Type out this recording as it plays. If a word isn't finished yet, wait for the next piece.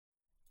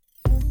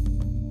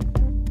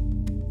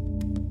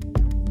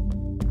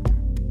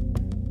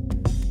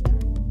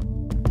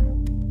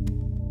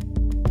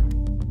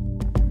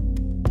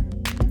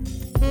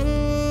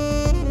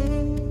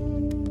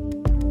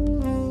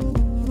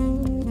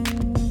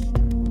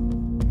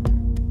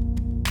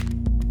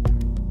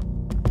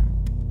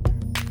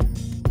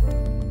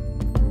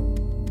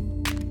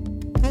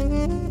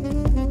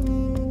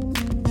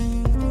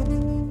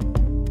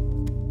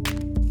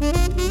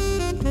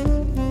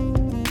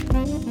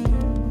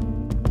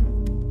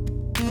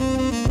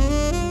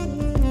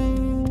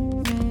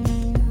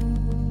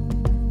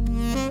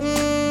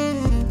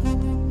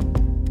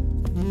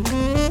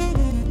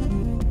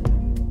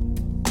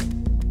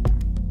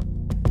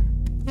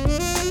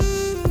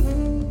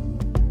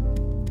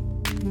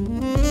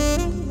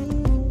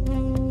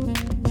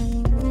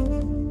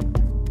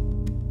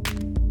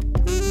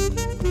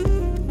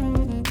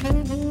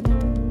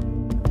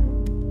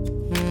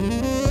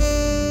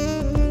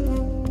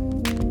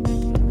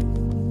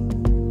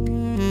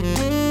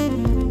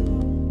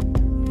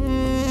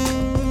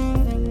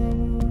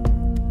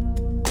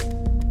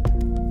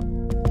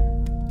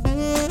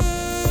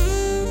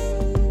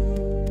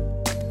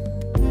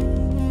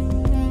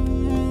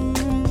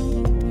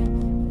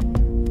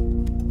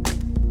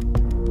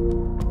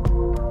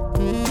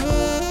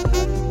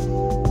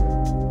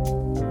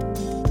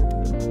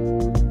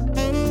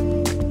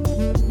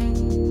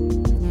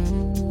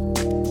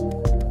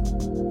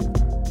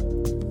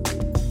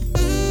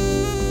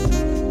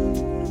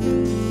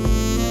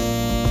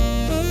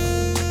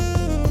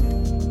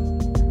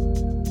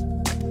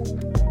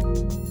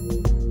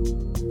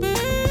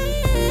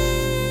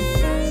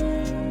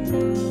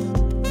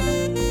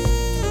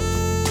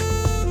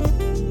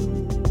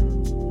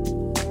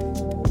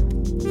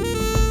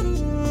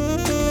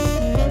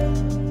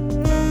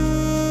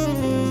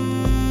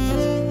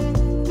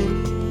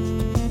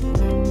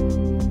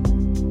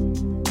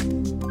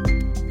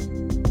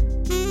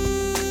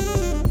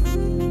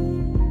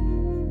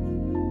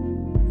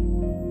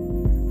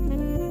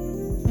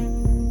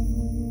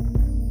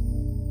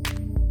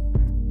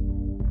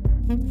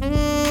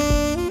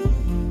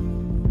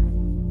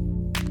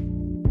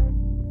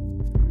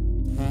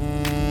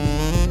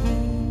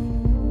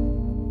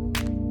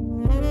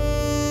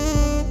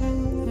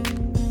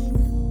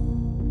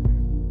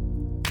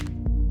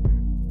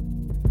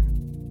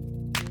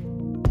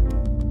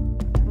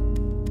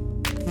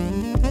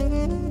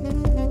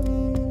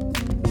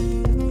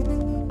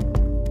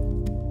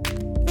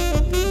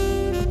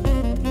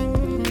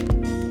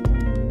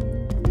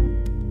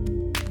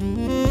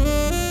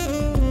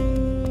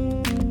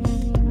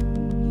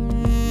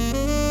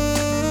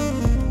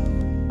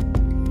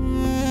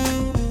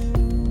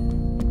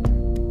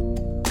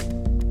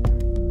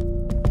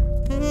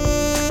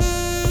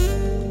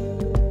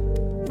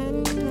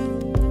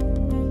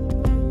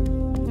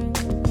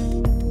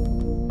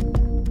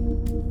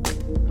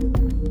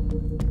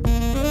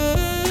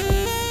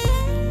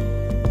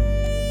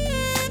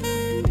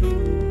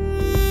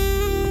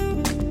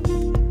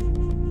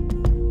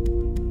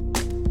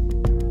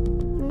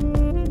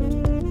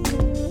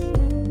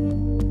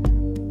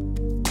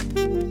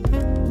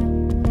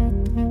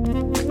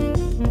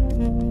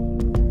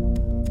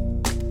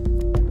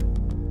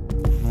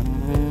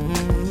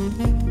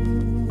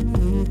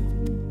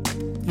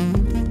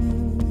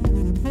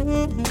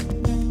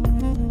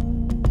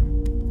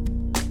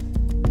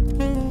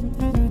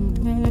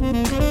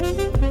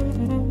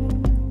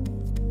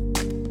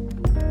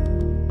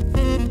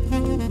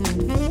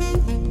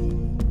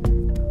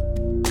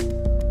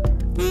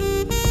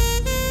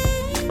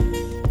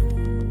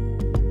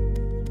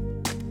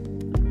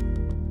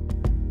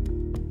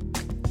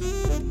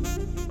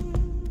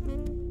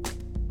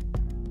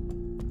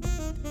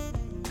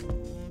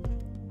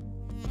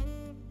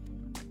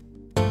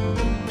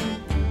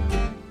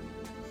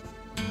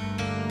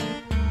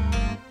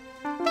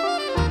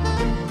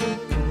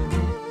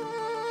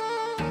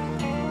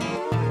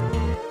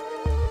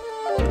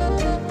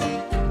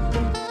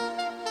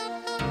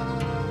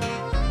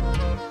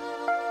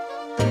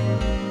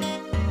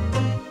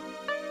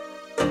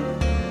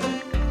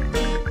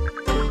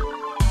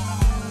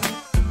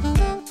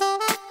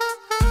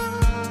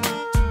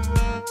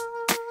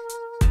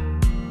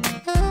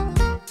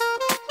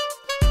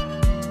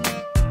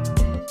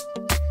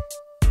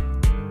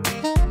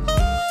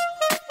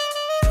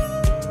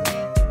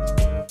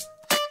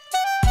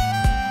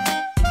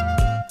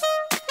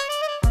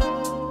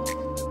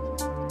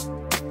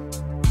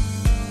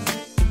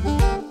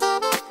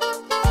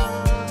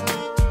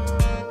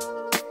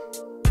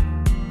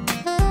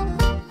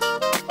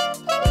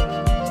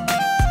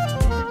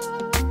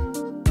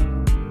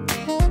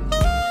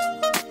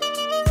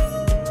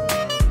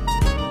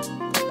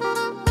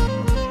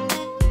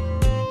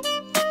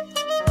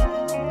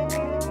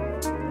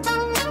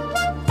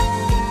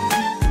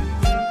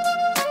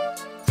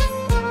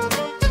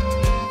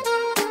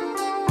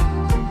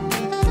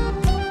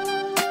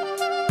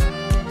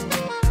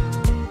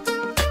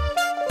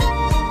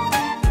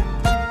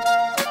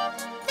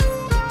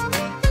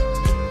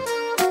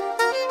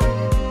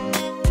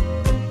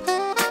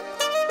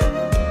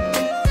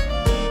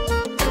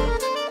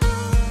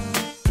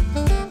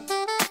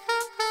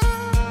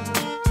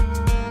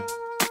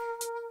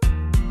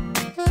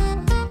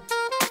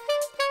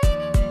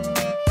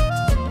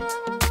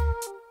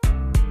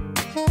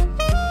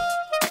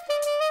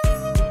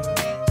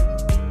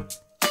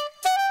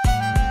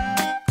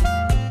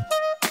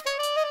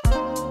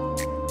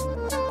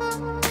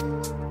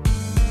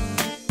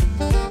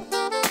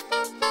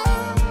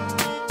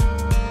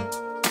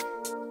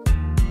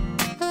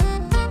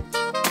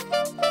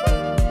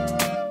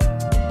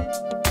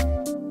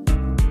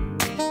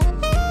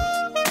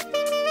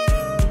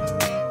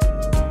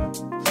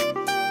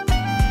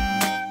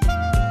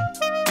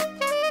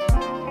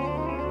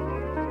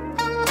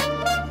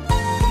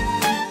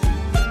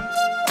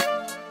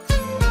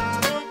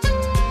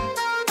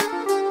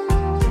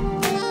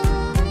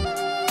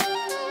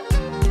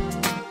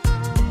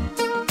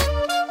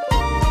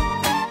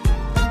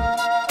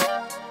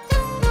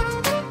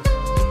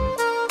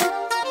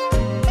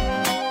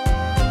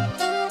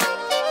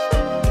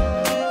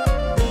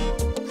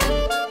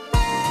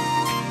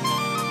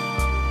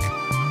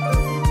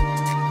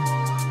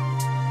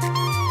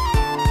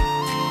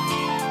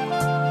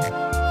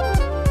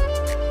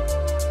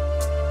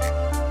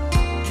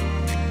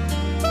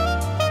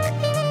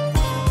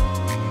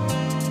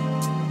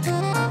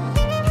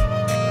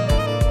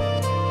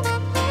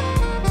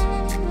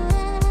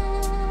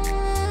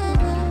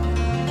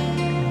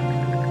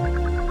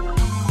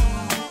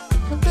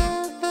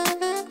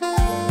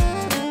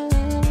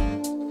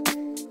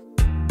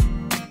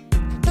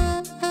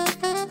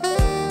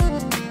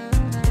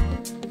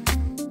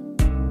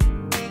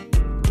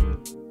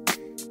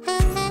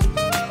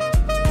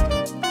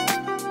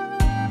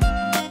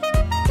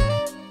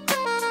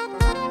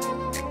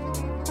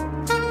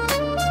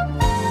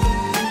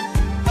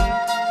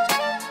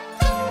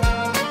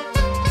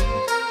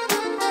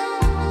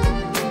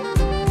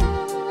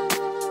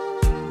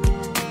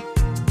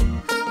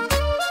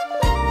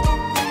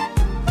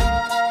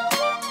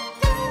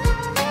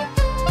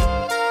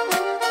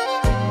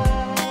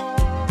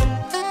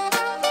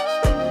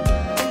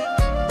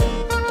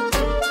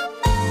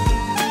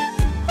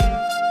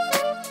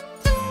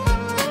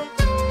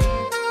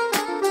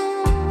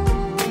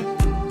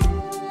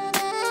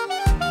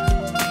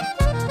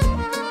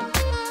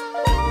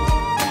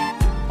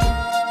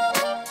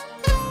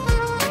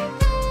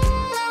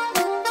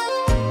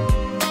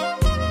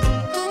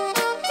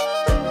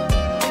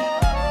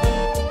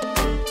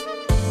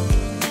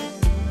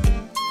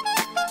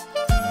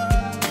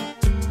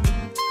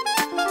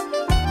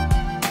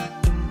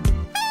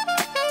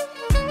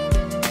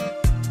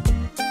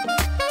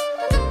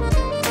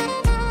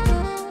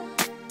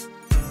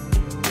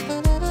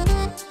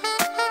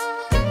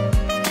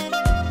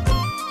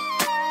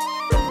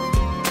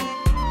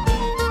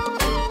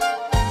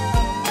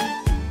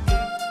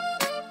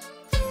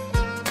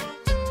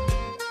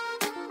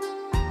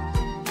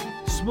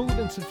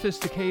and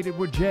sophisticated.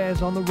 We're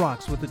jazz on the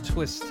rocks with a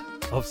twist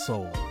of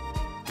soul.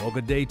 Well,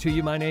 good day to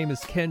you. My name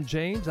is Ken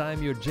James.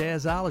 I'm your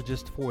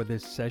jazzologist for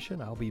this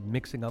session. I'll be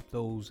mixing up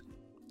those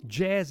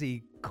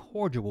jazzy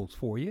cordials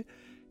for you,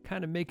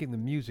 kind of making the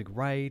music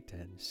right,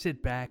 and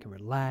sit back and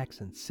relax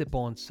and sip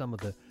on some of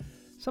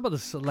the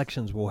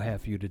selections we'll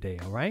have for you today,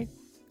 all right?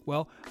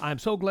 Well, I'm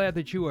so glad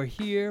that you are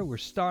here. We're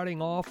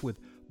starting off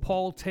with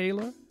Paul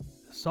Taylor.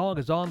 The song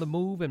is On the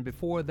Move, and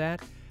before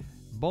that,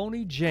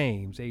 Boney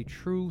James, a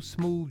true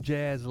smooth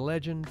jazz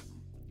legend,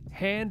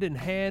 Hand in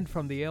Hand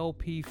from the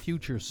LP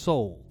Future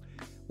Soul.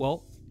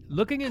 Well,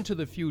 looking into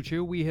the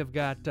future, we have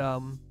got,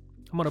 I'm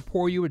going to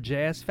pour you a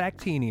jazz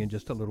factini in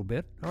just a little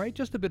bit, all right?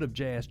 Just a bit of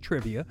jazz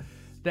trivia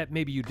that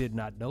maybe you did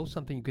not know,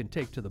 something you can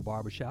take to the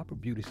barbershop or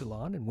beauty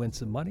salon and win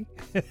some money,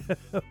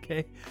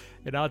 okay?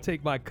 And I'll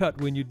take my cut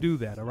when you do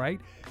that, all right?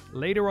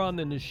 Later on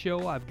in the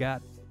show, I've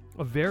got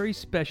a very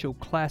special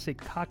classic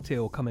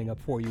cocktail coming up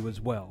for you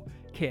as well.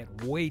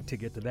 Can't wait to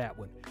get to that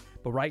one.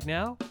 But right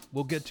now,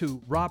 we'll get to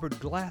Robert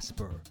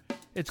Glasper.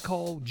 It's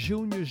called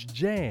Junior's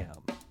Jam.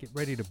 Get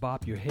ready to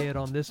bop your head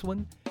on this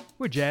one.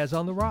 We're Jazz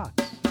on the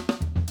Rocks.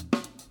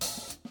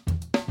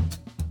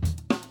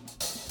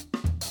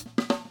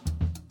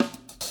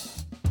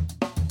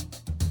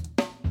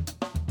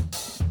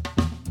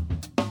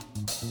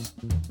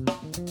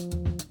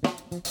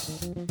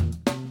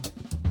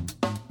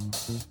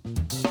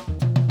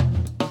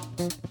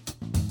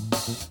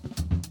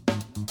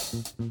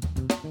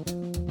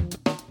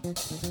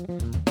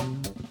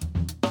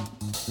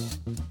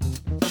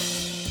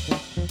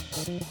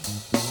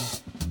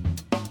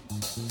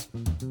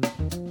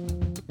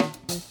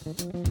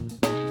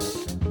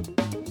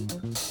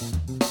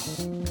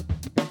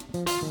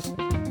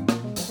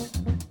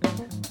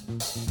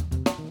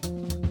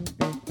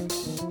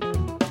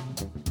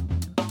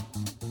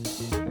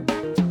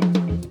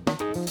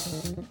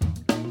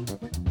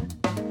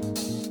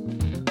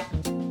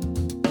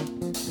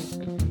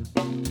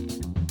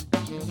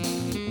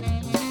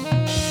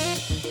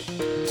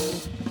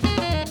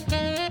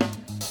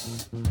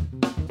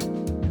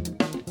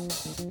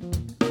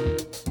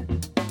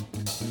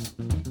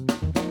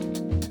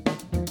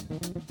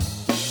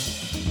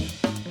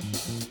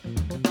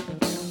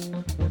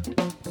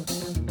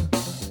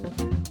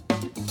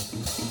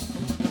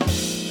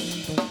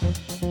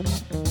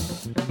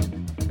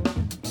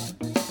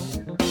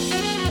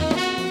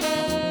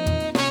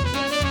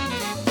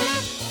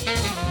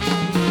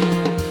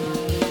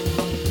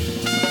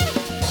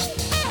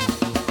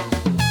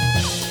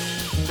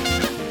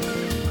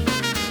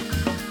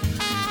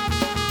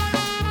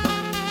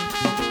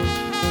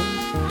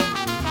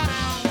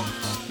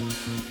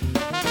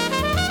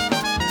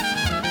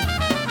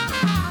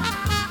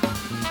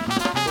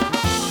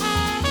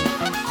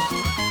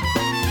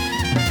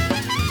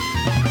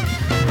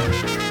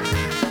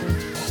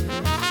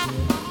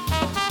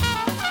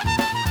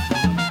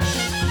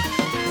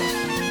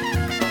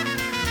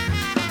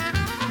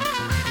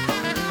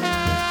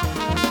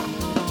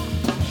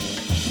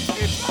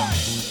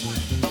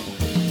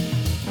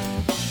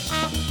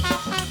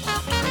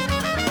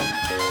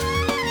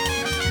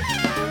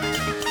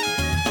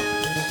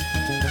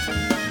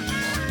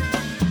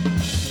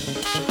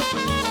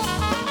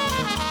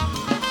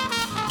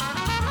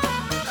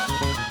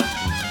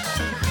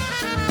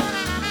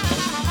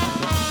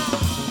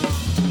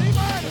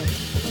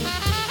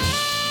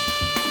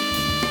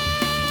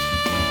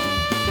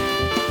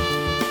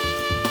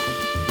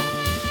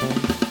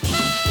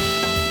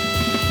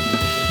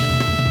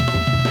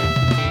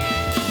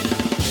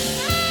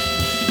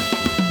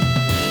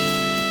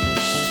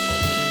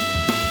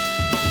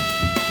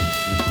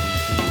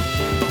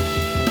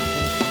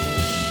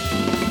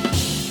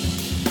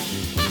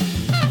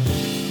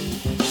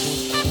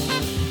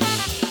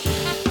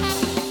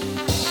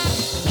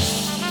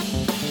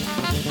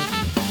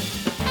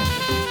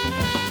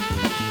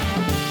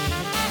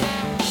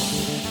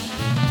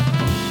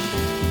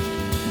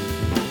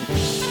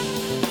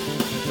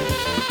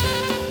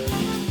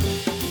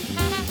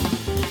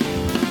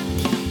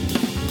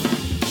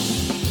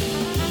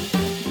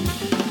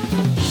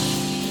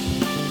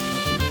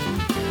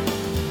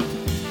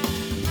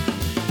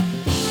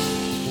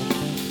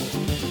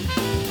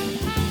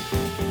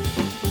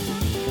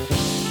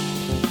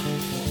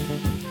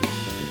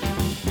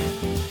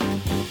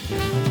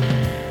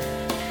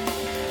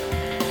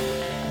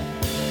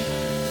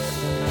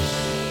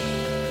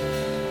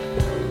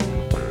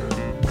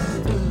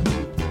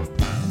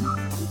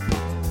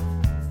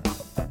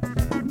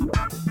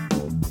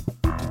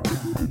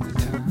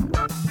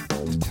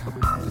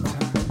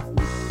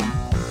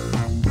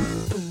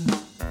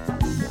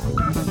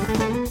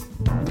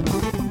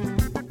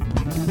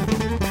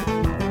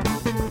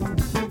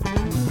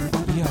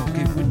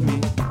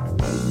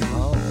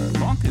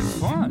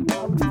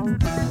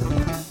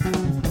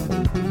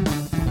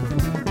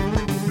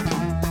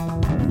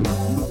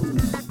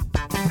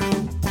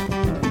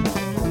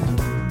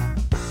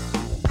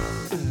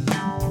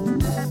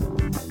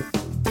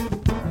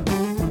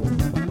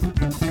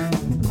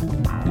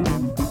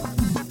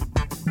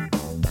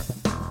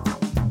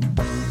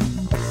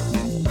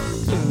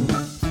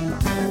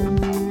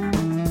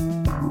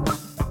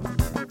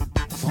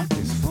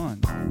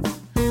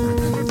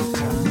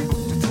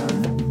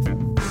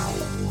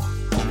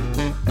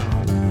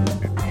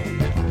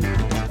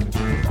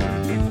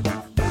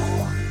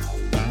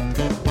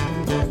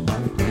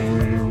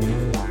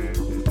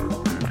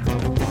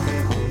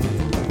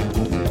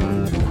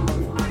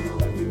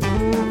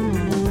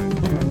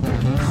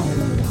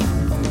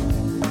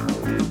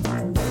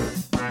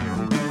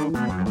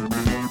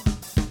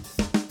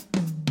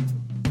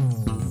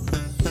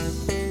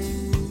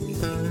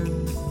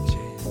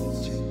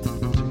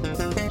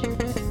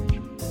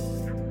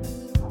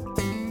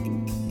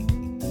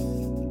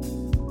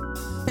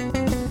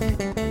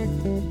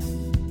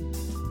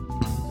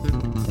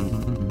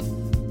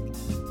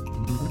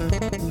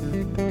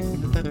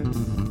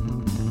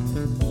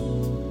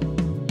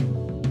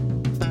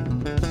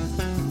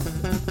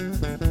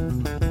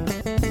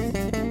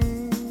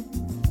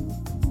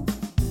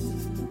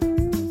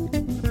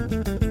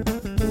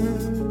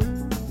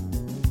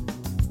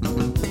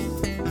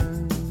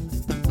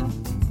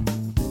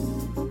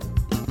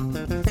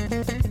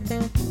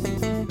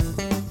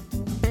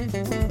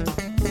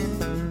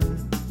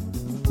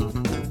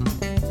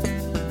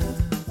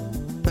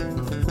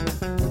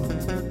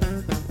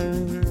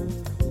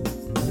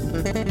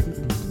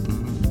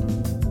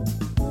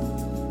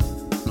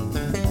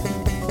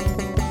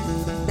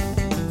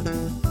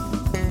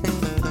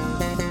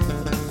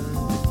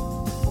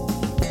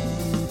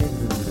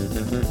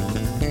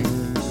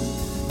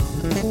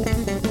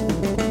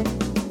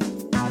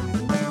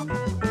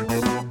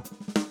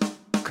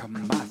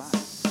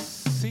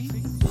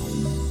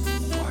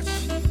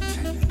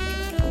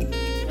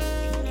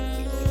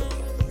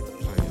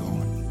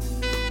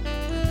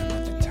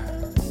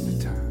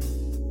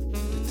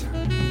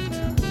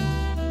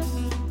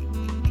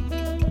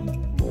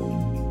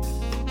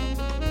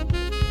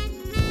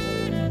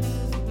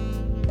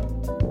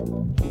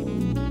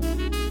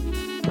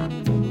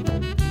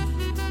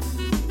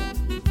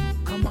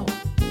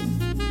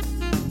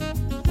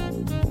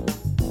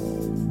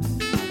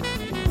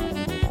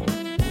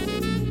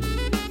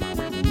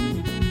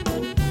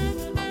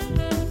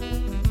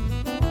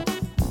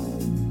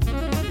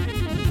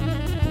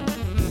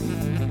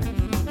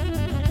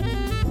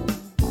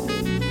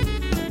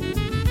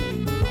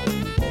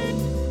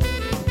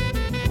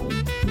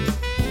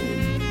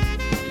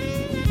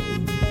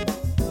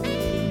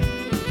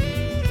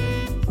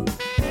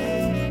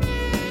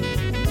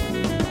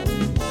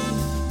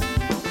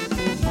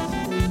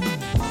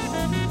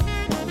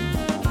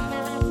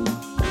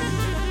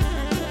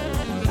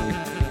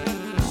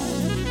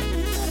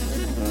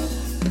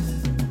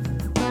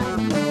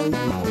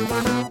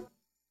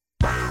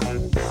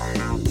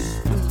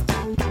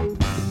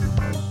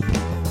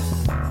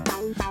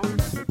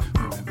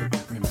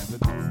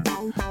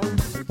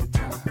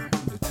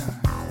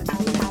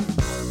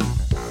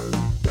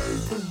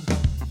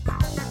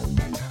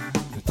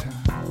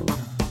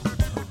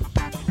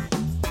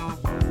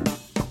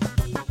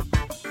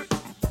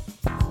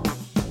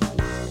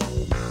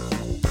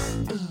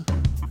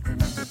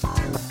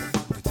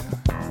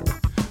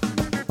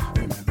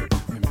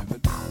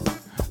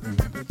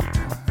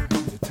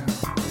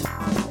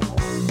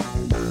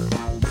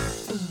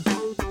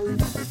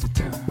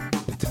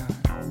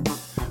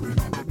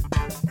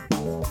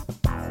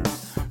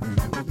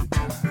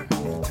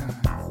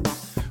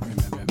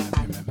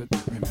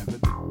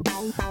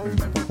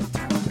 The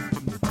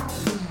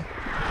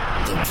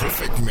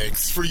perfect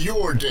mix for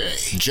your day.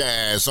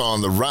 Jazz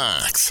on the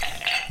rocks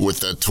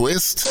with a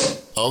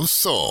twist of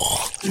soul.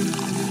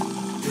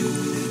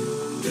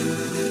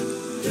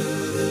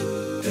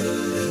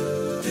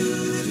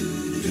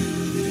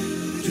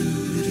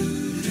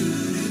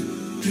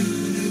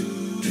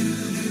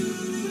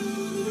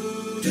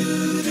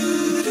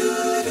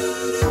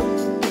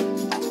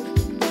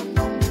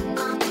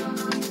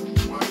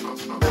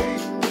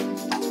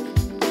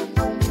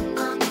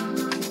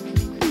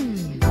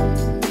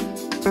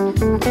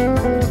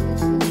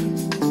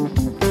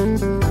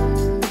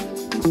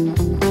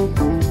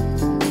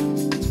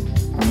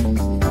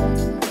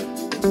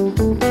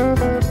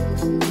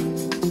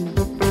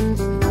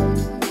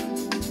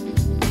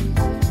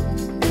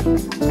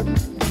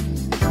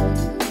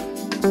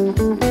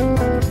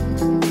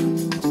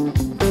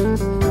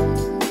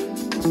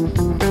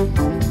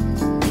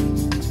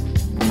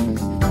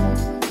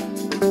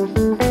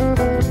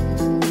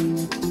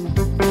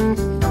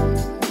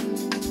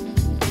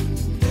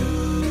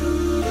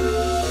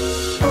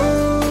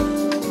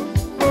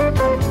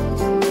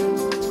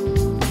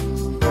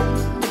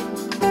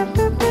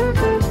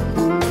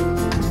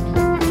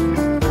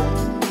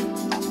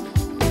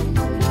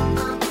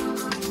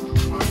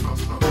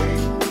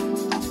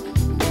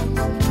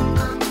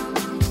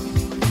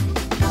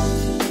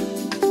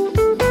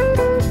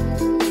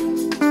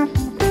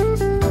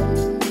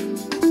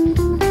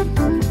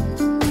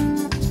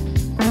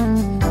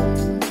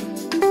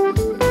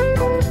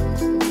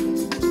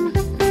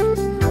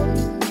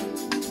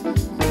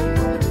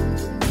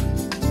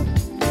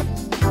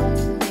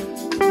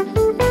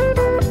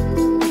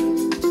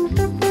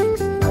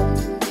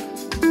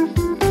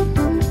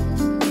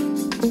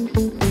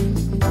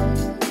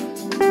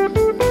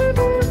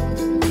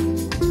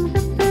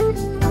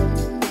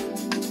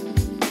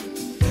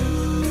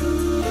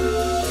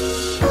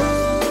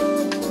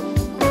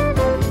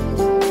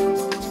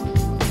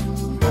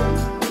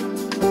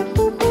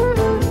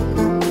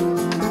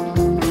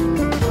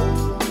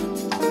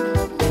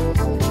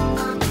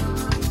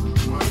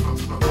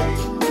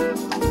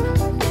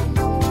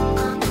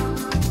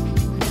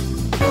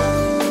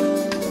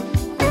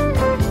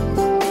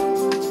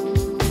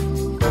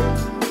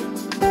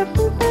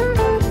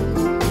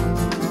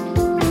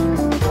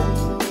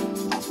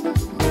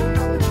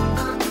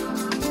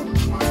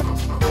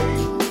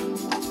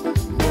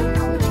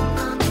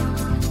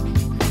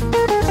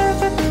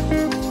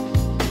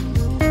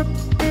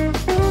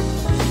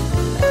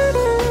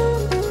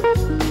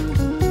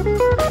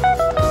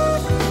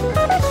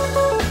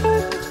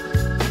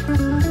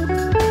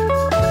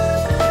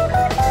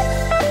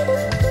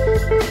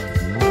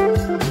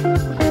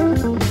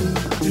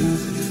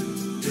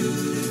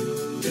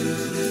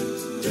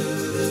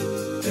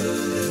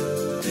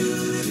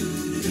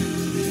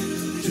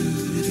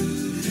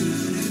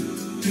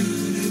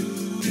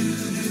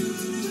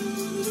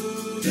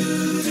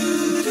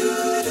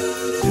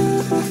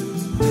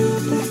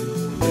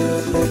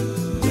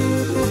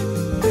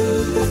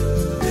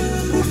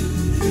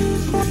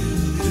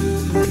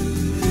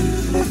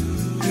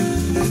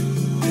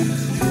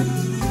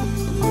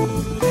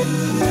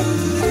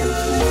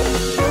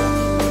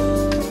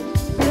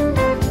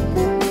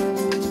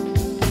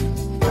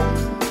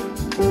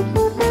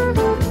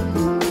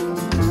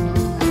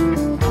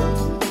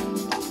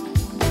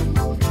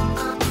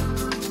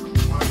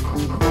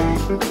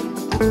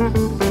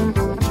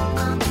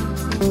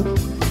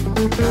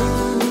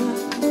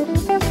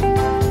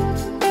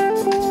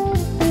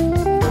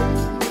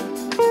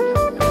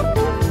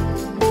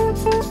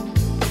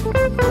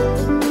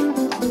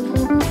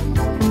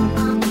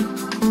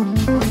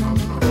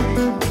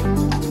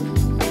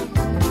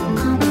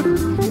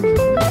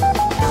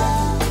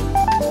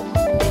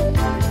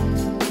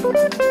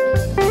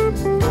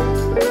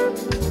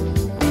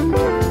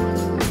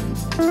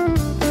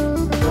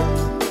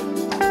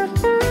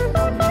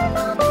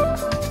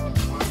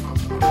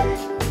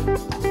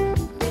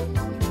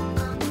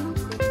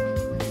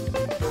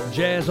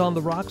 Jazz on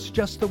the rocks,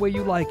 just the way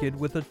you like it,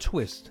 with a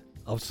twist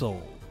of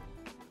soul.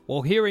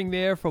 Well, hearing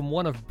there from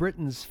one of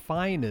Britain's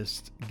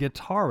finest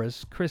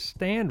guitarists, Chris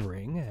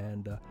Standring,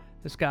 and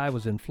this guy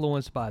was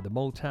influenced by the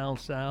Motown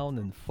sound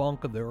and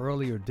funk of the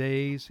earlier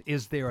days.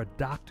 Is there a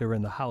doctor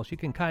in the house? You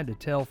can kind of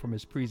tell from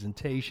his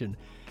presentation.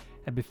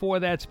 And before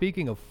that,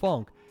 speaking of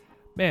funk,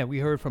 man, we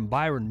heard from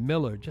Byron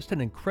Miller, just an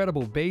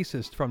incredible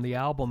bassist from the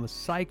album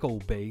Psycho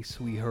Bass.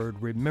 We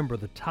heard Remember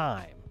the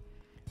Time.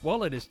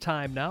 Well, it is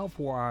time now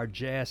for our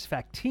Jazz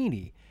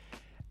Factini.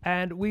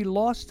 And we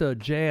lost a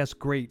jazz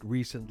great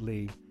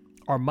recently,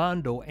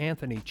 Armando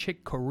Anthony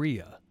Chic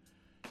Corea.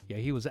 Yeah,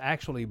 he was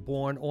actually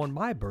born on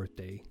my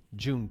birthday,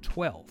 June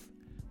 12th.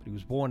 But he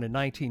was born in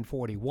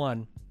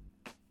 1941.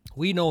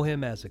 We know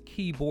him as a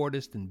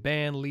keyboardist and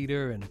band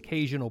leader and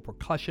occasional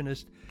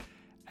percussionist.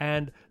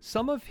 And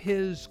some of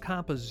his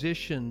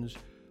compositions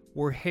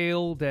were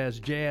hailed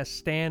as jazz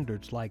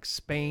standards like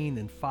Spain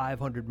and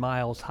 500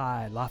 Miles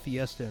High, La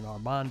Fiesta and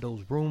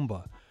Armando's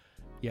Rumba.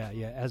 Yeah,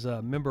 as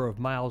a member of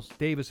Miles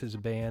Davis's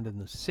band in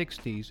the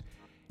 60s,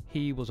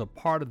 He was a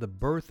part of the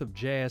birth of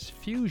jazz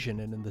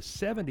fusion, and in the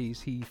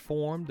 70s, he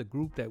formed the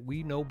group that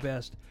we know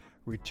best,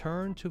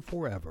 Return to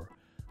Forever,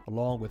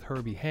 along with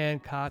Herbie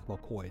Hancock,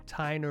 McCoy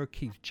Tyner,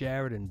 Keith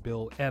Jarrett, and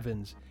Bill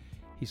Evans.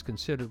 He's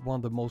considered one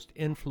of the most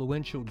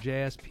influential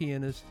jazz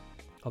pianists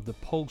of the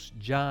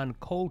post-John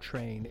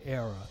Coltrane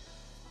era.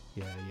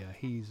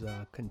 He's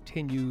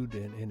continued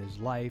in his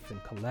life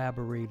and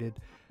collaborated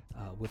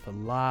with a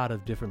lot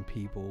of different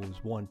people.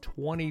 He's won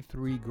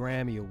 23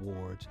 Grammy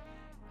Awards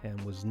and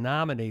was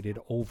nominated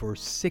over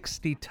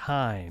 60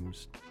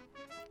 times.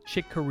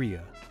 Chic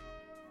Corea.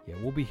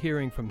 We'll be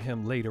hearing from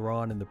him later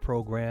on in the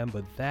program,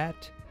 but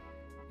that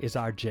is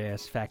our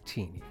Jazz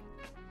Factini.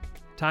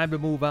 Time to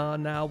move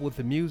on now with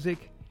the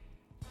music.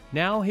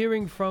 Now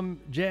hearing from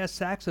jazz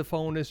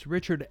saxophonist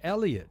Richard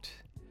Elliot.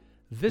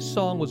 This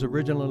song was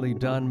originally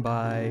done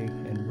by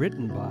and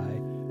written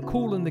by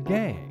Kool and the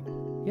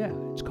Gang.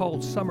 It's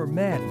called Summer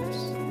Madness.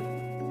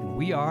 And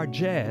we are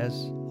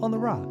Jazz on the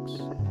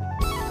Rocks.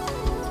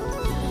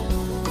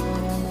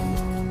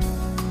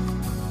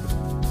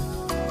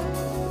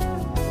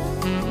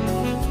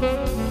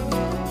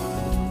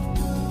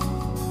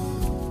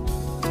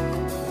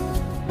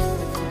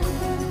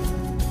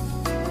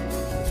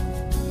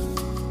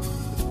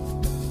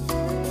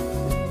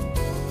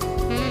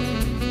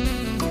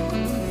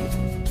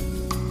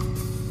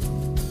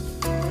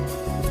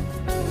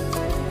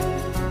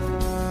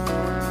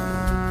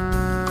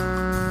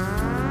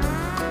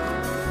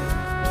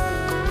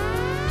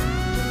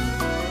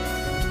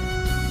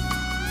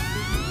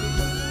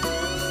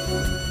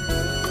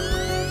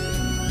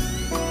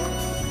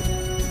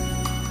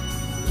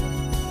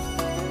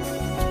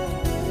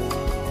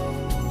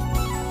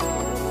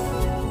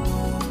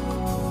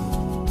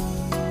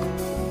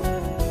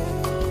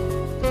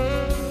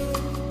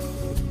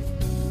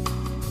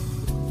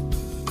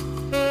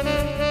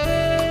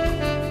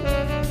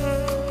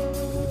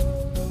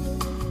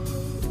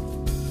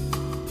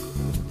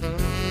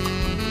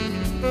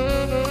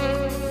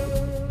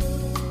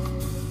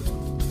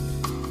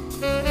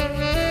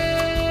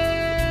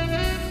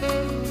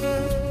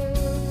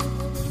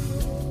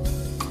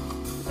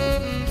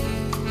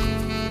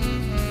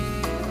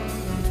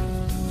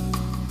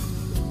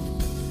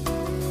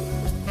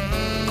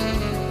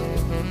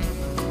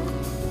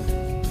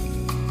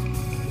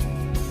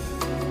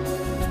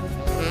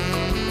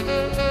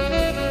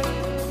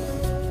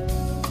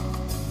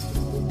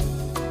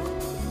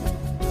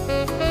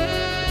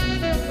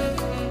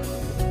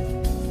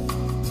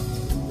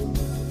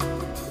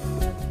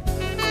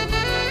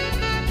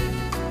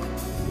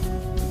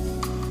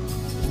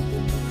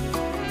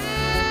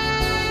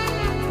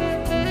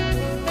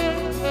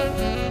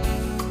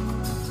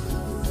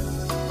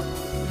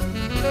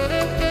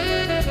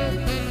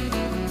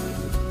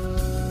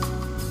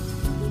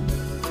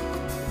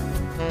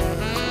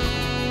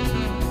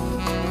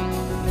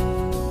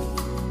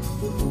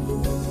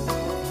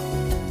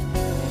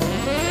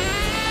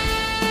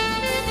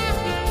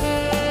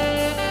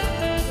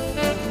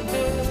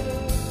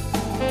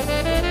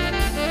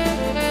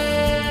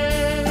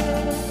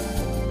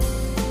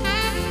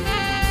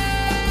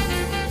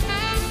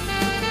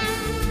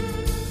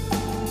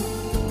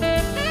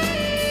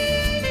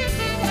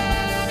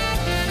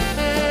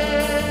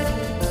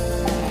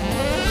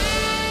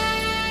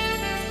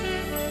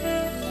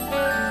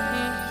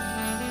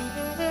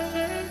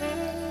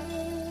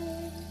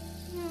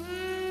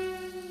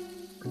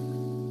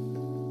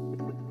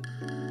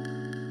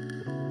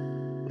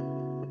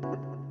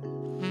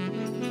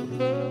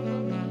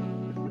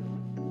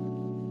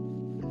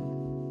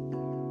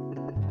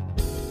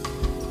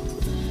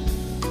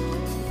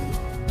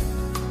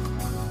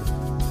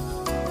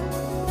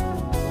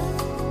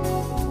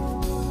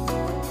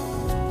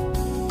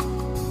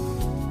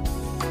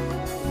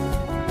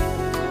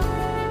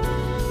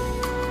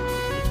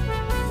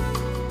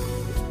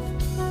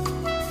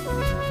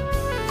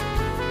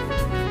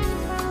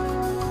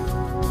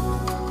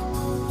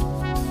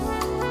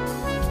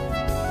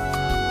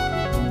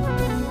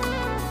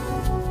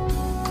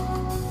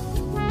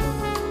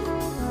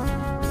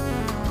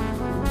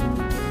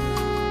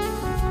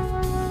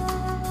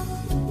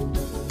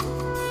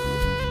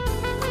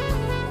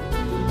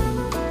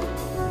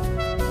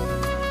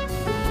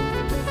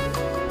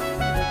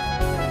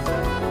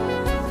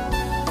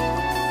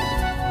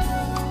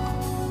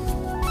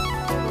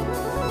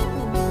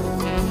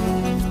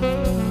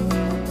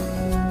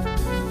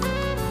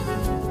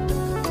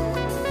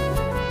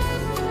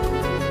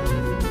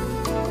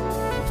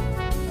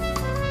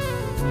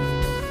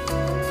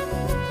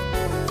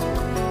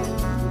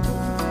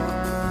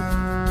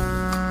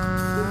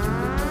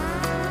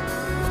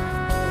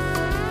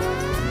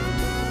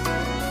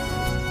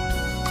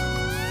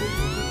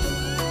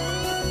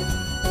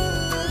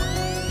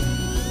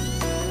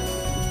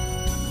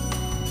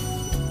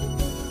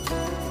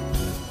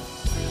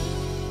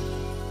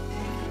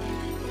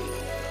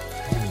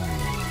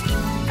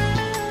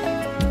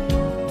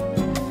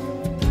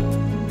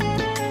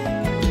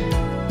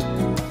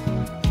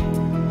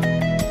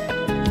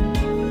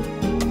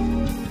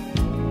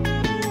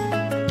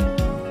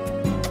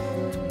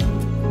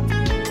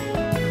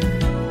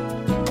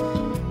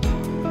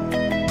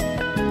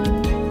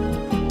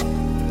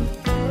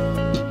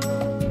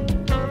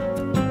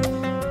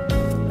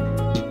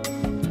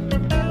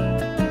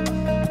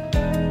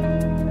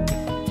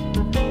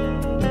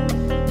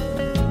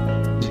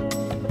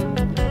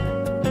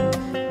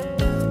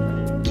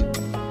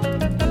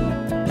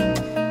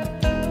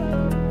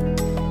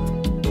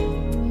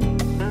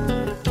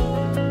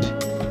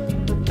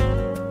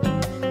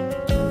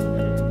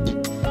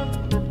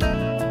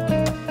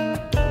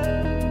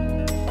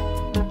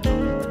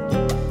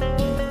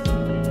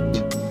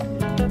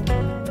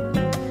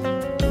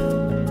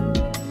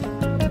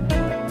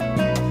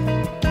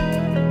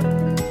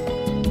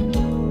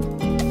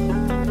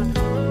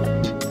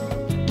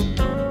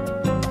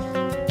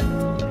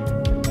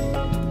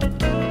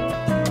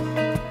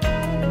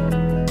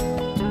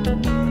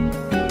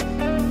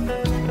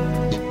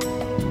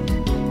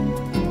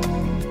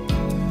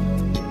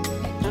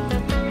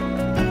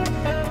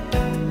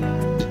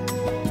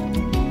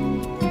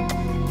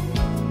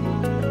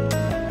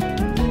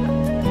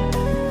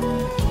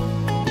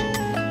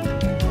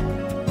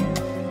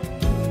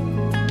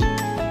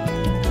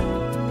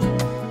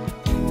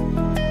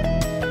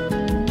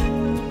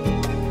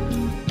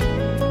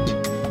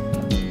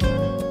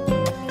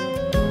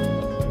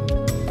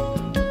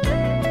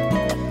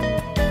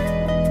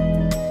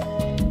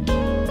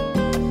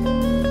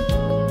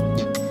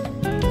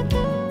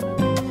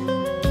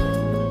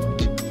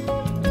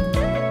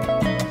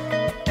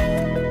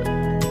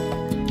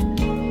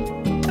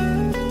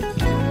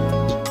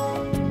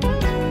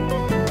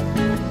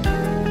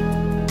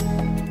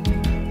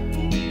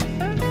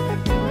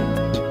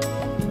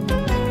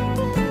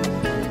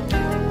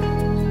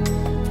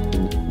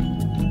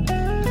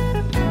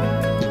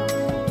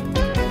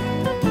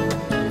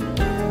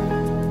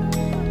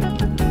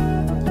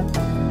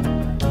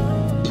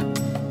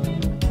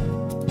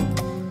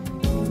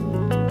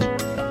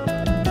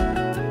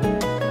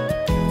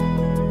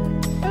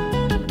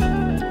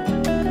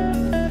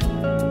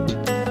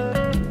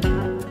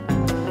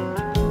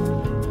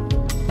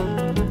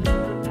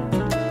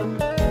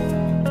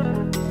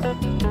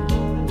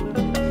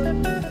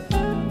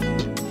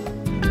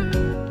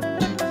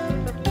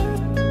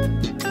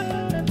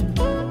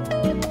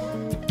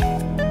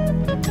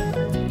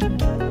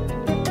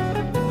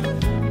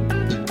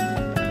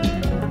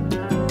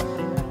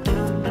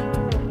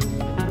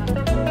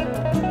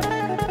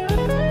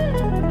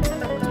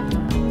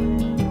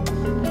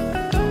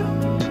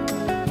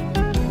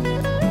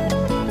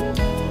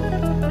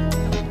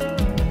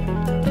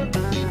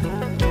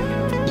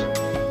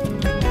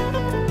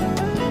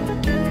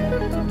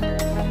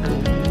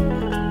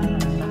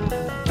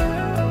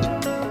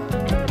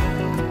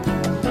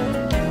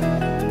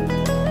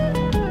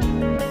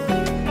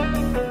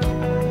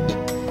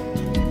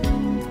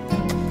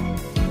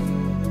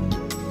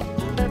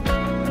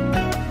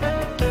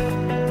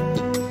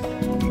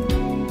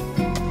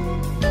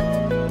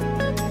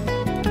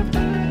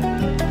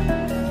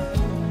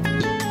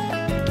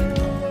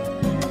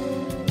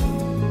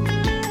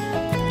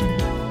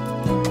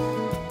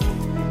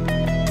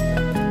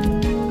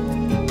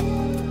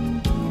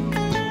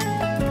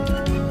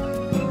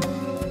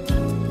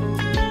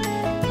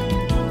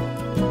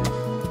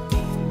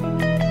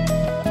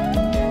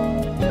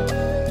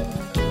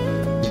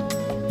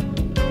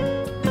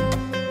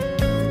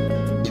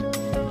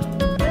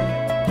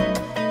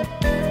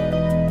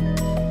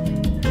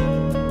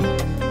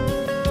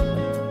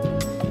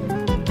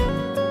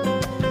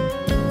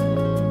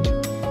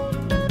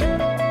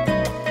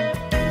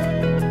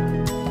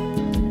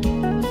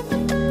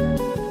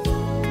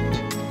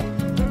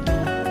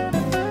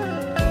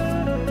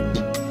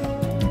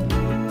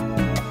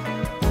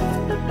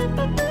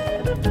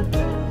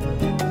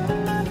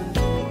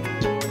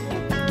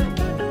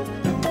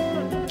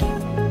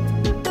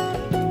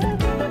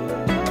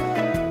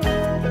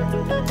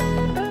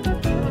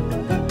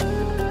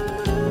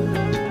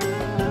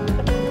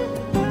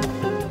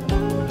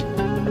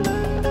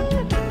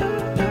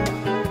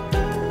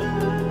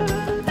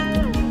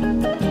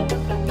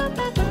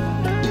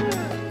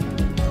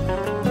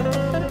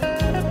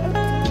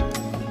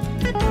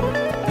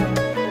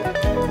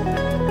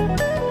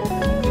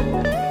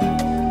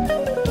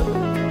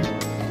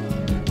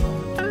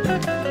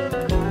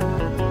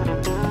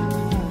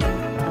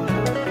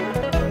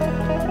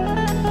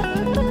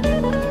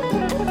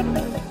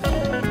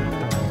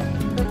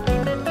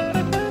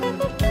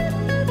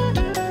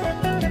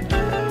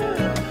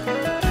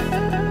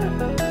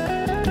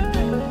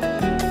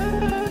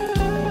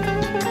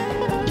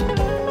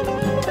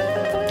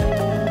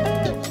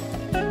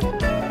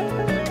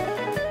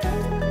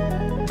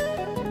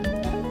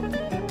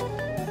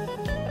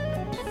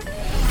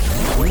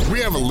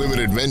 have a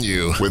limited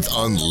menu with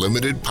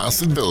unlimited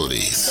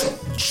possibilities.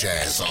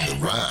 Jazz on the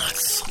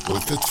rocks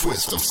with the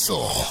twist of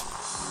soul.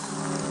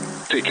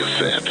 Take a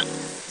sip.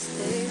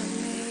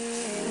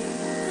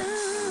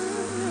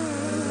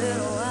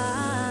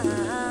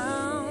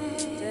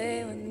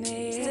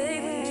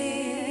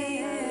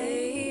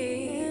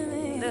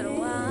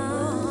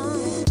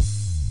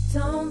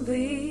 Don't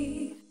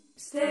leave,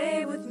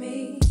 stay with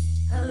me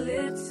a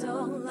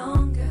little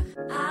longer.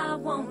 I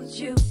want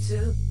you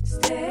to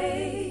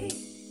stay,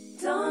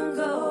 don't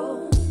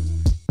go,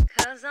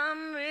 'cause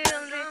I'm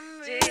really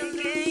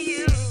digging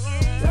you.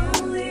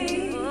 Don't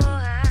leave,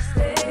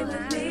 stay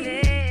with me,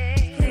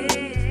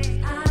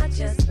 please. I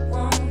just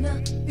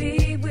wanna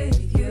be with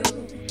you.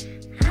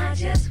 I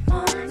just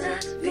wanna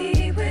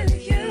be with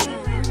you.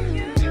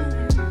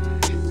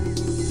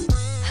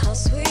 How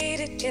sweet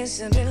it is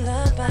to be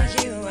loved by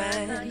you,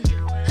 and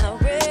how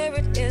rare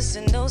it is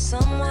to know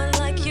someone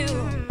like you.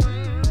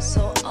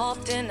 So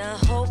often I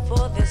hope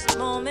for this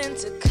moment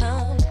to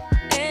come,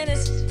 and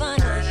it's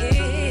finally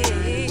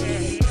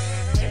here.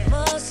 You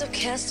must have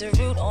cast a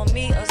root on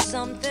me or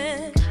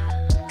something,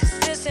 'cause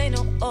this ain't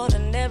no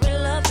ordinary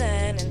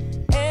loving.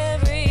 And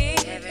every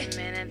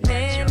minute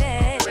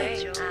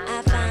I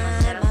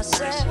find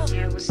myself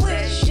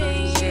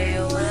wishing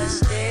you would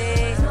stay.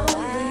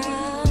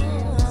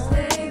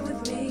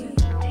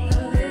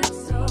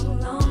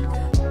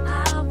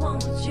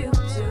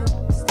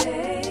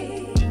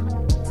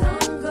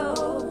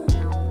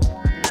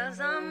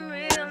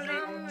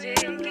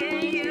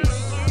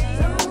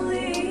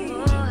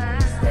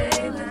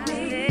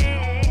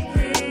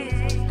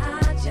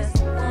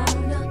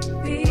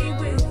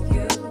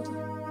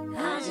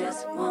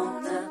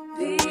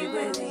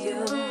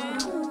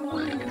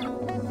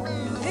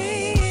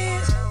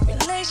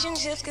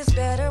 Gets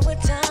better with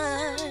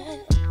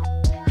time,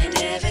 and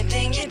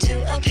everything you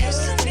do appeals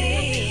to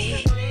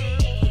me.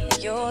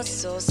 You're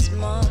so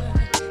smart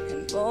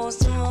and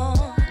boasting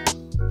more.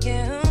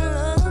 You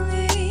love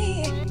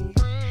me,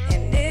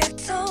 and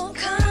it's so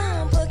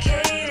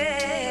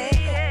complicated.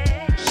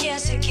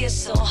 Yes, it gets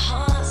so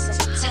hard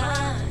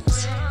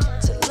sometimes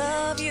to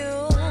love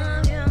you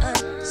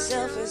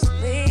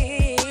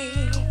unselfishly,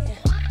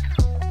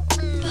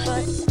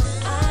 but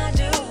I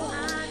do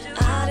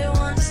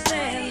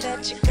understand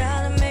that you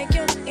gotta make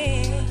your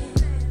end,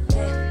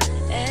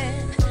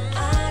 and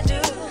I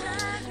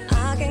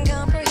can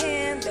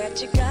comprehend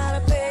that you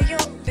gotta pay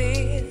your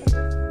bill.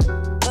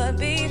 But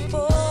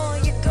before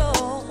you go,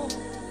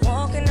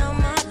 walking out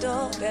my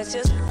door, there's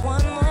just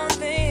one more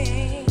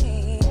thing.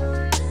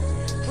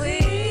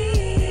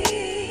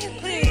 Please,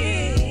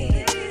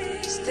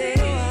 please, stay a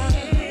while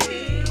with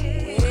me.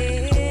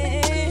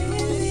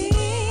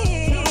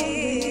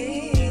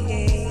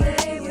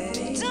 Stay with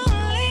me.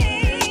 Don't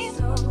leave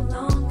so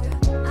longer.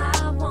 I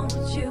want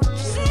you to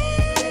stay.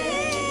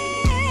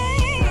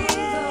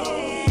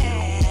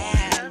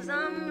 'Cause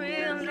I'm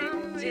really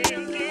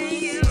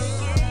digging you.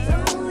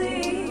 Don't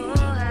leave.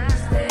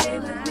 Stay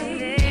with me.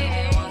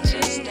 Baby, won't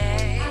you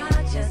stay? I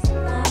just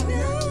wanna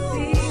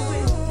be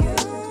with you.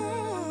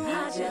 I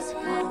just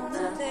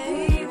wanna be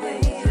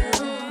with you.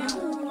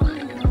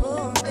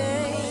 Oh,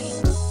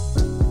 babe.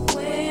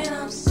 When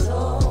I'm so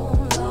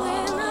low,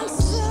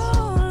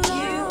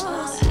 you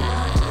are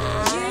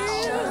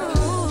you.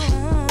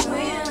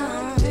 When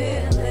I'm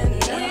feeling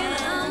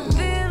down,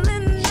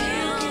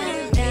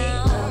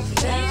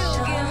 you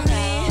give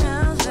me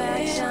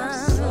affection.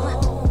 So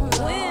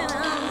when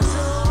I'm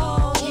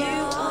told you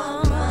are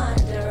my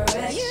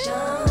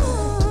direction.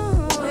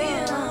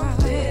 When I'm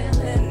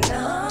feeling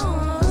down,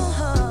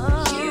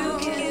 you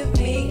give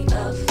me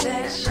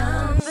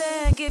affection.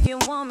 Beg if you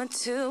want me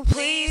to,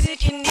 please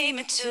if you need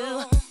me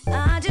to.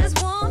 I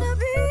just wanna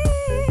be.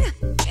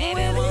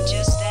 Baby, won't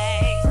you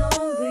stay?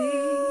 Don't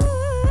leave.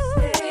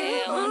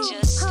 Baby, won't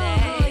you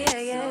stay?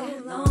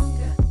 So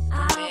longer.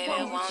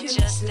 Baby, won't you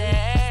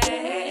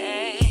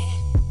stay?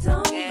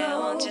 Don't go.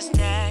 Won't you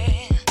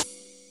stay?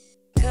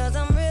 'Cause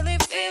I'm really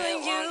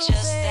feeling you. Won't you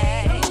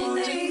stay?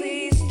 Won't you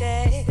please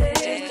stay?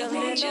 Take a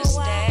little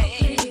while,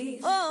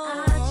 please. I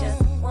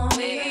just wanna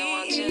baby,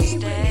 won't you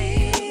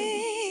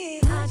stay?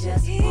 I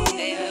just wanna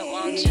baby,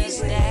 won't you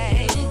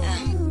stay?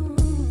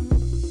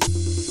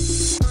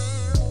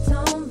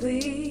 Don't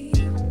leave.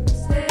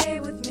 Stay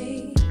with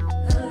me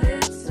a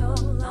little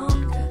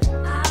longer.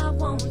 I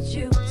want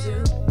you to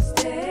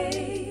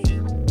stay.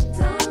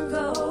 Don't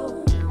go.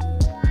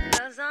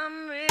 'Cause I'm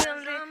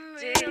really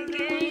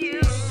digging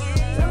you.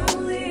 Don't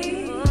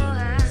leave.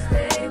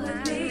 Stay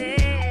with me.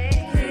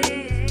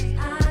 Please.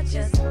 I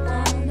just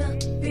wanna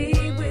be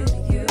with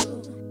you.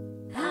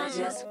 I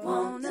just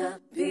wanna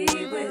be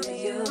with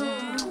you.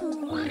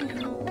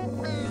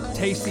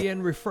 Tasty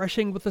and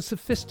refreshing with a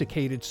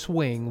sophisticated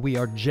swing, we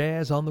are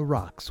Jazz on the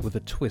Rocks with a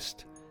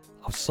twist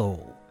of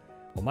soul.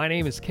 Well, my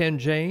name is Ken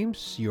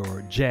James,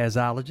 your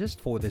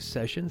jazzologist for this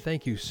session.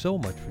 Thank you so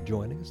much for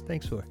joining us.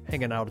 Thanks for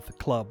hanging out at the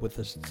club with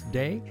us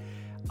today.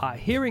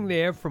 Hearing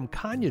there from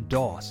Conya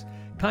Doss.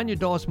 Conya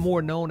Doss,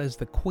 more known as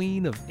the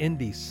Queen of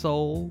Indie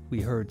Soul. We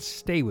heard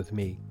Stay With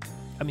Me.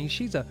 I mean,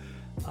 she's a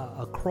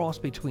a cross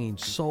between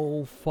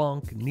soul,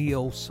 funk,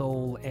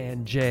 neo-soul,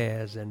 and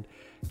jazz, and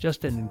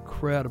just an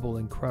incredible,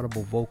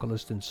 incredible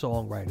vocalist and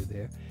songwriter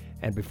there.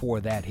 And before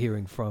that,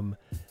 hearing from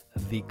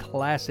the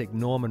classic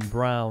Norman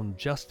Brown,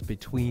 Just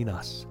Between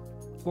Us.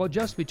 Well,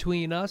 just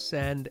between us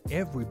and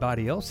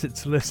everybody else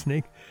that's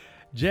listening,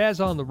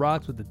 Jazz on the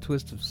Rocks with a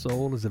Twist of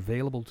Soul is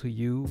available to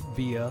you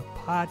via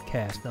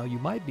podcast. Now, you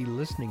might be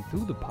listening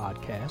through the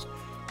podcast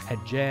at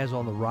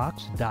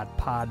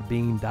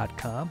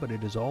jazzontheRocks.podbean.com, but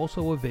it is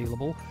also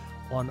available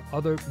on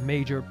other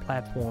major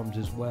platforms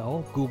as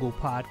well: Google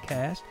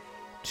Podcast,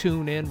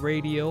 TuneIn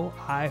Radio,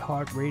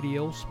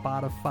 iHeartRadio,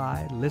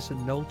 Spotify,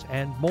 Listen Notes,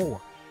 and more.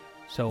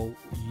 So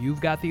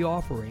you've got the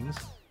offerings,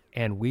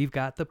 and we've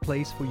got the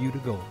place for you to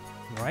go,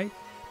 all right?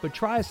 But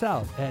try us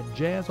out at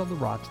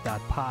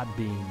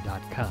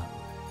jazzontheRocks.podbean.com.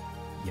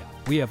 Yeah,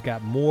 we have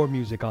got more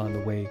music on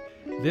the way.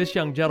 This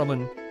young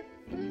gentleman,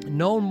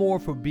 known more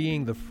for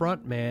being the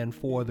front man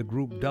for the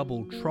group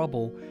Double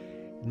Trouble,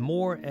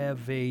 more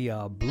of a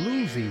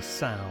bluesy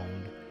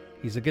sound.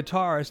 He's a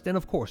guitarist, and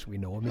of course we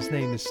know him. His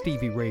name is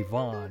Stevie Ray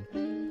Vaughn.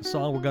 The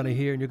song we're going to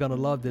hear, and you're going to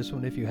love this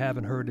one if you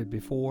haven't heard it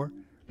before,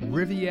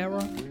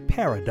 Riviera,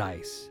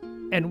 Paradise.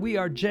 And we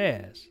are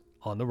Jazz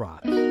on the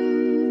Rocks.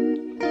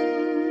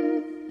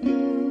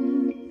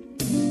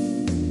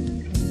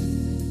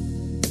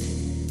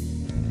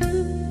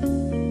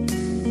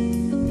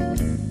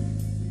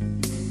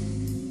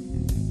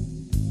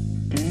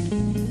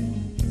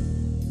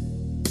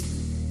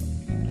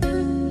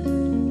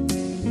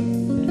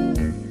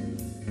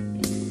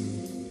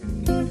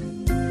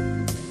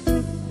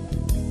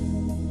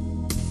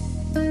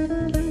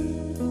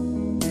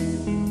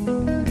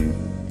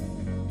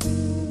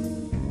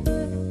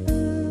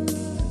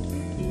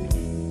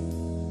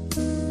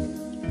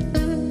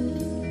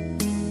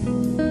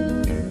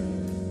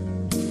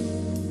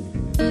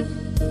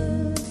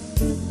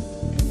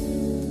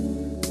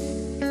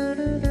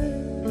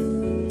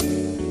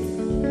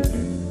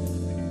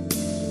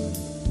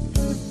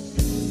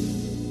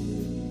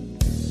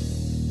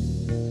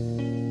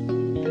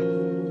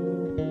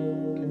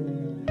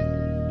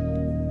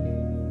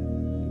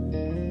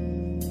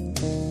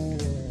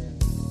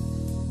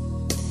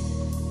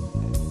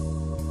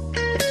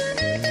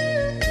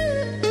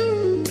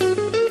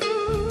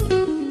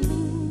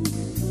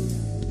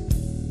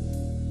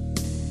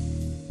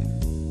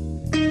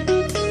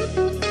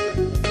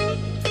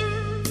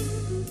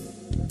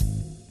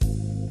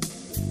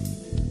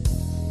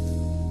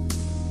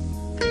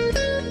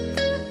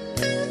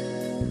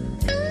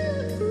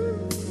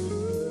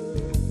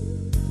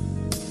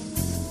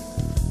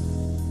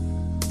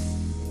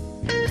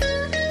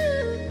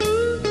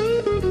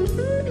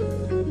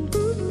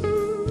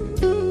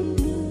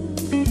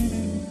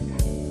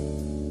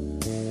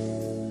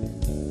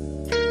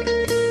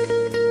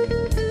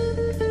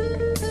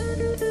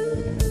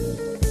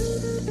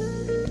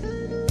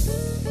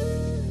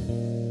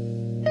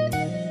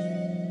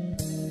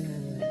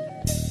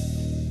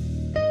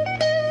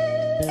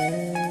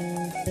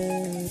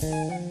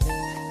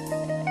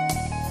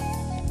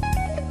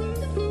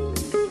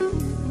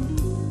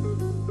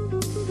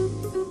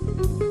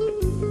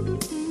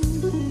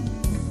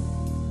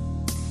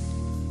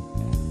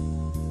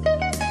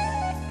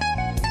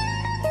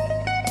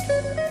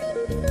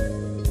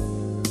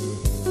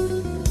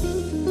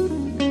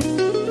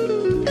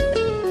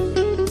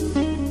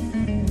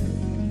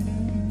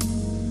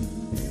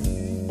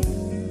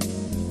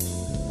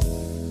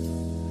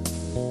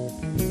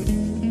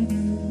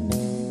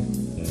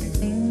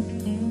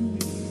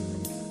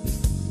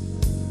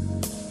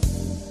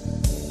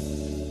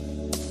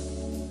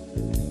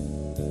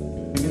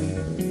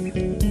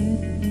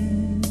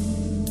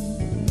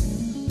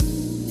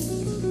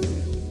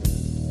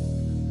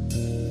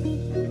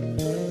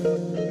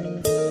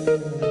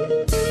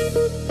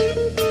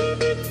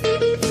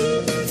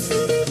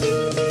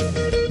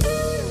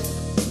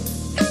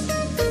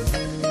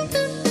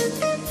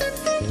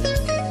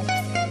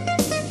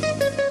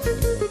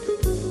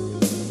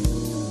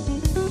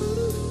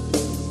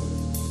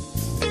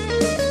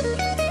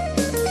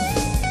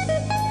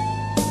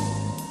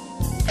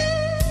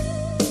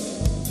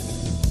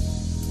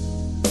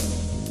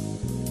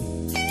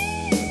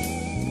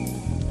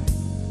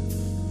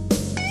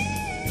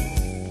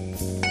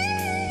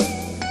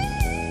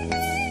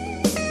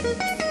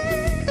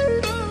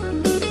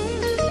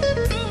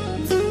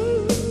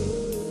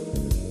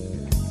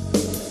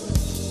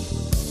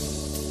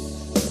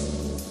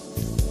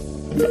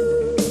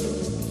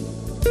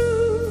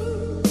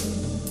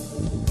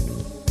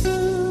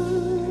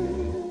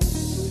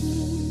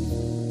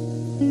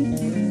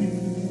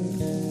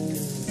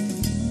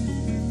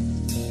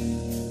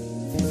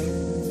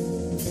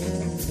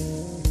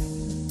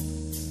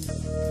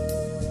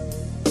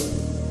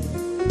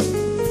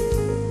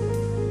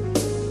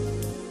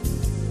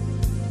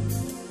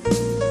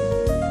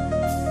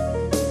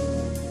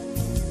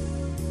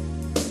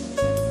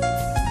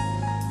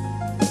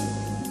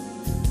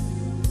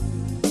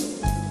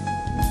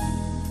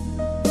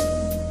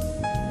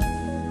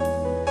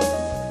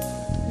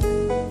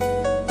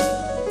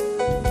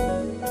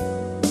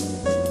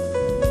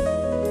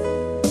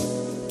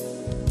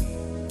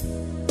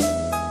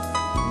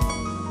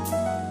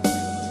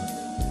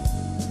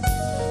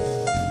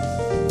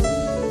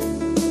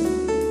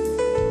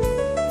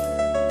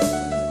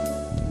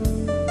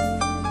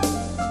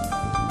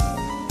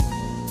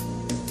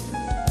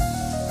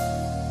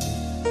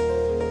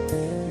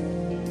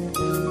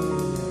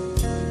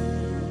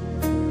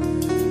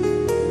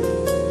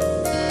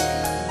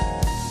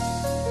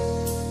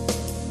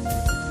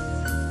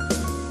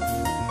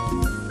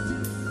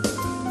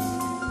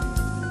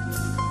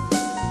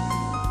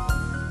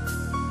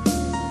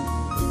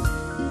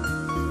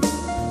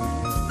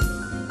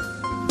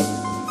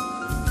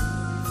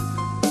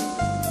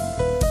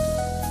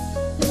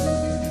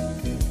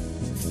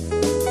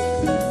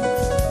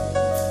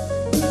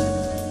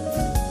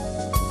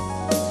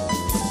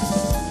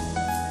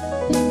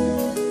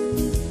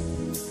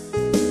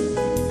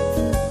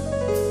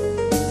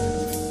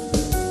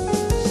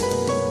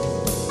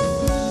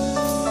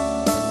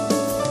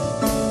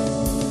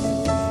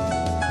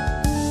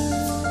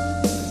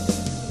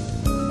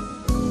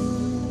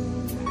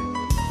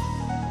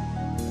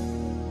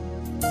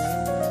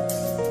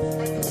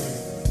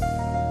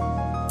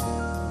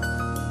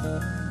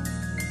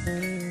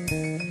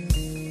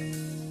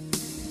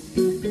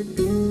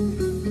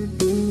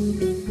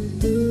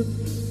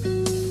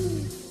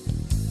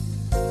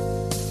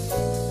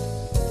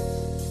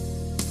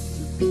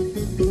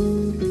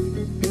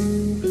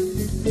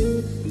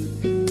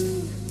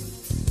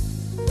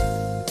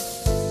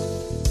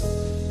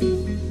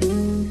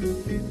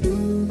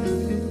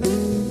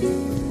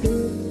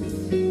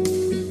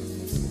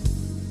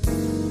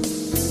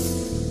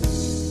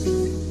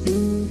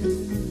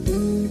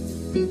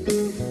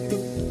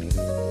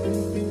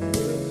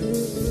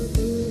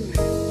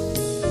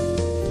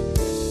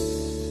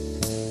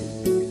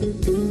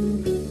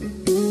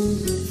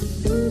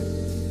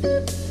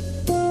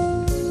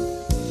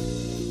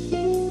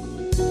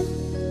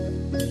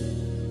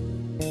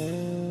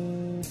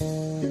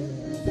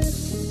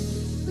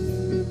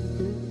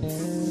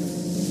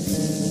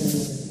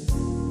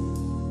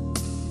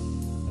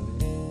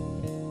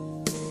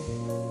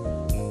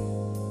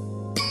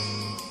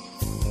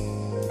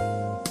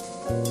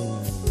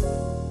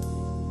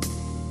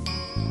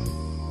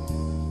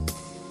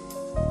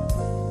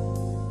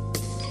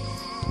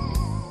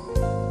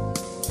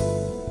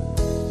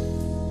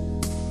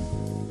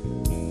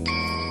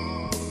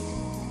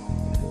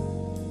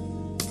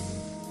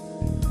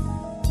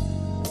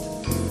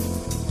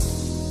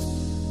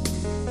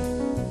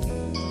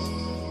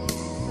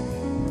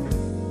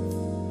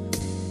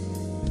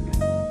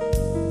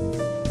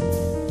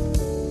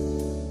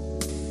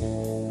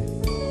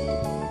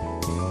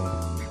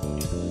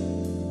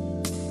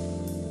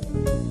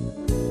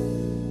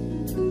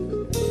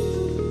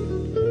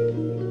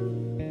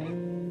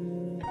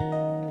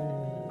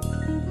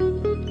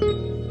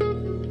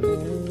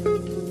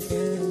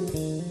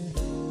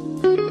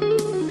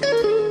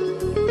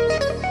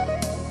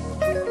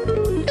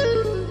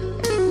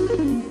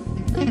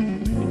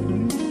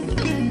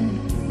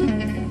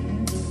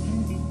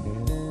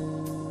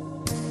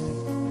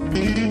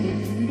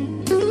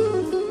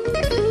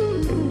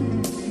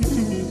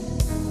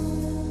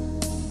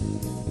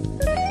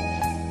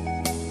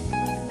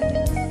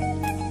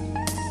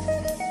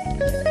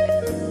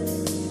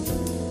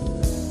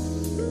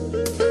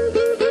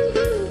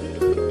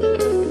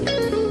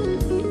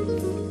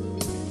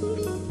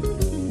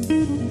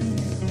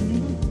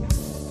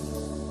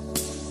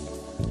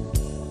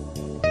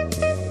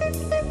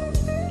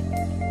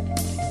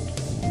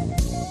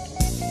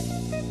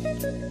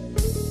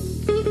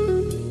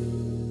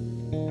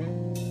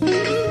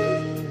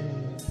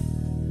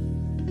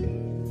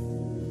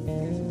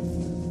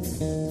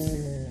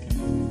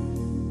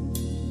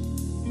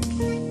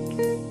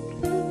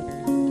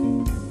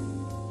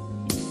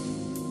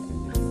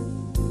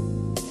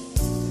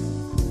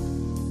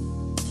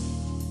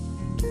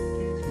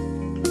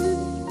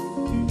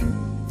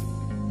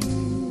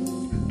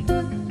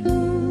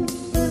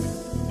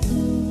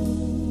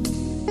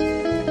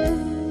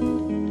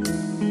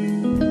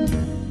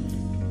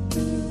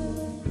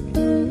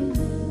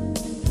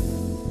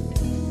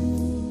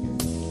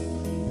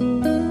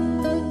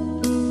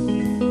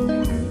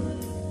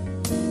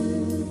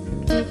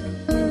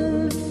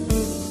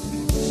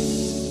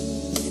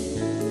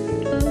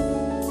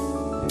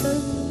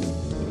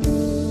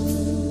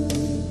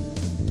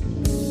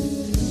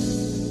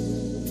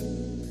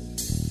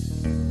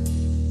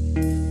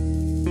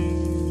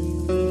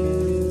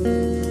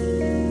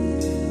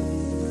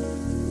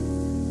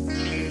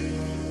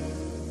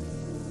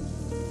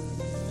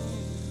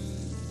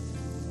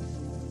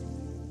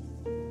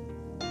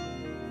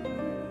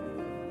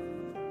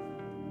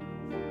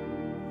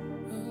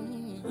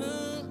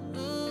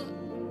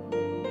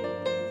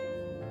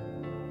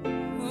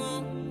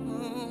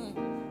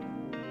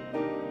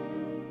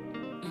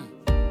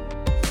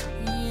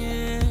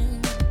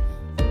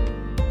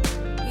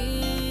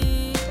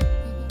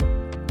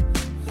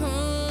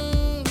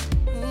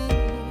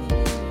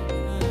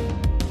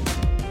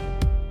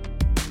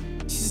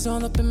 It's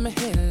all up in my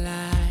head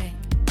like,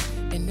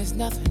 and there's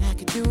nothing I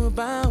can do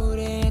about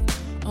it.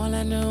 All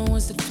I know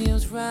is it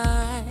feels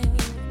right.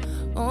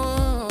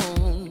 Oh,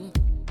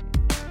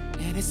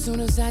 and as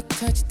soon as I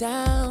touch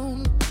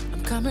down,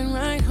 I'm coming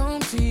right home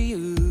to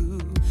you.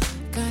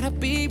 Gotta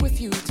be with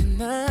you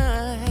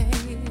tonight.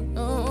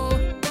 Oh,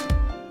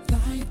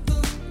 light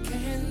the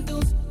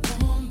candles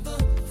on the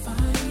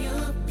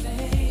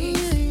fireplace.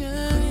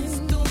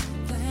 Crystal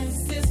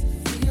glasses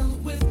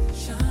filled with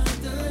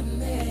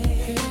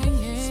Chardonnay.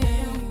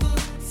 Smell the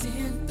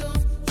scent of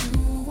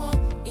you all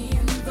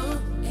in the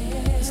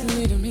air. It's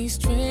leading me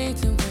straight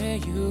to where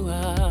you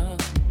are.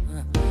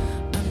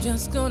 I'm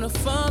just gonna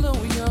follow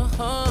your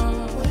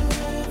heart.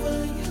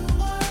 Wherever you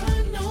are,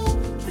 I know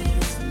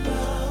there's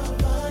love.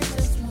 I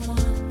just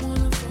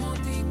wanna fall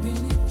deep in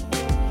it.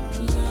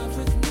 Love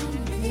with no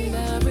limit.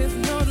 Love with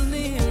no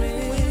limit.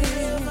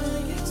 Wherever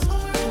you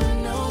are, I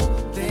know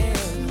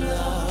there's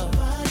love.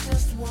 I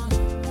just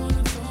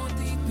wanna fall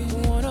deep in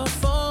it. Wanna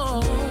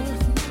fall.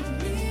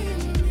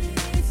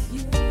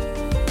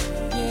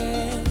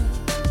 Yeah.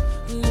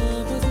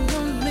 Love with no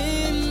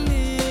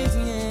limits.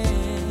 Yeah.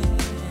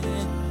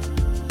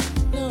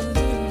 No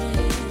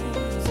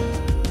limits.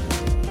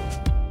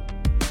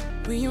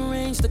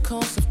 Rearrange the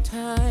course of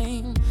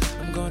time.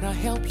 I'm gonna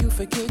help you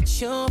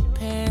forget your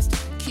past.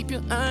 Keep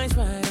your eyes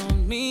right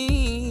on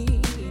me.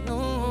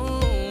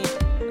 Oh.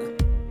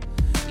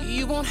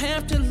 You won't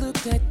have to look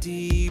that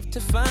deep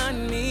to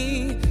find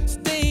me.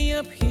 Stay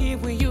up here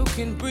where you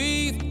can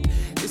breathe.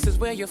 This is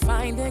where you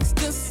find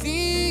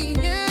ecstasy.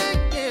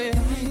 Yeah, yeah.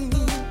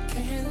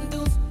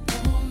 Candles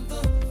on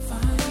the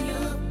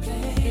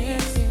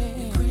fireplace.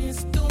 Yeah.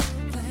 Crystal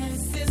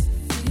glasses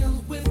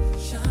filled with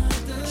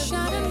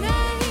Chardonnay.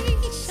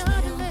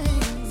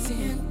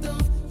 Scent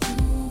of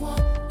you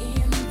all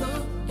in the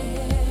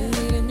air,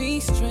 leading me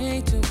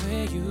straight to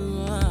where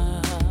you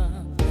are.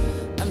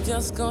 I'm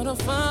just gonna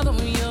follow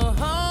your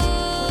heart.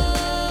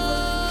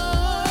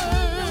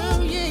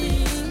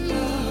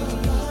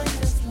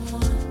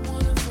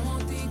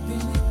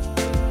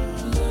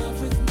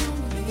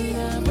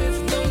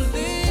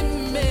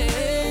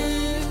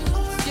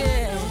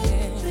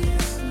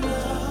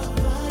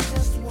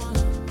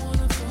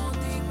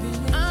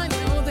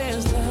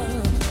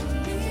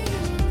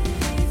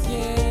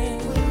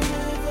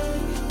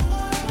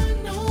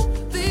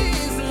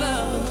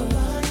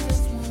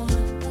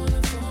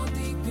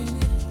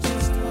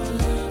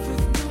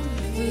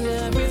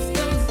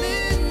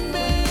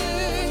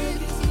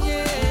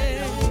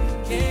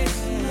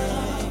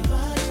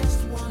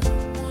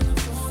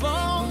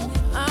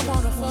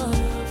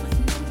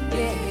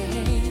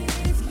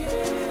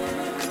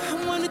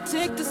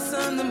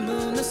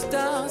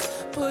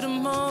 Put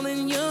them all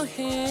in your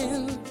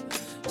hand,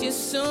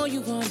 just so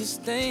you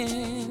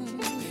understand.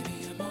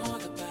 Baby, I'm all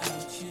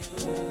about you.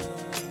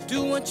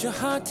 Do what your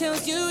heart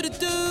tells you to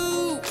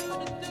do,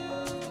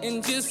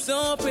 and just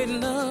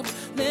open up.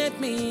 Let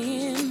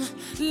me in,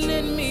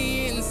 let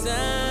me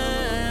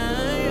inside.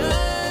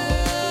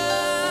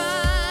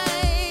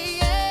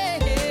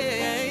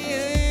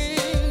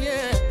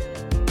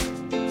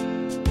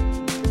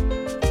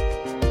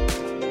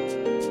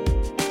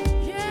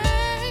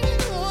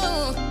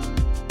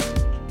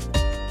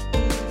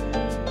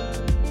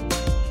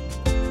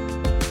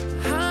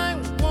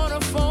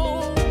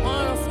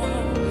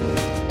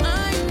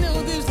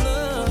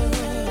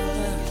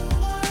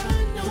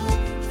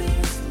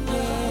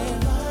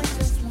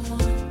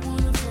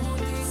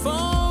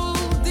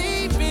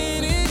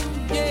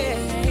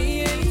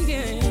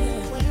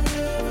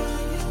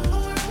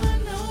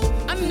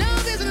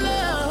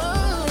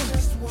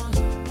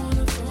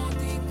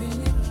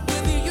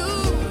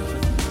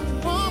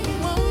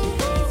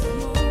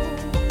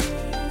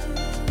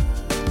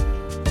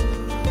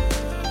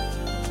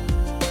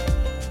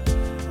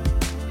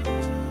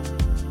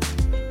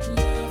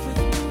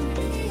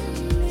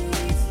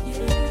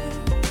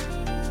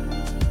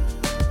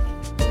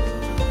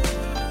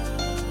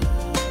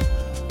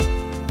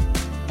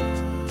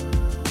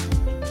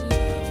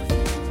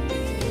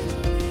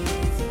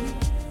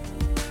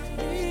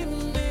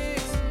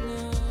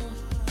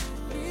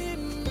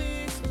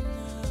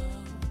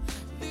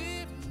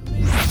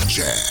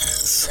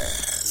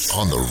 Jazz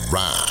on the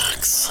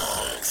rocks.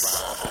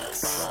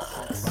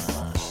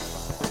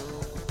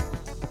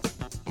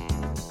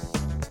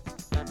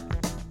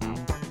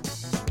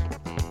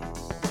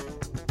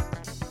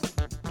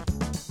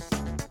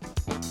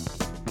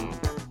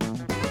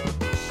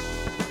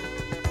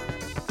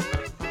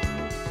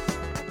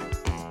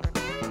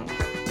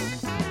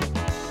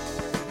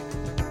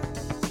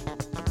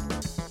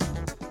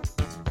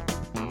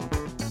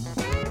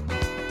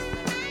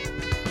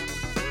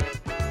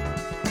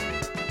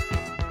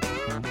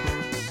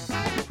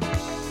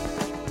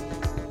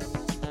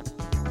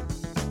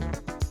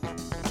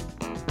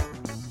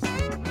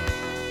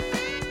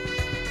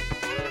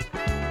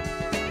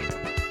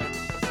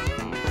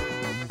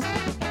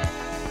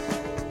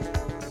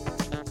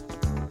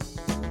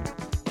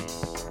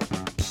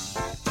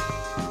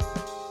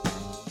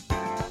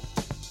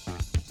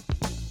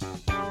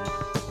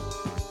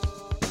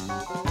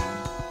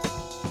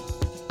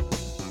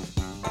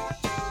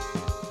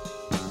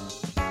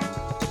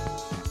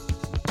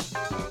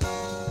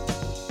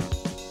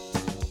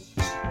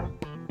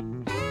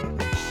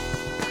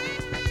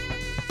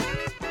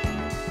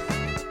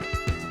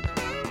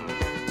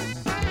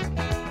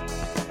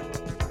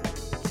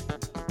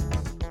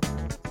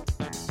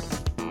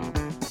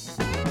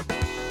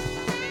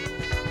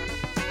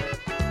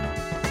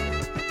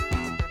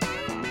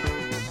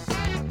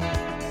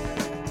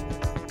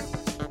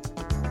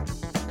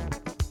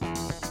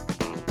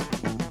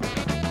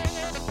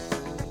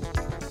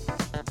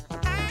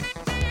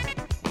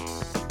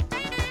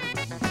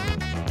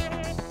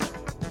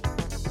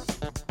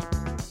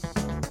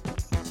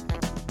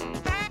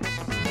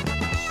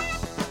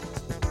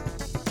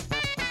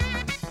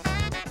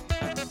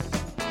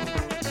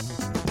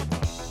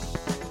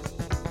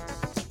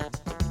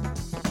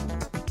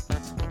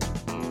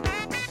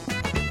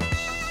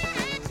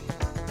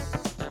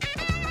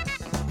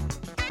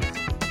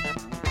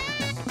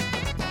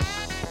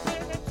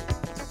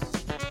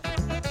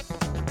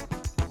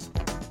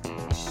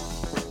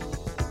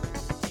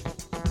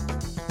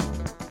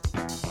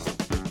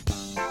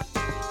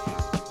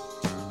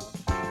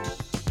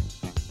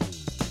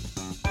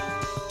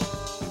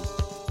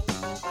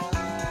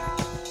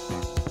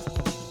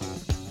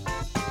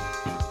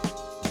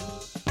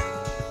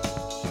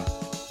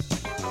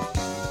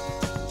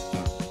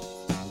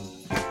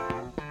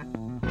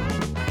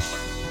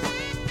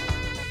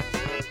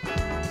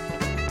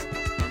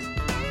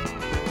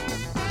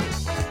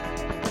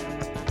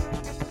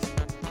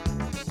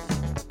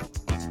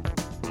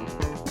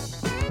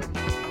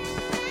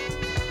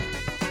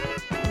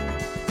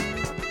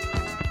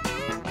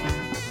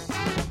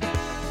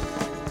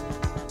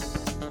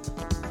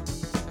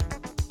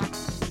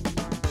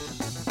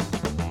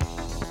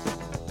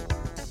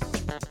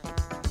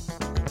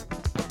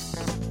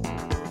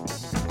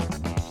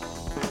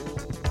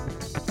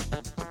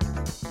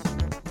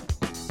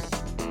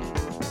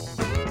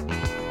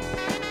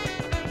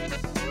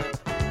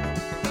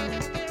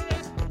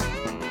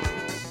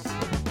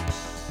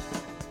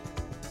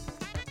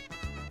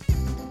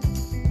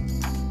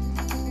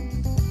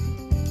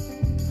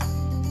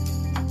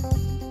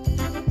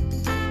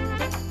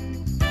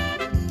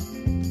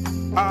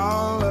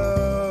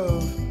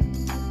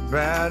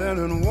 battered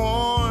and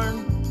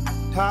worn,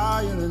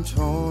 tired and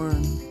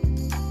torn.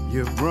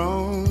 You've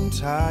grown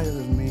tired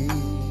of me.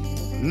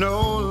 No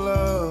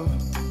love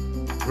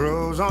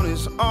grows on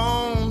its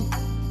own,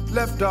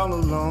 left all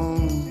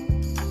alone.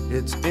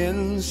 It's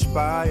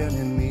inspired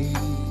in me.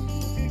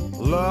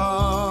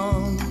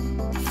 Love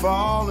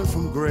falling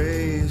from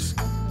grace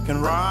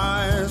can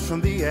rise from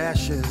the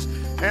ashes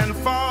and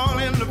fall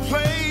into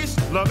place.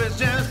 Love is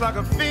just like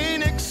a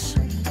phoenix.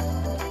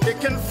 It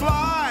can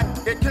fly,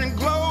 it can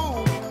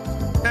glow,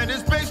 and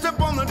it's based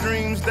upon the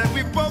dreams that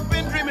we've both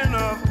been dreaming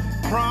of.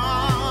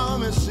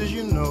 Promises,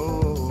 you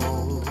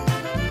know.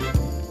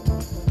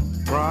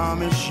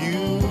 Promise, you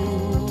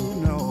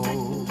know.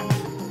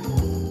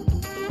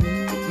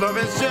 Love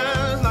is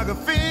just like a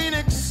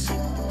phoenix.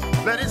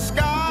 Let it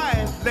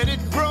sky, let it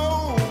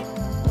grow.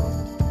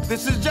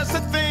 This is just a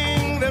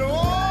thing that, oh,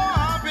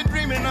 I've been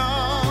dreaming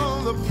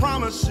of. The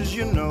promises,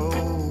 you know.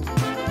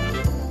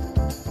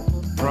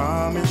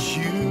 Promise,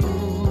 you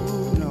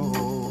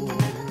know.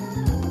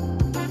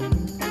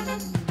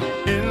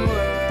 In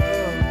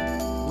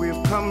love,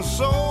 we've come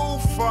so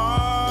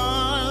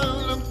far.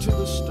 Look to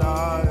the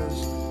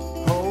stars.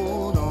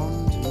 Hold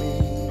on to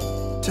me.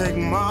 Take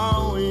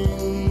my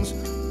wings.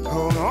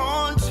 Hold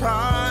on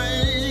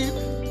tight.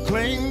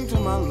 Cling to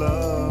my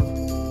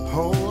love.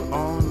 Hold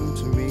on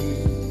to me.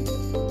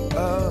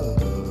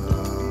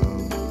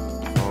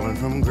 Falling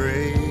from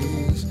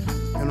grace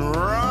and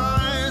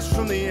rise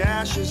from the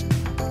ashes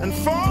and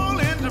fall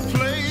into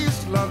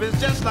place. Love is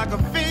just like a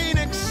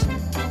phoenix.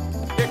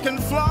 It can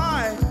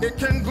fly, it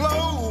can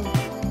glow,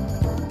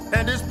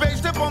 and it's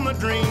based upon the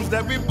dreams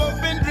that we've both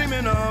been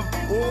dreaming of.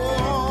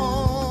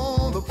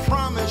 Oh, the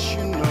promise,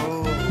 you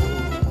know.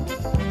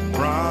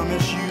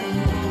 Promise, you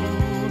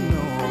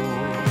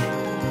know.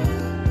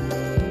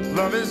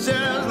 Love is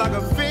just like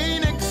a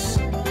phoenix.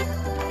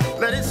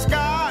 Let it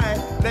sky,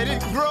 let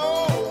it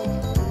grow.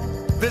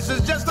 This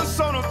is just the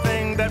sort of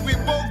thing that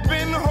we've both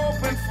been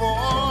hoping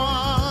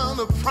for.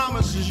 The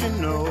promises, you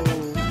know.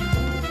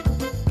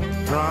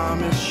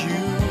 Promise, you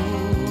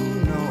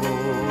know.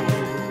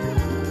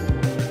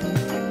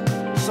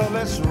 So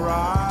let's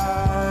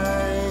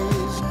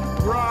rise,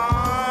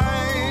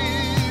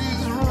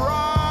 rise,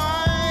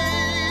 rise,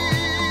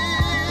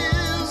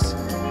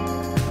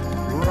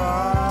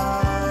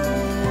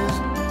 rise,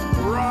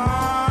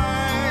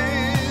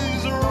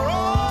 rise, rise,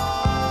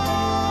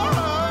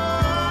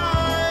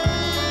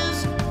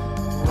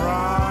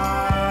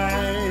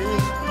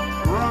 rise,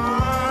 rise,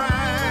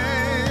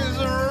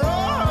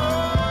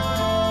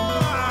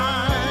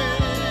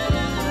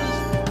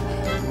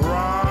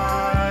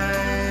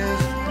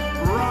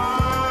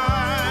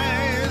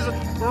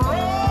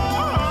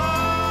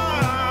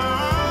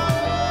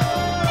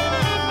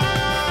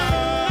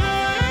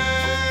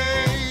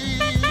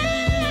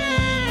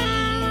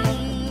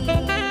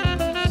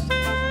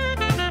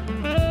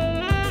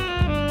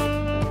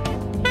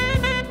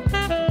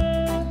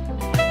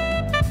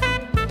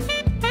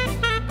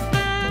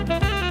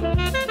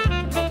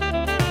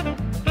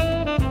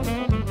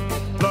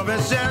 Love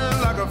is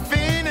just like a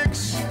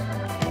phoenix.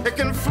 It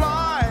can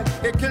fly,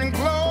 it can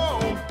glow,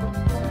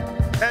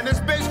 and it's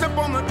based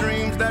upon the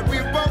dreams that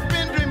we've both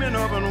been dreaming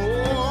of. And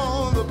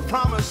oh, the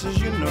promises,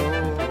 you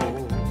know.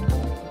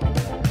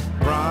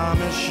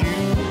 Promise,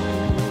 you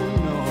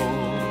know.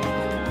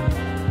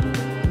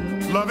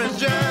 Love is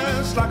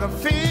just like a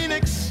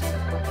phoenix.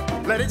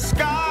 Let it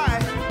sky,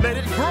 let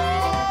it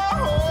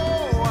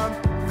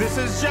grow. This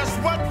is just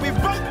what we've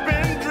both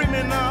been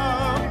dreaming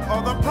of.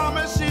 All the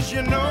promises,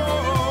 you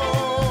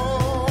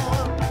know.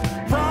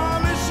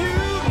 Promise, you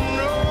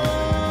know.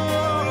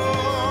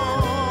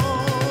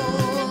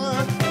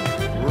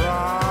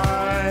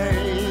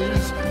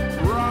 Rise,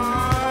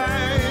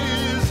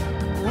 rise,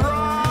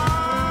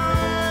 rise,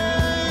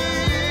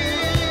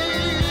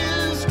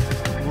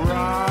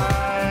 rise,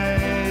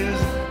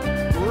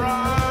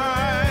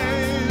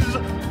 rise,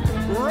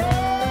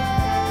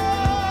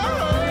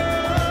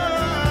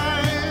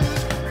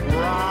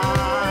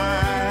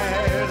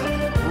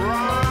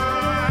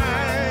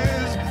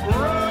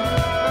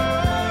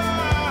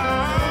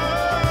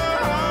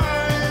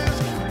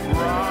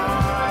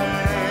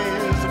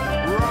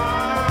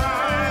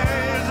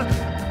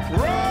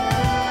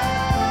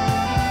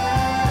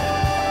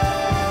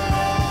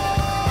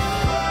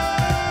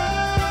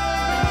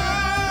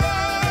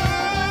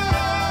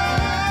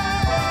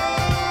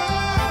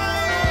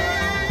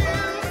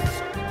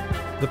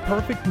 The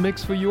perfect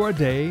mix for your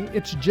day.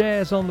 It's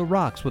jazz on the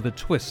rocks with a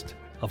twist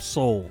of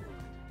soul.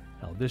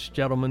 Now, this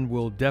gentleman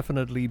will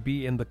definitely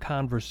be in the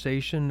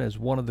conversation as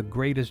one of the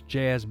greatest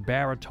jazz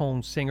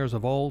baritone singers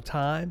of all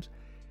times.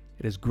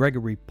 It is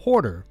Gregory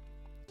Porter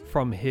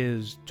from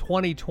his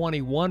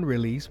 2021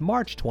 release,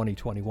 March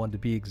 2021 to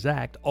be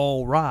exact,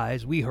 All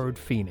Rise. We heard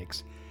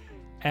Phoenix.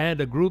 And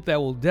a group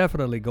that will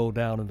definitely go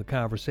down in the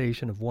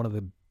conversation of one of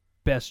the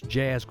best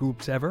jazz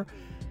groups ever,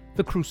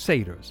 the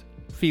Crusaders,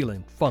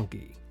 Feeling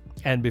Funky.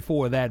 And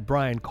before that,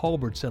 Brian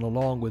Culbertson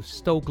along with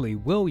Stokley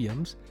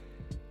Williams,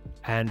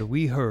 and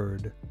we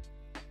heard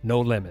No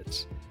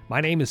Limits.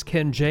 My name is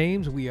Ken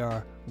James. We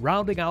are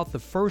rounding out the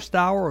first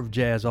hour of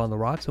Jazz on the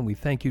Rocks, and we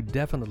thank you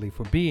definitely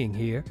for being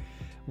here.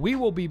 We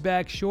will be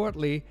back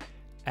shortly,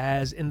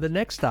 as in the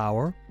next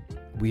hour,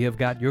 we have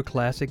got your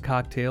classic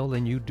cocktail,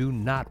 and you do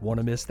not want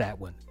to miss that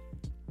one.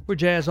 We're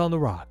Jazz on the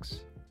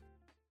Rocks.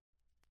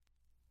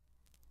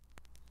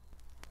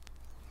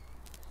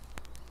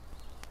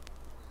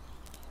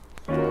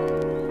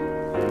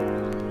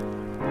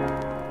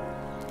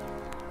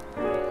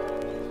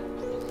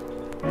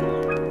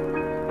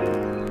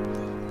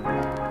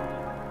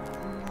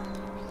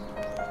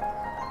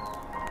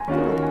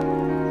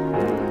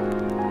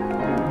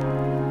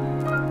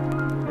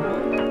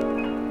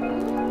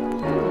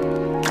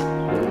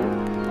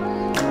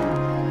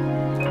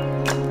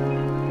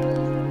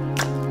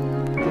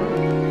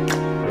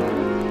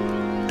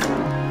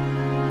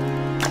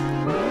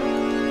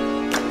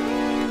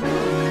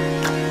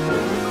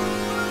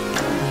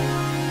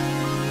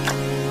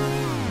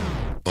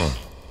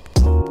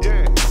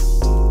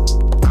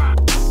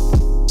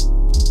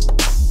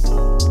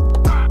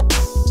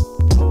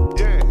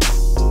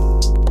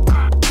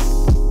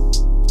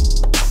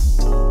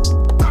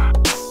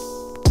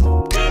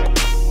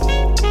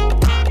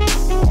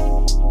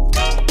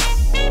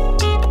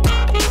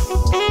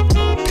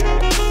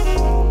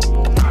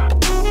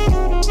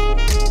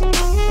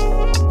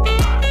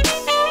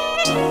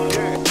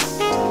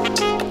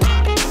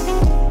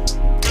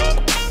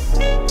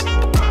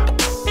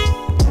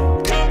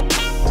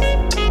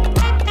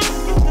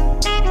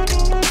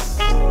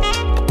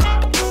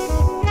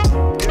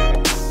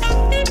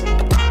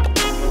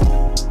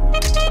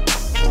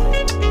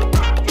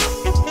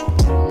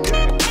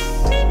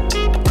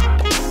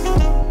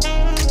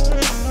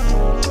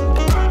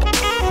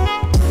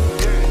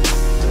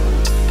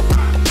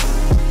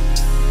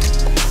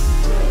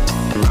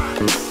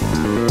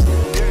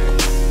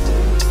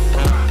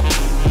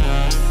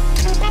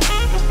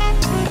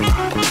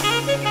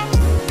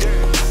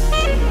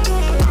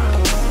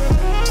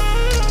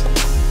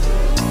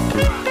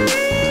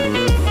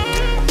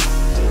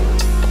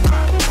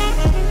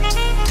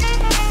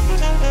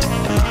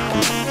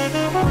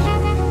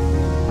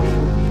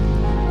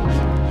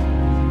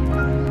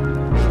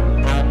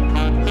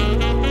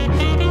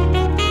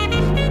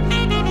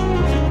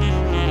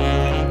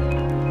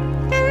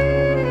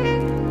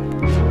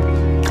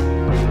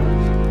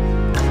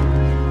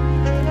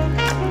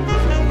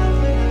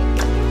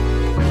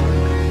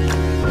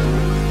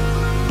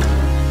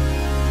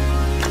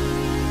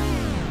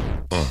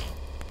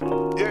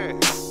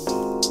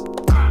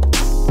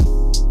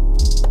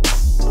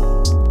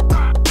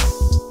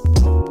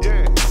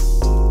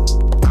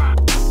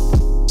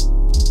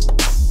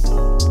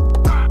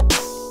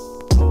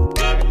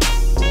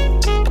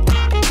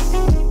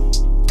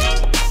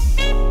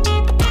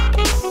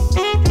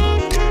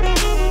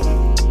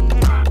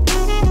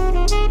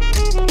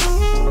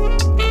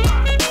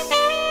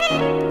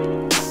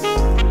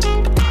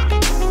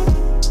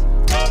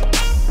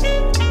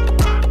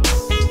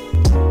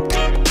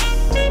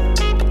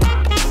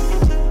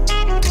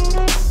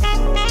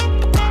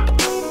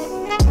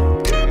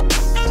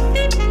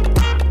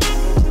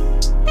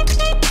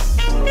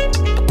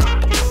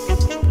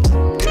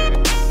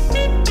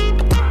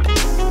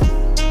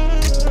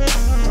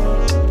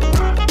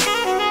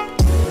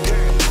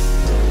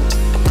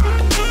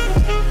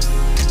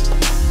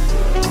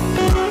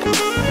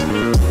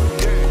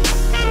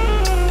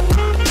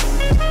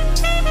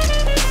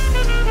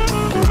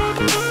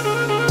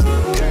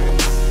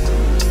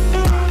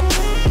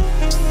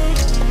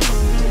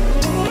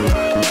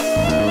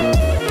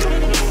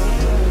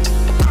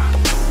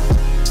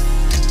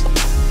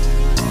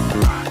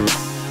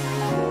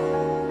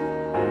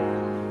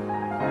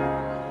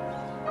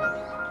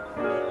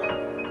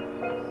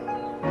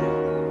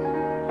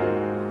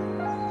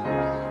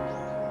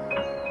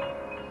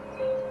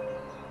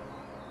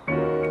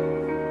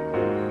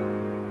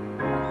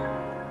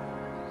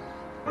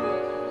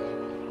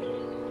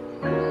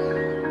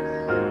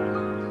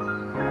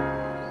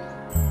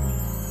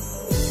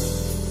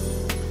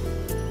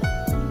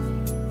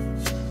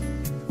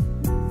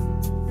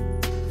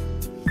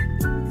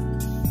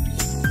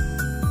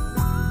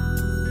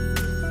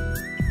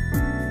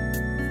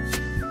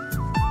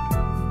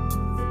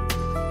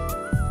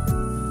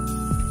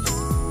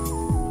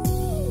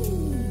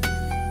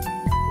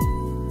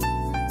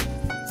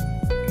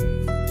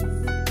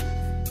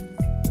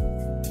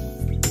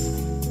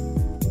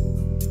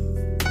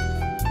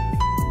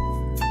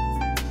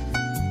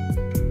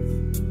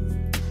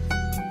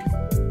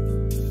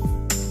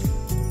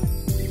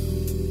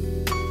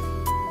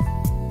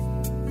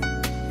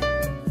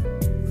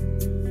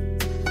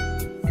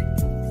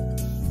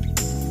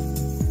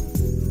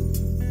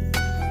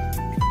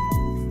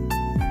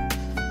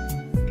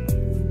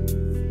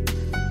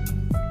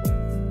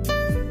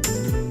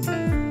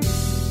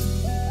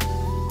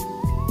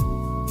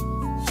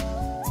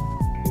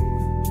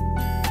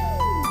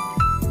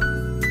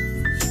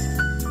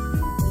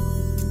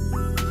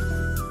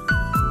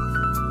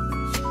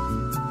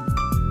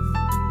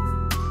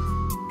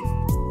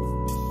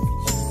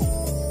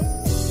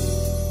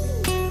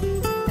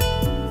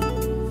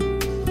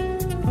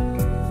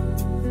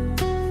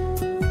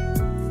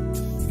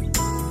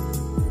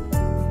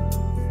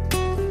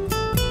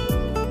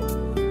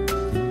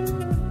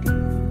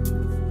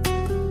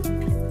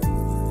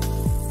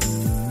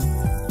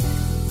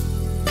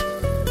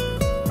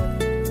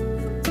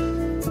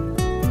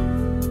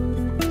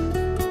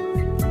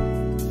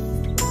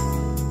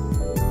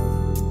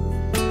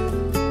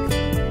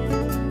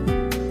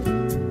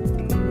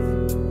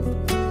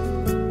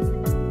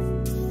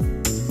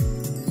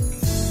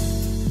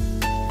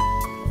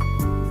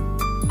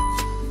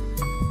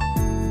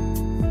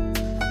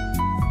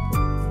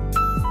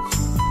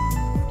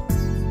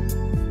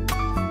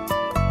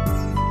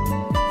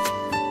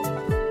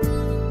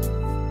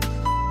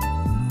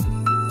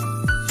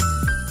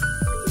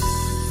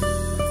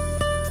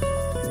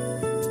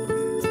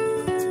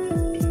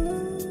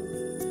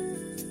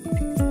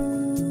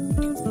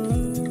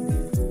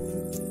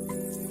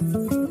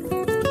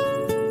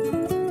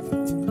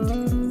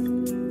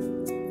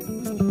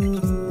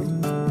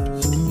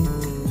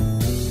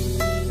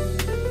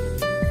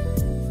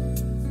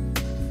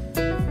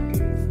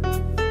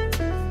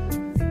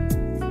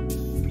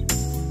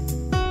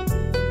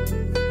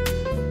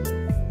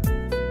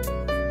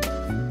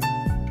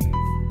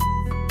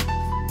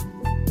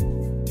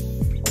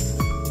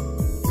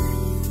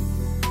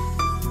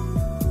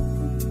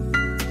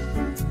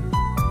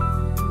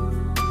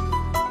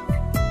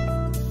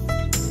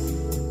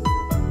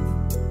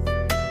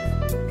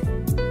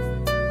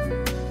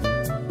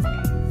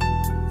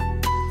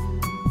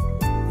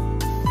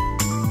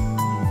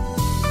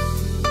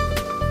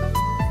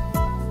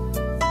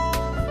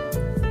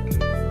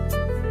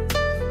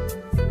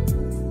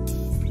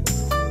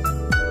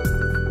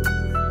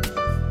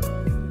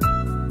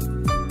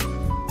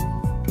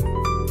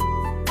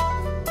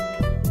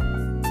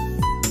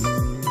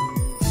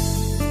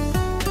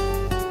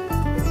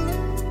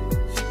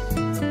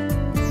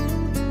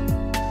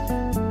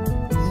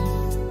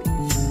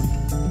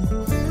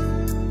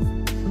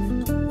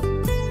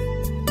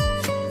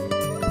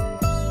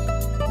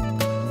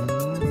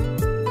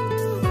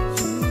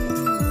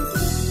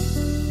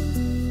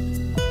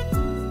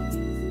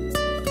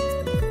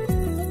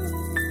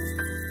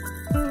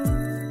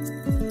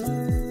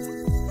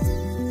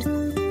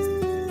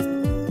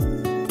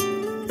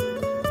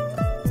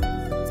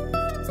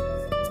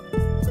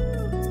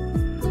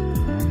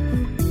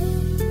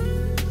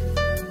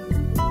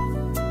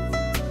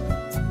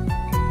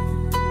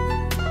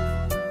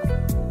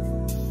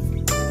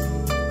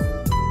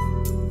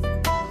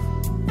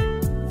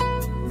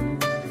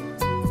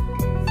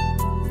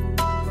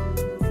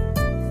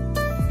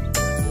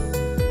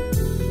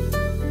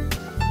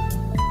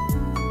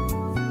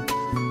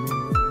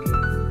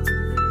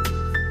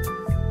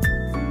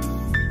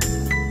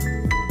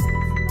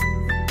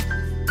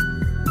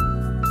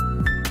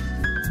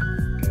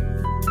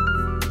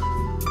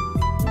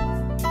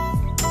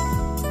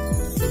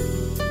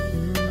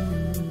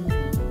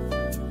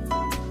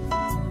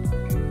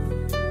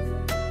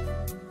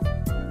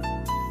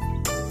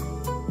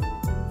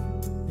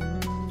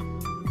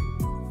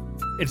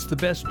 It's the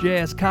best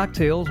jazz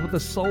cocktails with a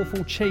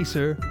soulful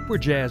chaser. We're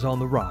Jazz on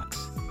the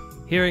Rocks.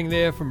 Hearing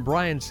there from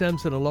Brian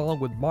Simpson along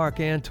with Mark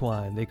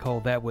Antoine. They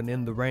call that one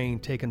In the Rain,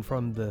 taken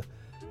from the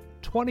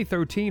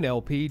 2013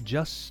 LP,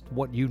 Just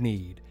What You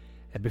Need.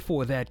 And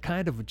before that,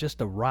 kind of just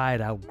a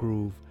ride-out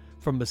groove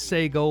from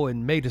Masego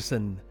and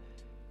Medasin.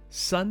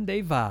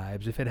 Sunday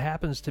Vibes. If it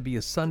happens to be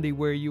a Sunday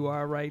where you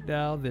are right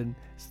now, then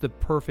it's the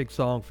perfect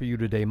song for you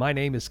today. My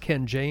name is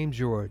Ken James,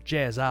 your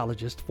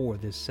jazzologist for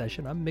this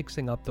session. I'm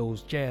mixing up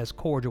those jazz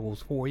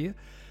cordials for you,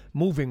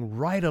 moving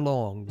right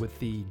along with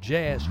the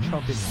jazz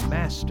trumpet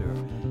master.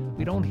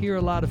 We don't hear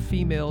a lot of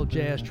female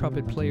jazz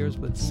trumpet players,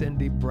 but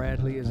Cindy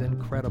Bradley is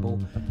incredible.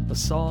 The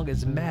song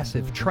is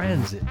massive,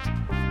 Transit,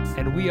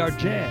 and we are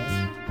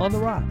Jazz on the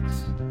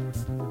Rocks.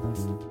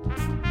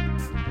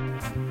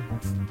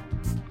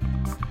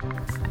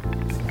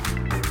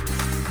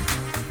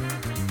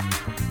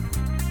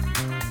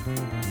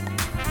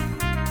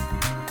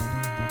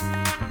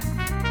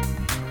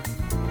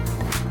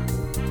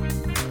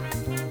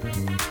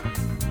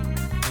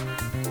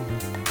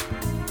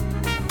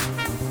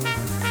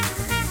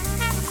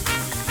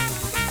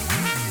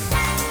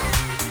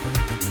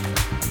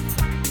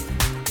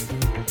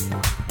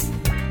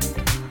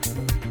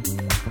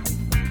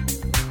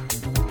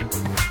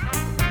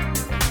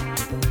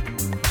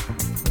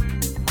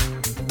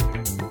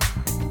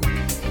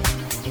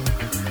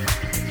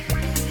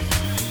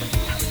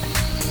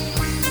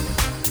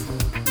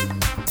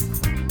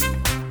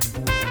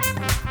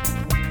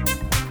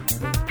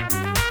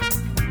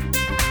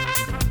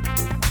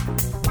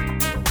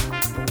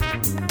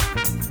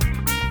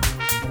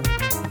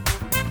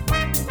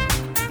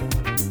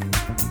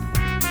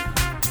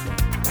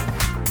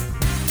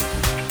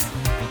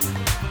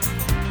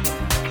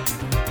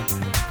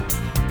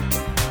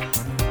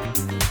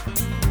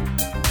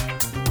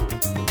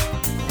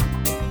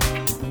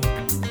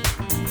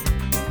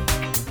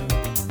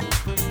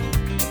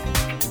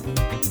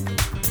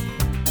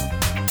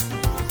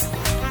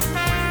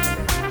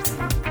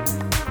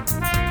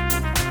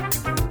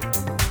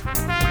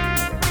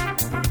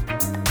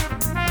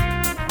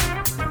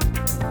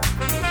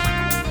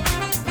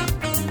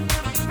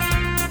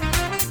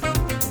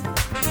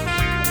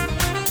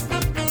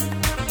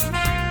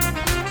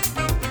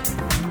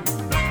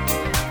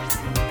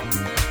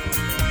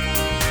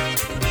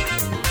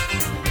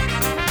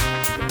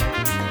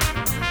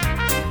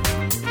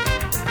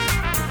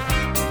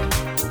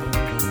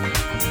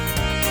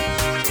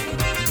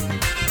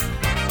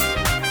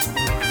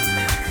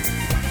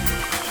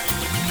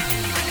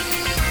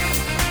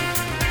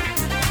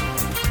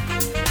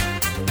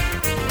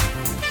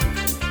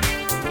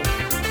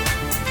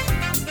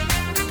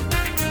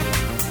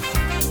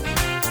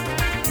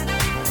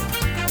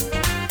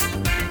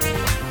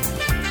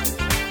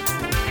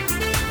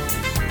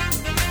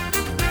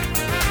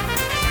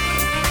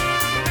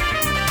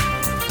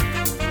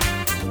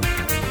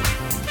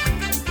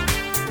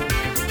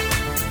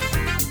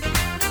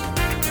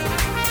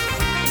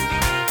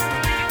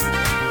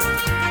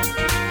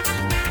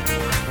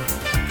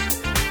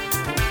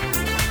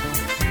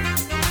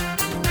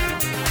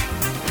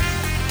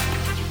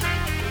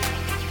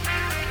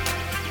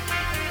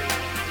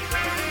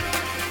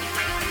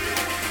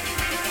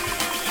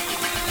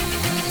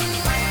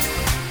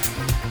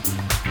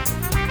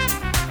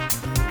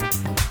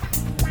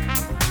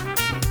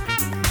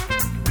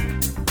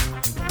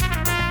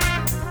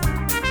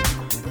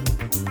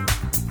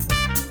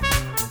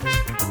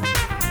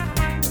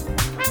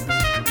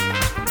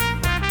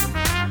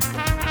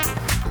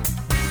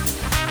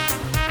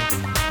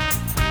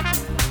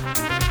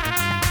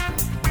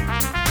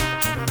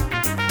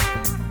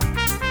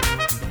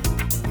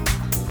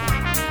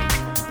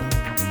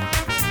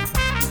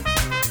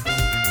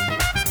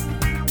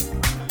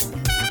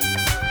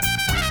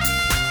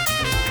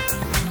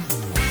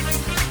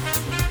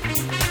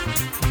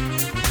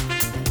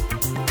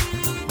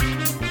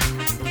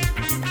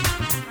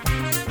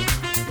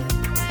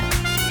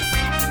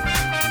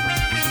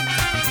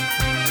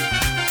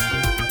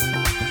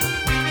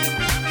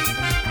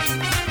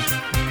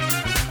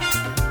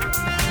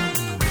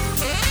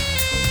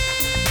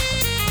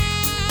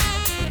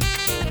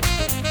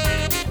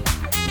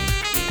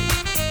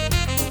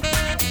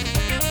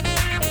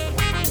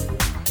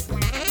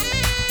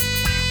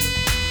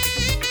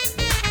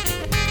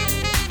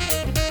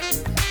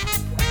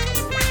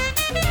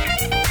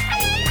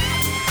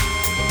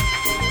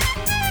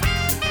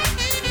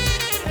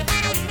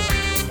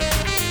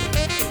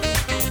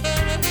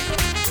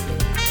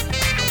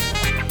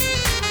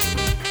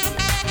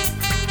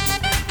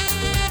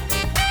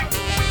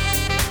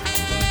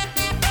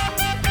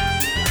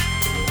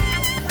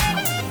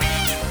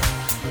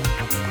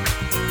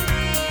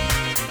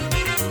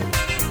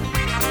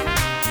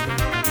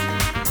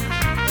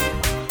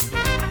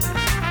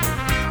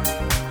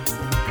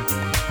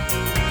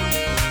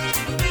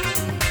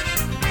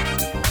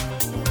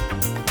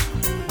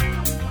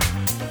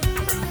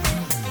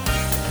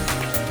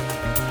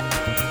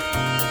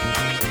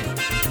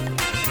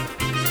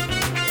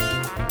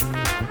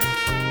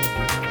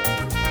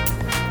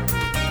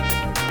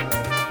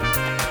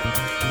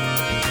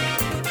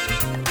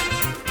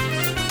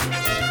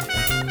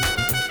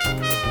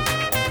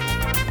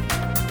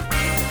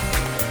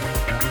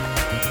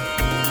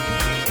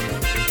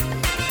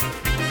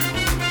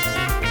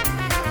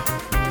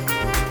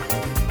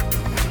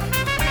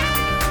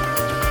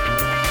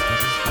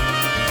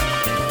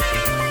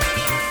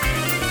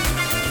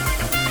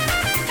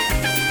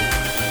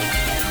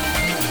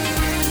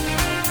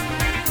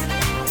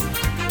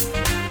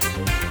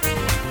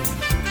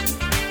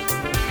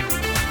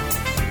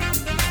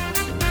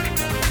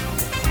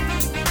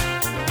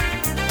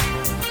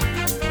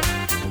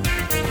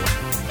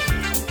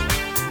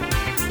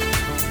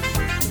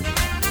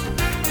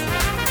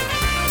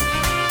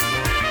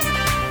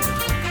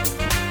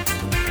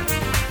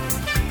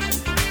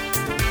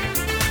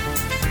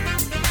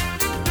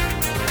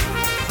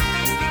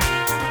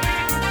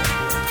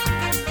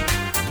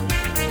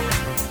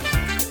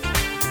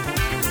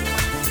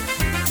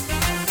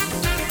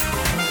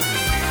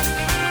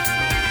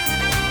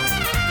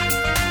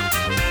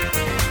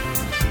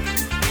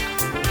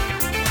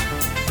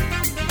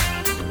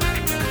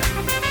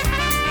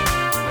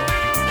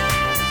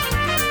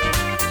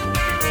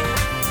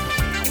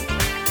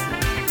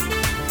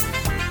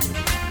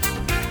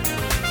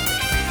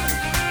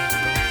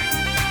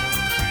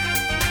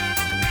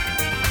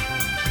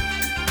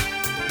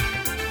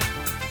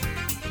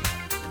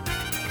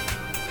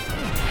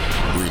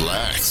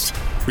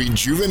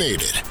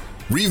 rejuvenated,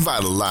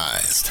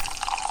 revitalized.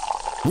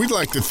 We'd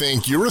like to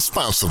think you're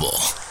responsible.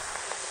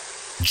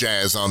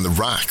 Jazz on the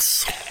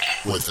Rocks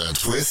with a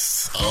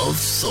twist of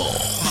soul.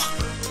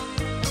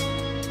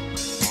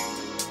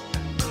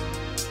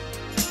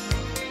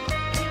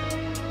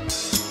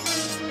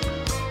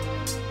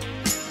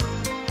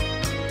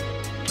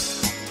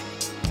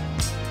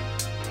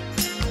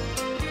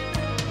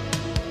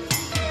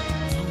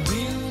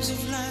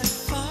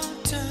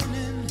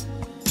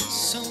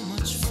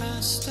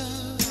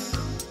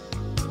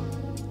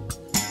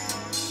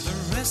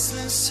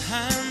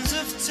 Hands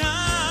of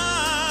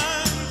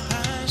time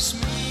pass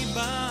me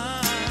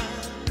by.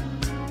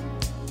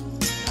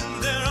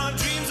 There are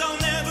dreams I'll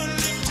never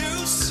live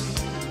to see,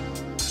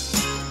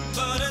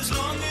 but as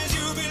long as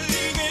you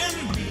believe in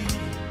me,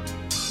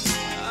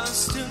 I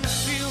still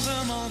feel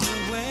them on the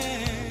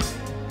way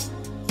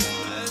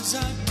as I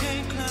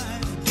take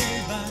life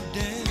day by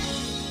day.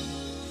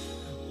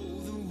 Oh,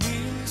 the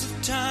wheels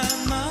of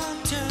time are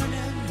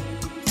turning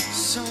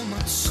so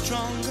much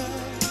stronger.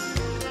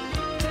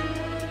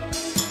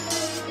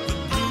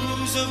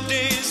 Of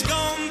days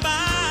gone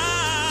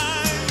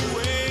by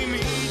weigh me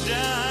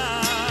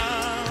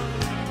down,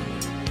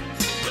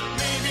 but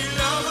maybe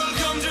love will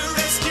come to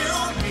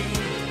rescue me,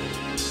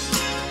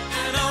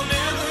 and I'll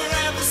never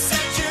ever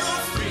set you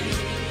free.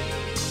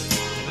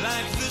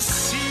 Like the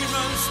sea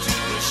runs to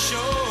the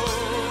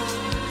shore,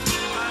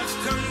 I've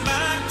come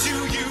back to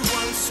you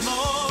once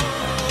more.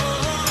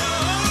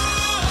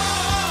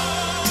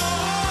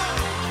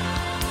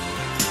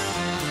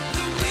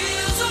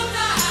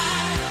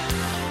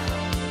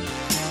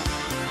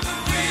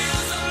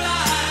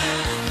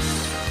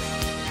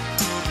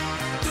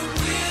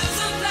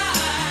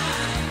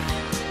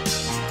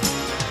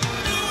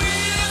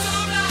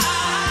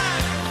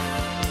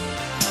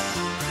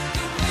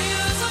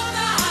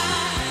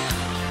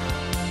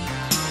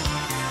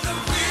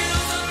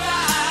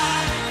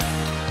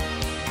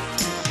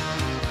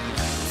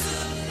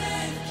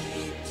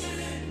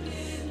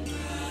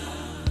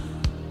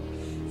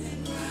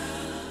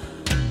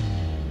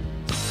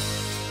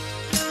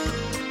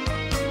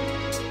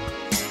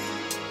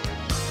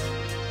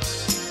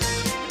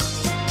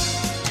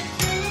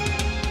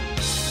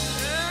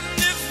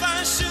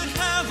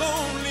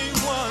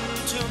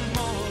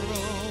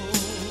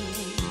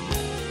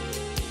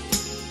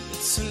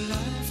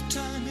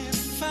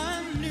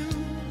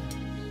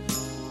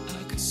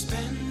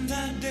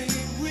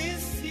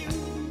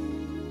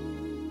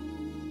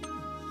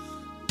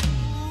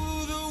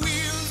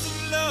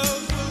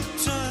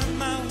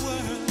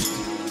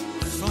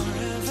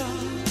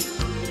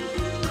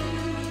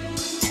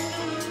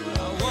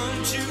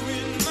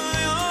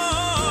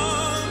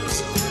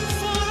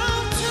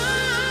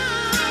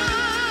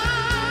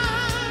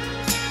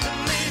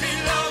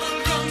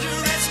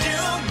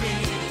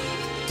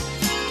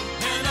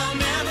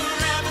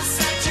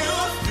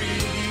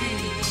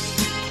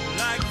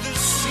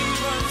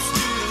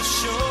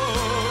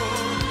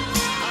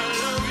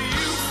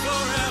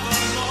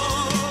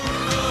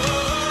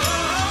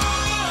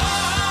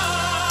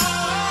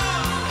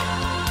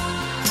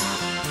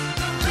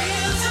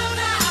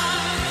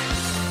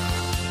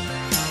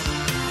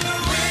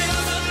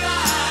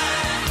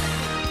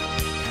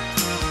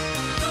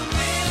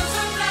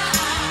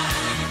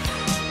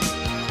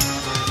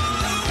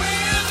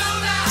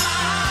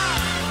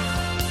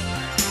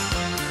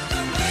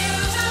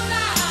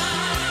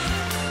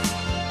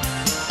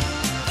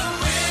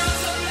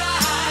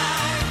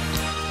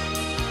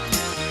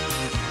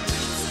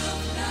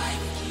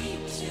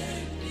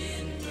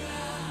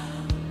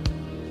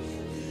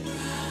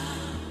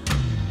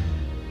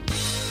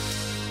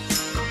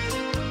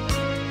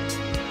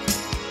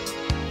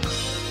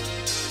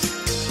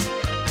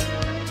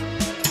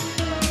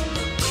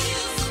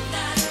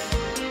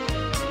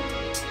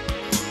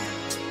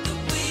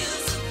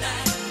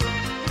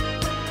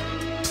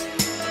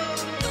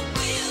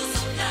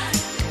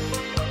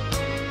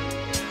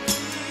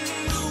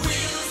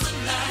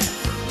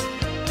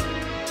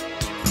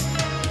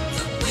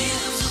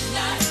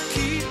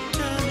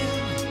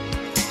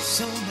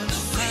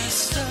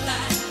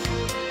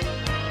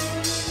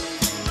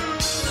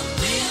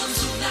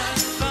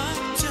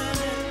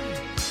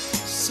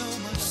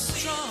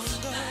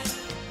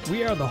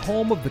 We are the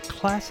home of the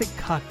classic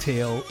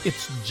cocktail.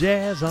 It's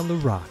Jazz on the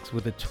Rocks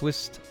with a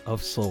twist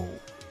of soul.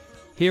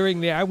 Hearing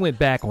there, I went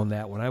back on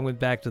that one. I went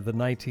back to the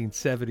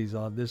 1970s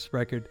on this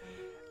record,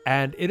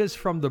 and it is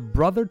from the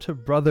Brother to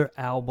Brother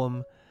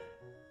album.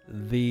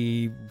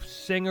 The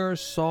singer,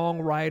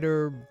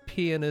 songwriter,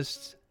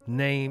 pianist's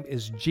name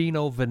is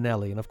Gino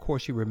Vanelli, and of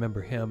course you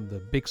remember him. The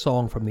big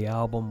song from the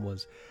album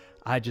was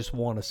I Just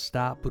Want to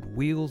Stop with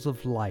Wheels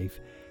of Life,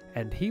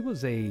 and he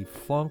was a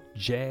funk,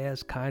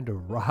 jazz, kind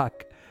of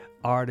rock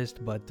artist,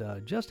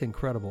 but just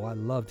incredible. I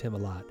loved him a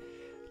lot.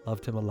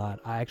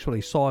 I actually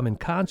saw him in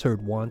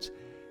concert once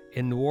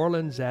in New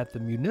Orleans at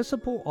the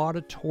Municipal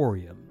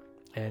Auditorium,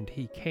 and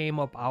he came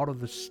up out of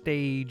the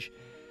stage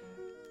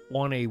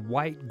on a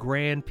white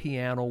grand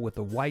piano with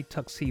a white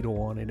tuxedo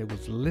on, and it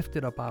was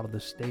lifted up out of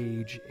the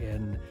stage,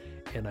 and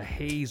in a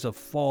haze of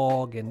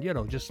fog, and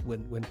just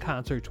when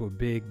concerts were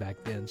big back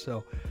then.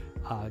 So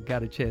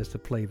got a chance to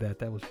play that.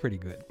 That was pretty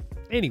good.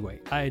 Anyway,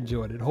 I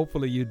enjoyed it.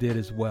 Hopefully you did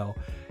as well.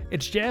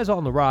 It's Jazz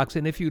on the Rocks,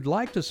 and if you'd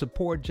like to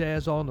support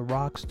Jazz on the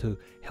Rocks to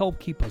help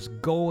keep us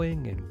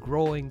going and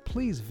growing,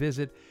 please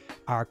visit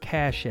our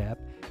Cash App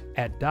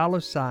at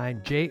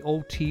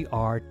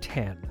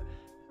 $JOTR10.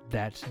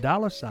 That's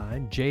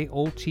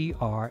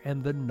 $JOTR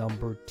and the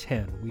number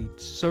 10. We'd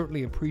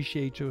certainly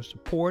appreciate your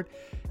support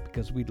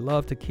because we'd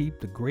love to keep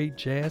the great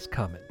jazz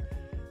coming.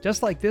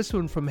 Just like this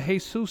one from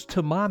Jesus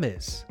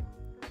Tamames.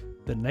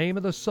 The name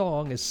of the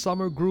song is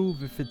Summer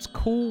Groove. If it's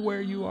cool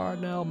where you are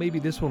now, maybe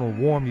this one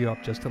will warm you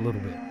up just a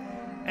little bit.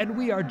 And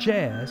we are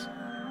Jazz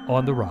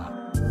on the Rock.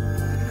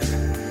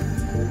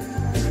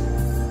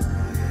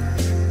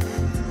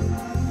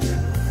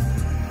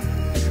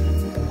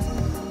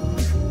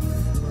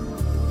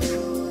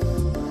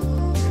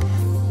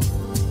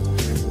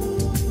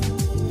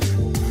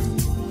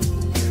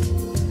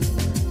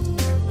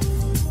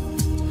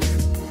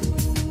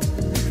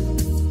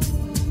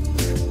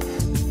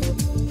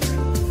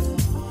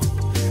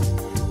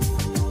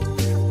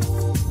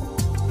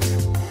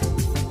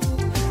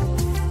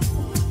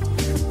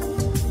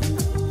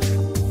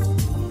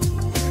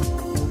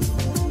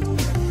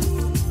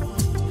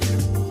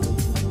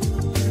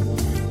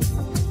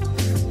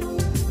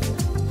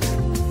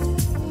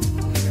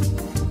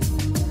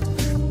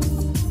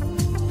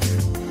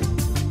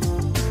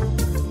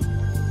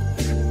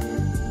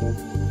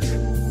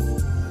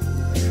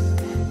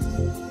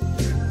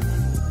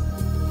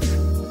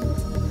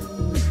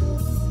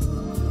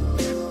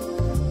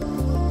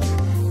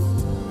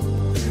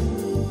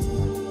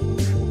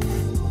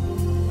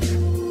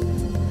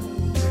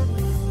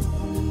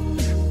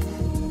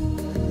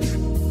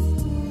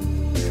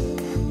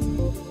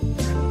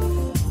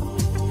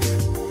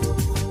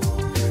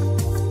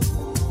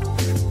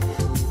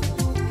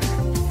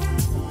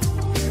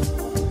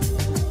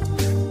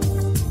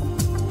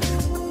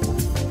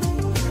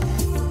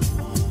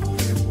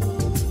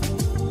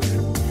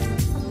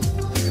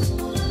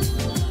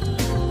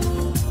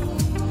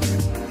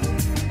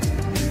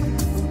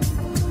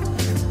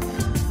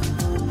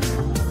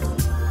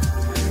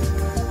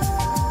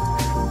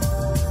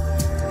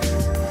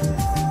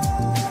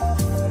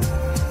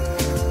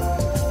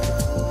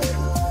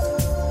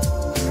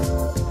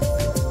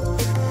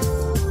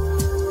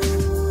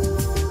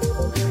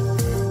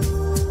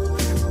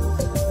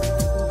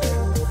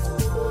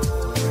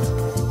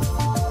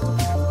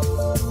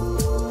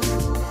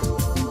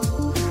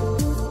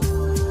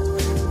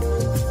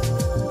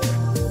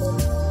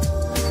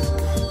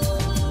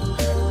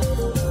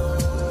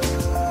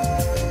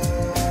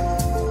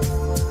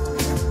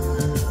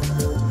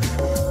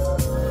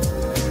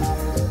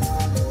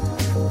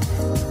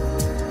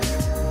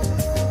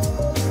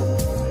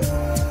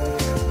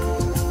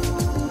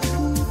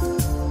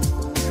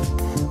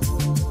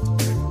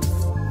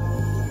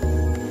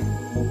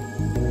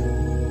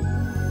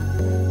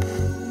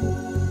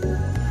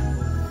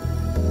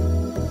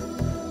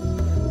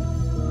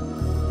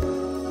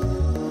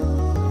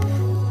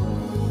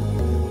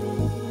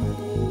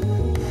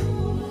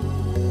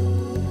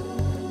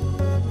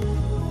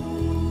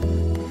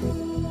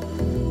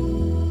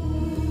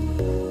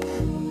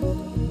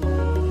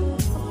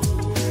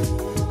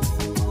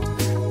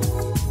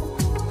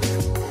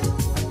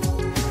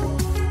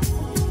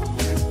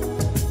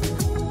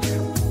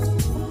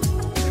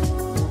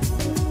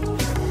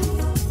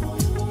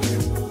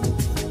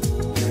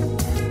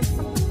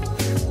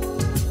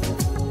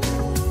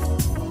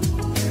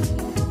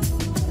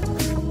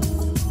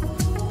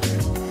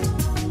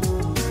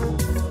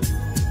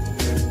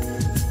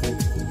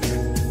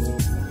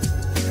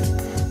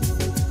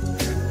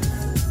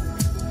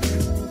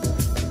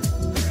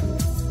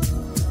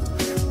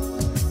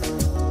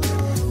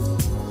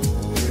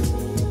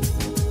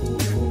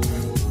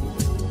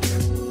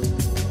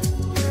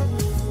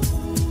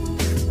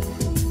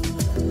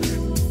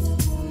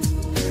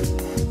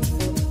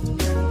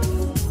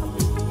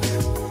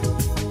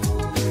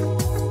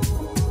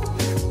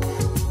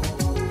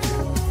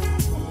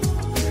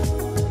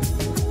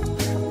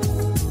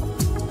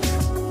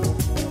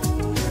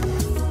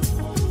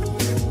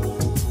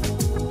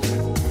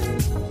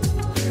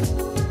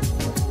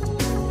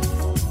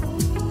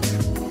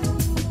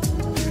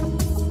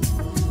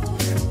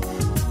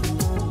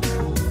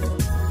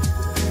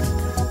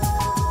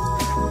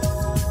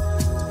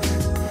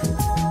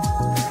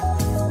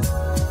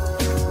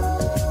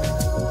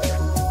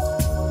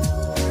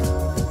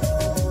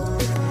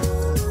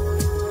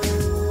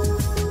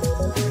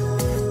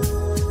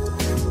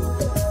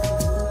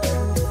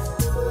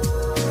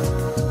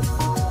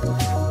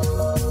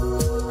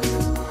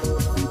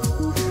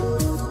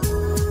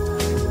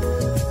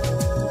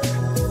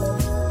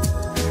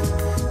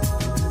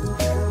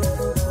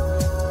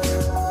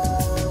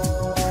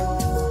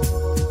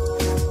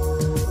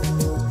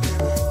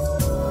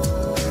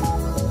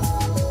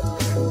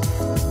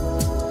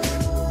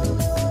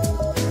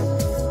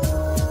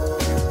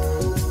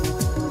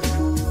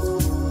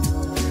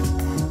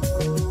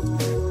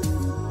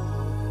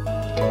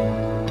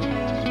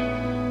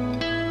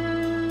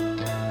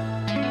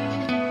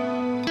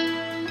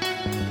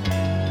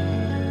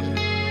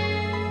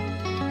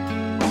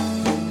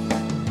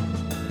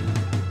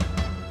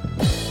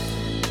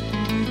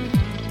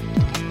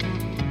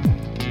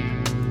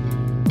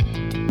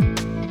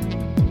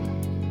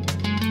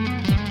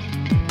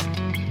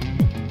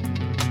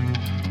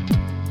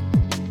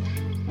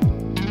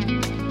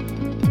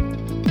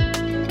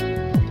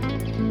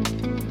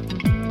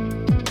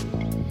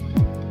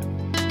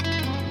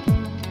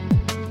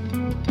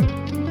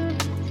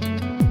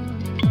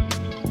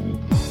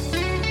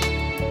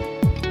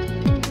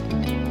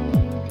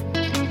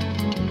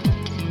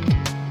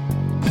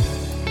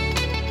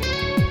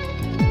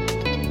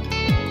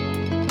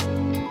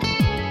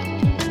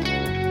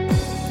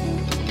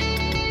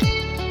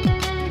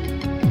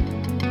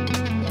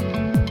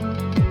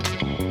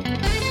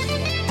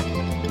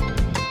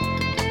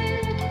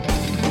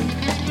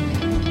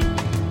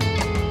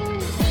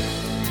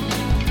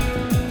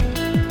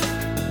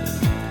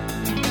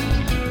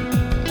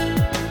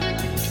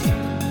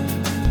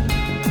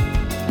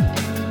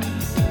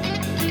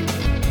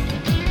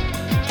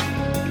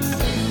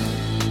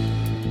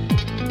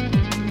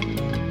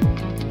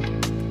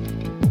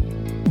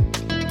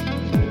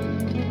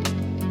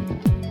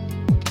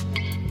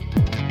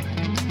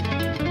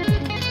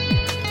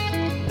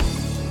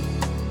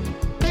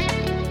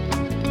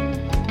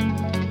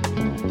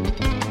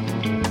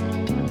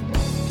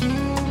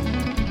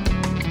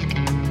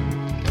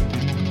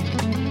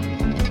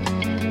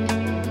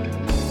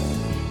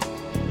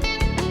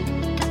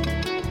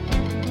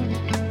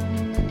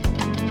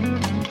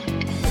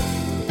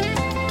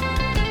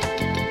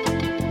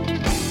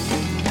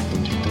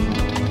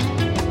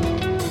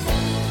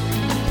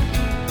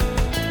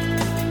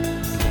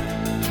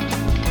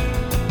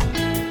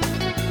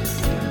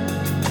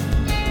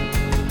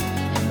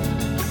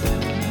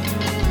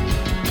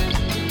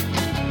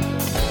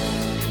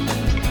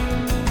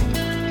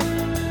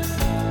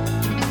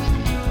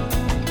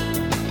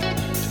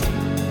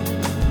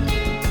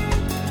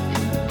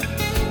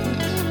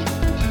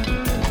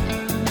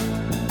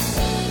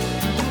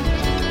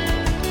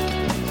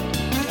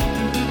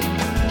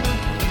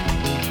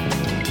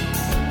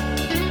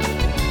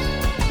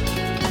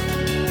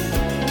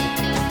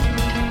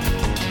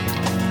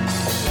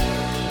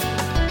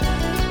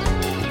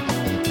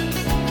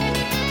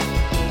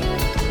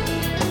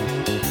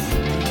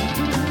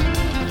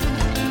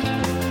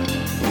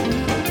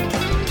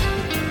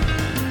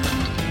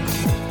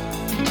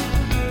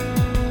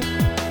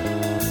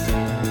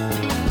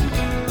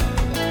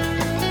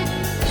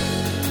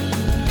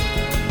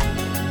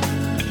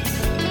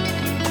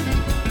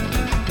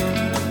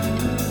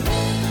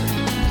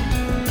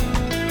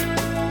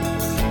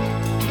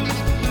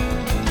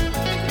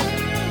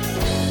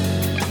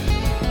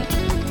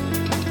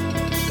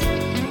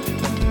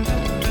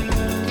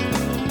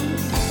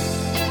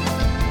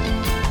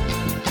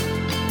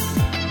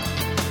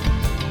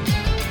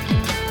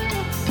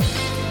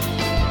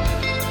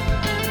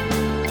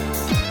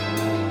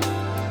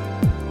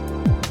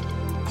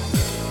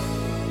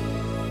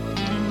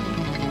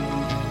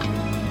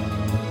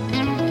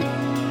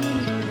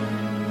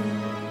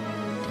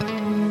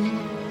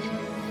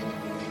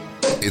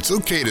 It's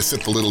okay to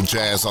sip a little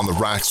jazz on the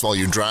rocks while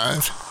you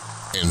drive.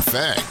 In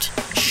fact,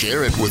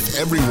 share it with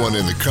everyone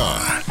in the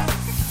car.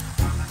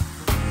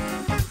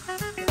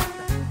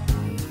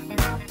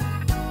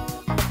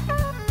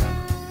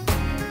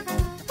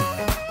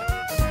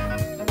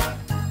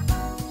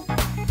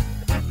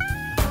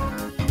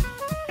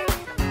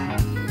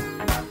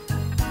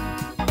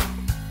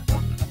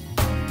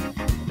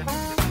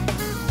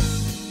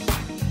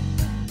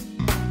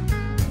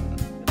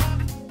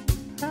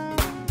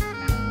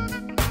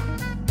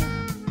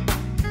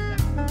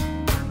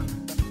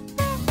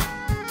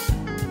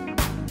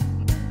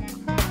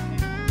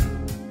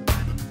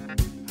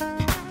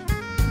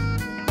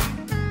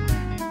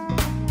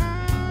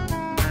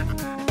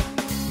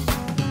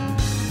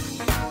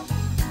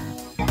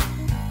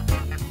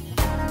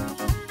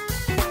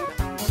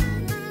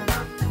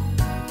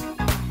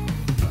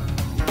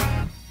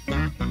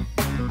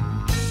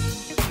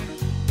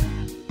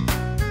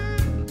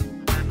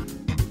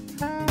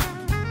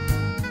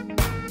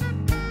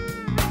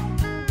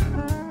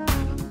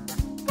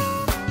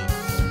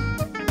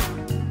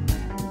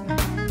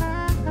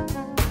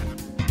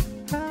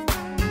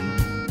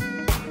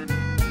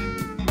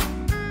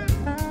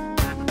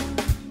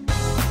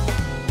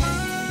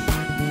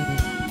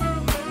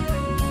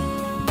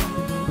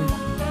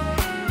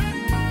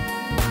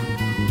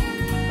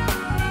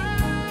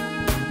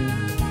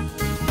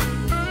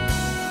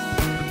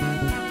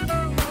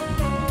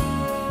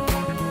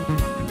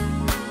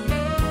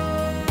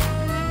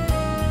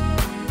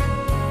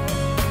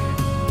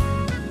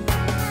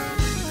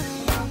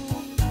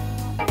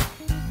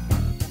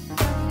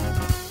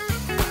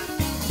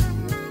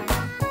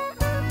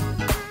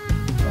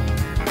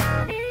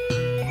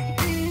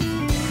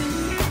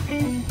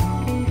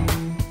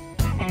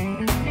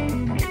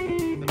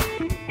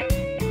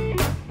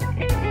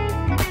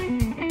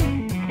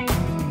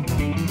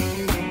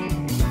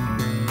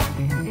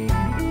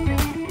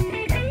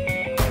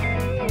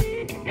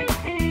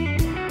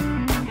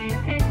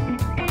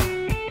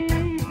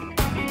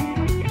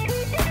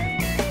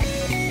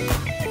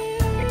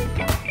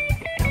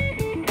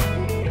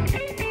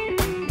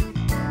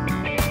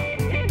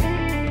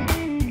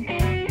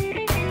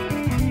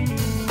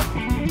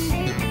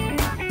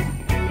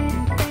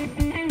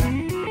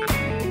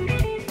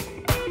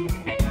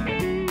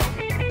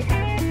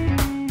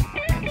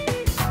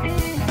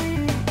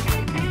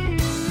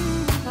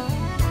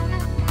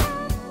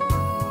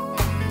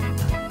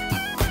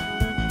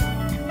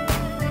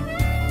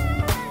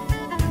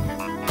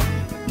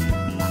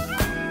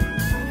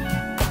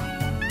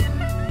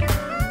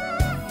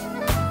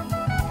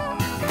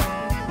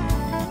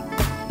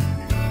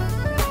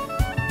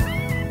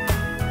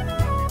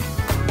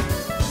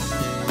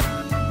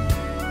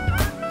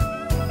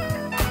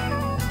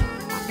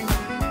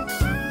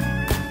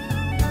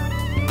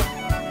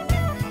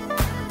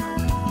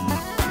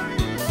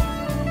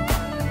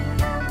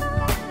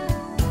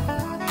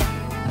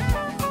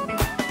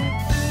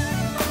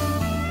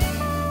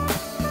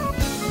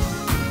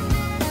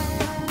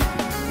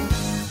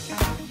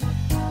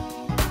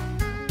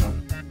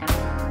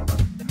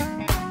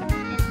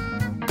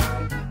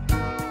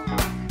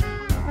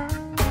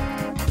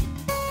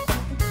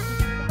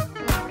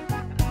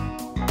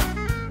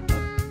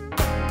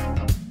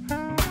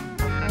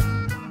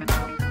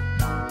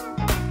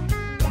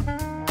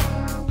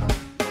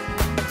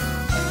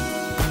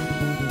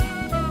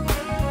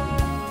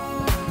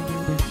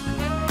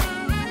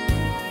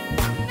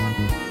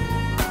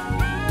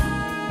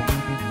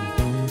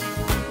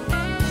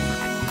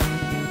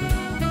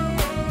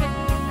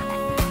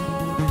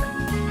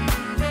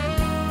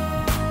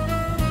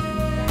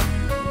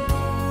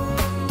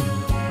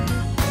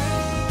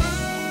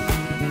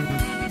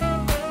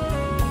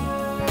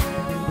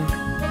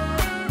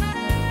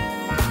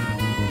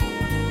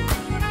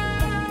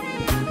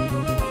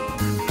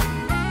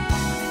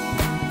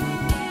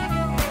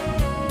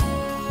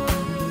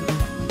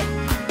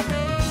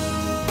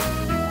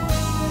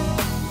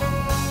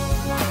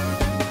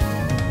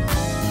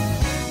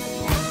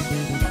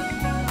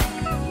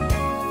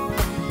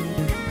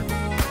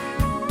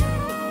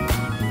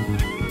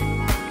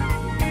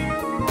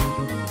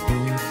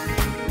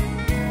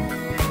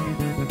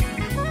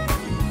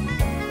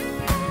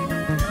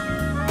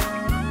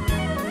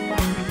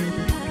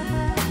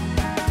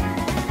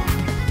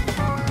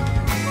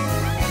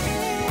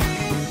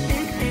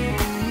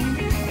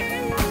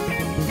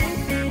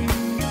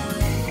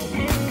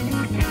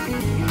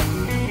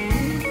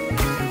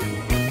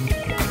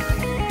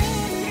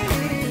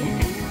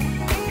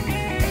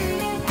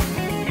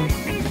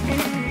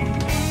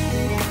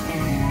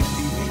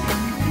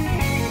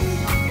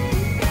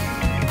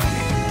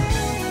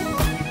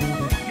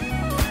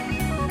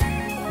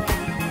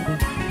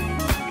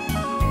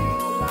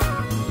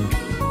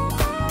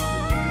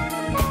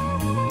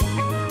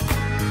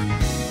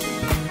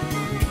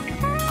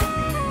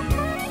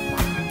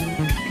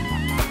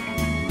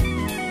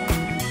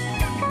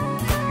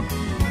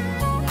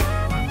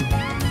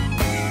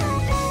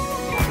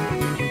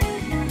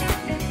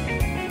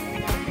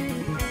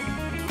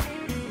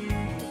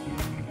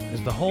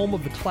 home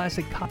of the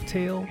classic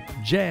cocktail,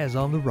 Jazz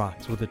on the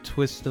Rocks with a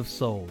twist of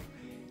soul.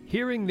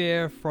 Hearing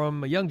there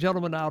from a young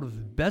gentleman out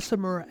of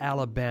Bessemer,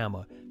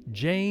 Alabama,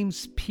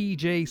 James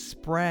P.J.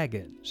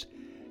 Spraggins.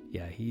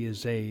 Yeah, he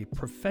is a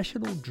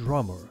professional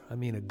drummer. I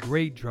mean, a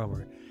great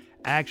drummer.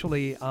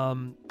 Actually,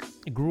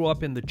 grew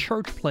up in the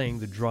church playing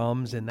the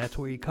drums, and that's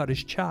where he cut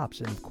his chops.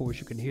 And of course,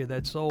 you can hear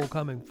that soul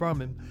coming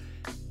from him.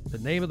 The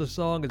name of the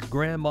song is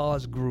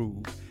Grandma's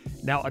Groove.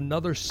 Now,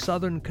 another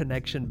Southern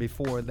connection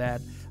before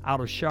that, out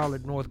of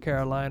Charlotte, North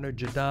Carolina,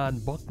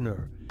 JaDon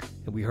Buckner.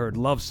 And we heard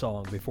Love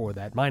Song before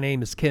that. My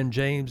name is Ken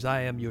James.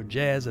 I am your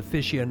jazz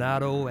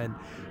aficionado, and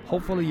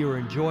hopefully you're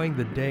enjoying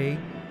the day.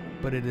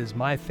 But it is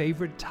my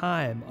favorite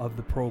time of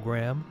the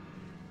program.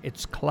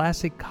 It's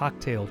classic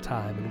cocktail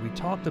time, and we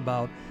talked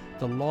about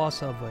the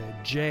loss of a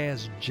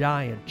jazz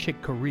giant,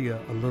 Chic Corea,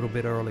 a little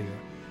bit earlier.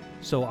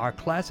 So our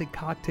classic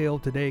cocktail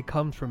today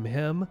comes from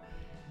him.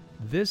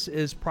 This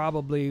is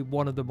probably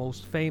one of the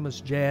most famous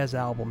jazz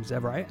albums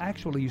ever. I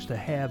actually used to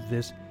have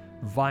this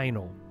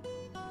vinyl,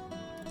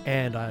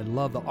 and I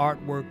love the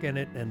artwork in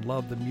it and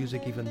love the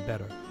music even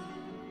better.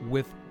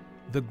 With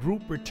the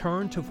group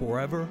Return to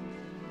Forever,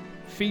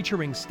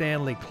 featuring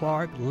Stanley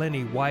Clarke,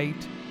 Lenny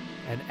White,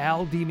 and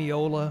Al Di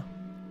Meola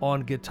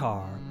on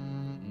guitar.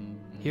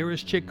 Here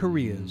is Chic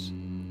Corea's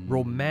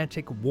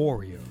Romantic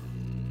Warrior.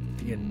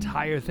 The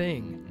entire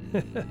thing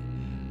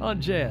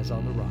on Jazz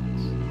on the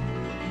Rocks.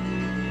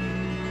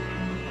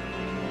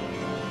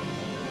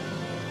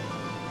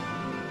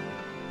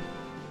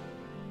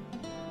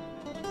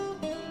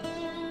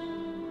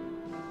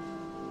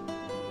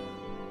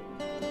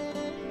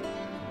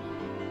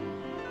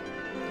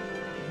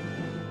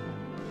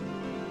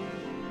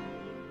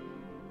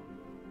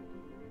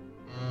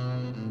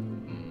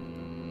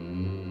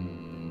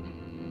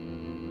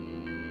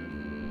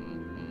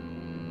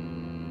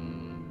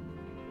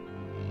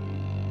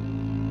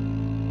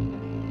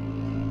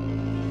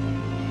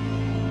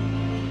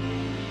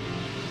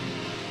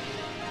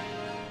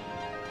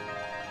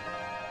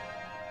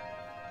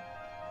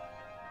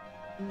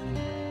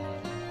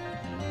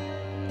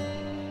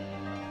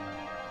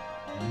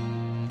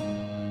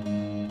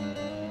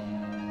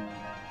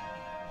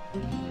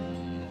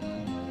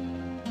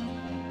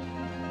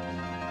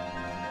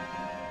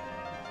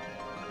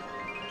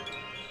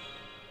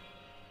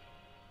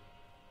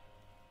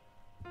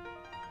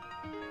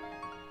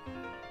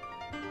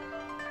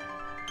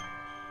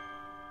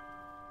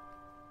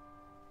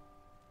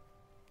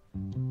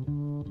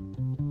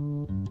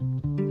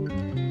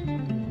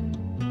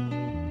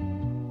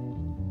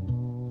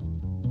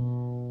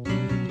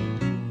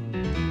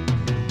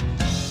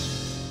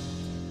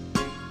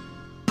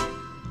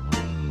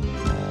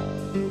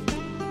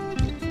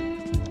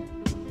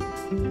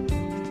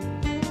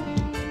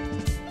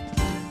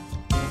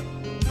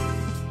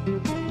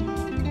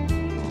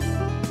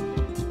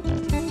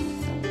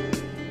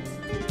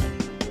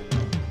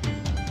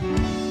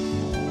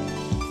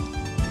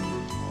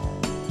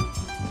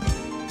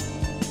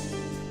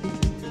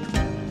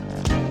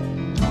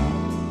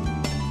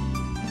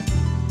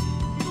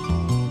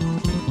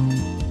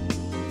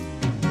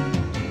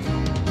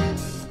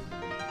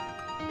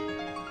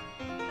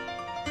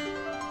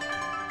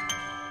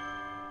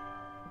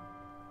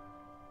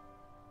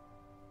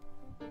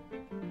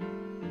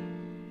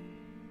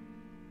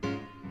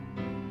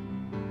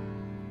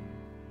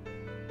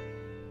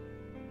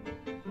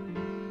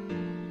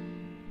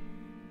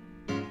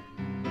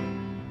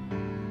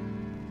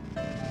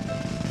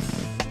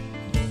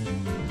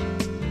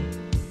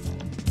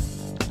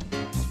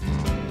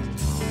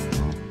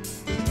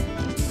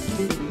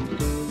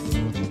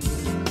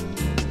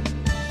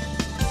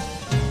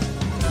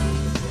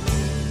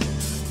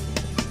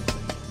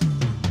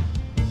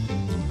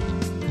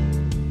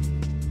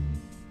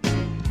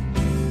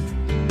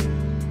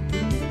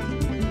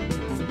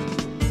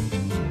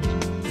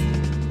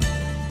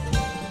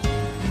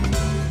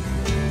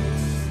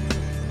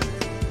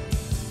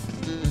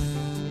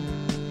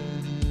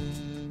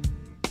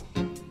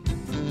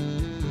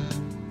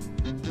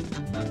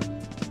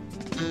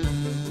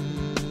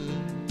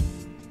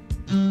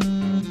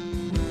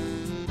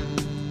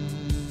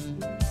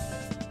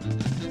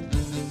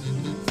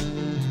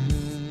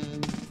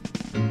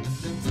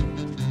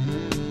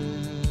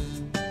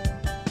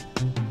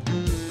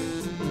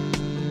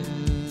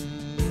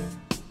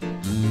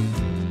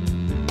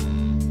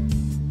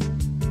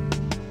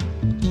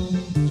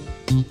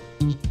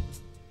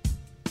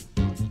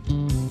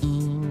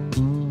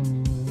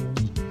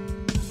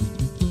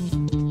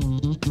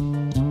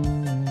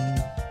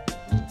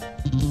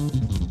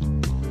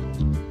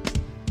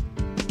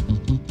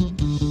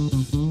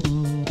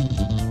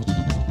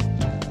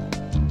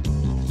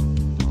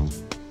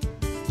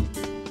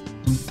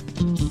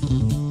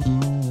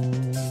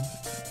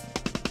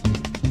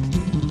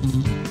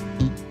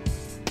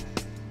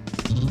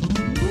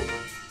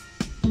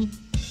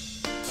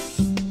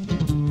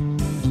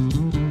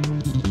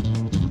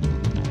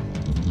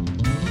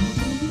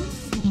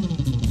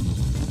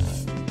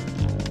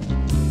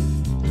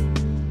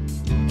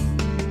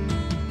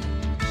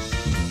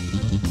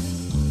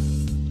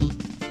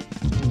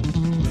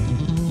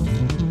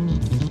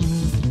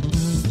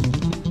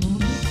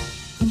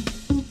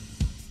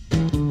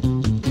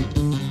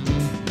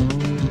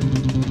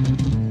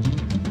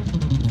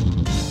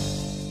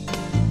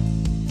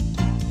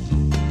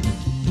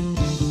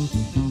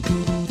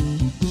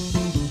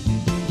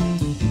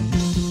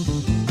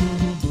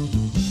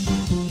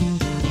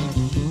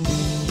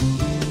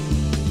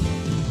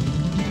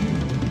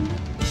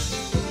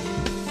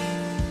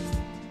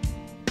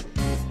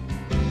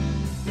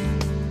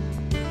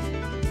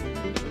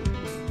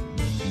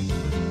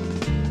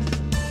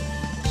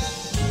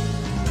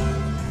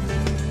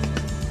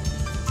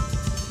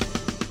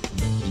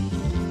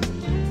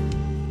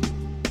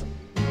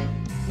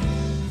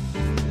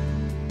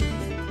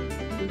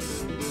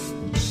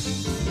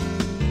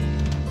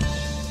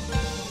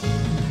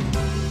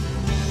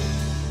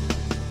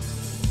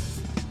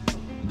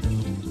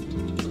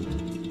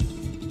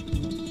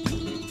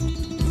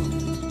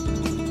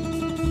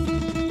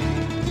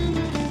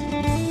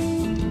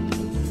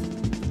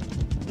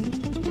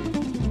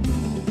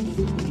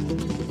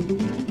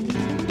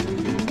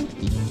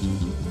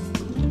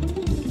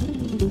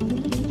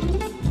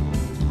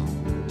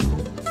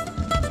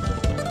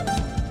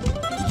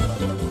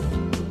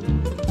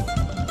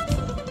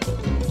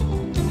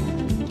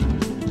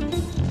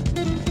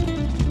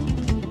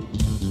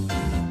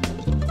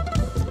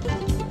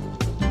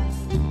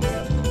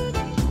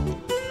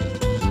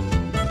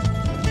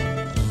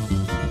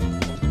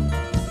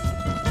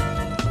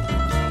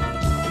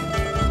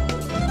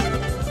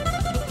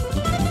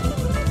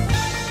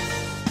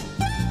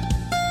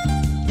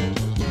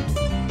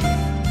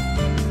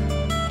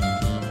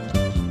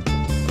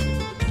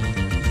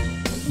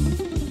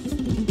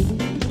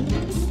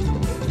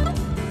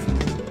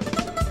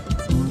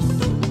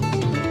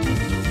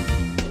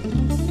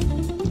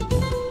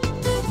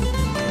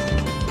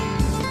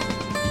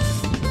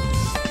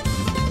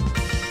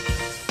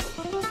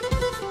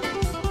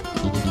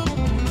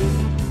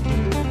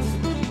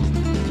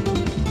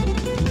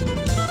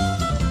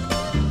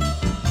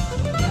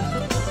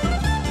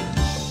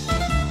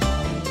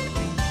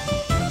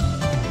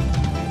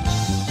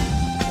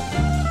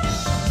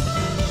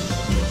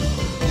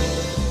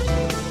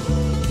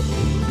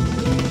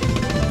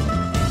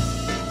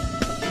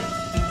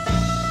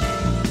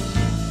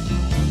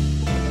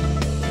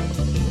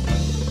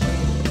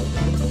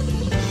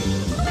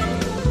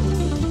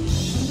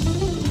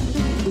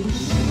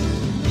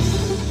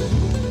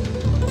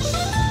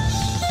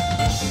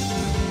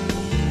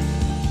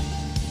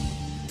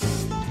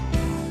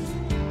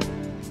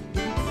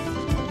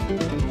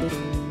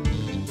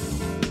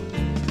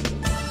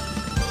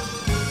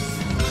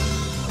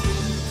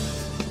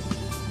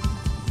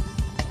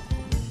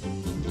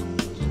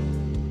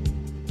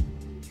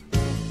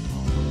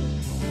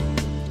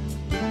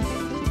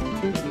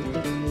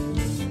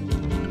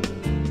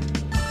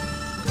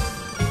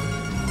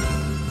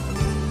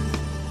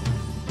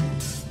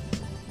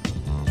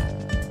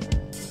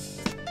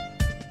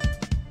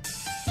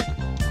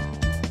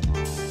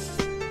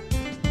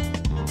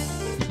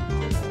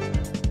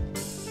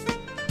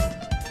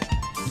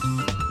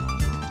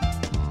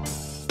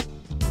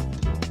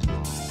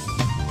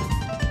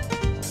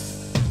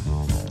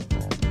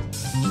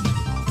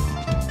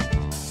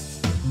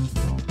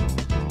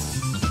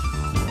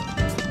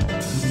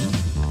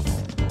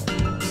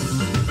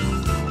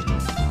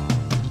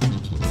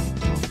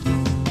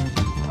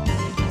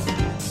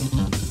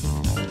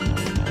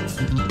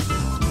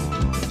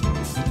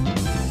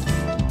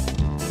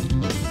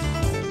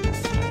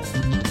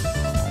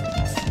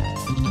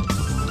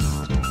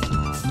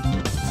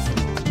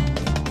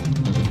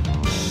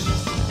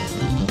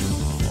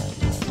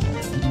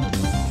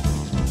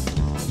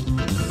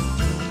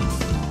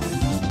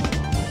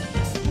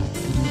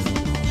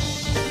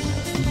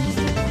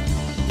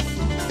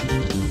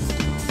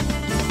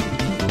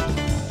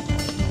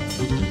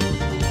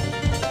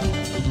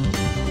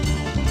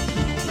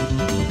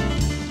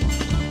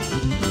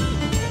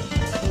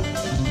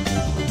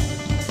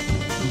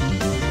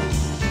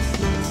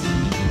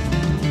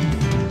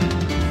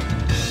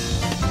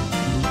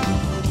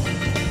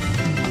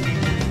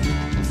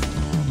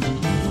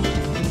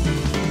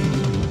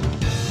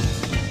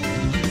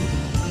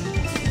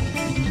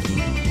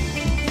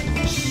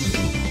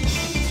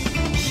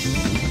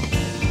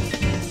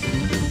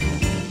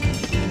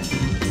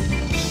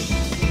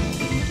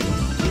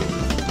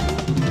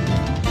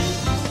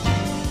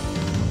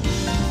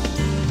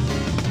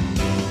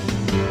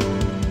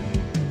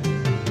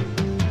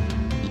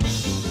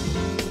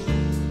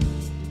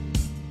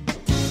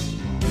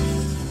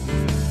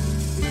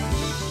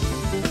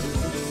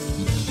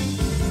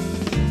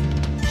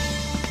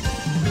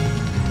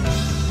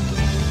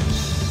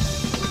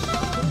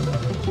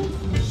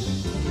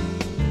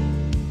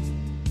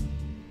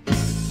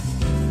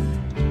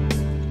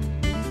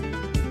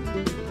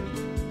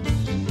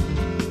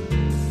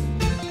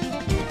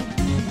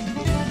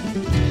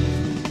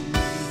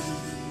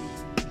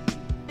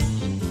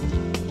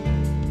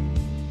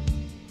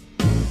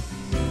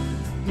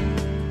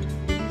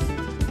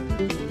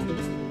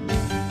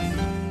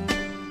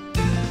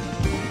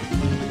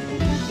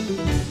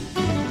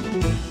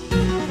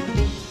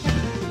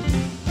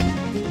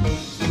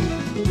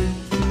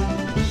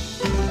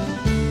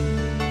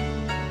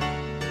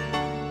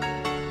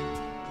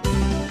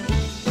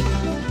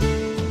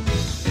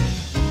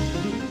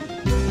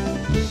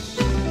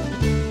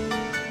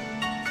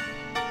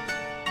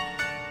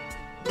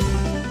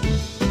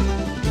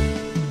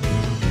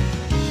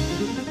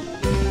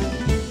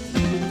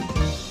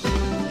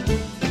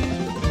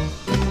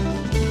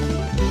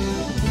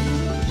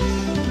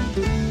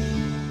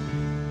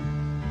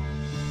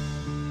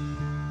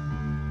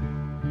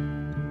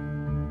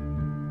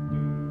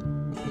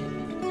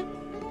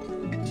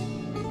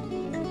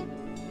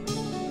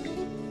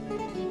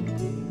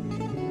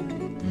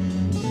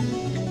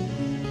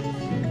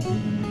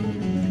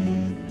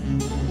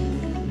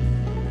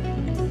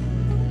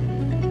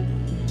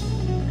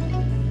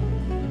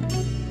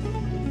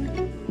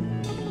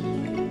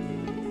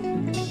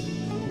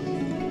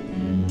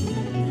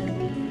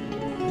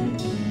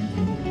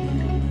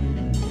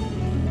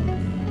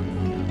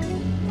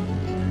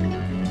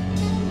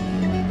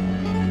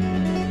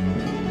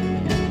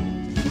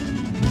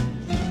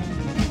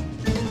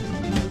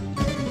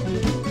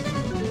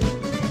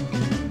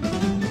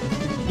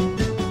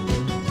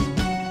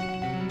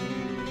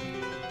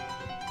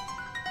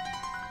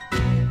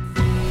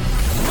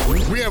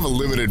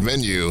 unlimited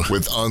menu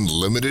with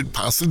unlimited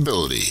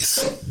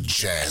possibilities.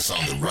 Jazz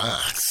on the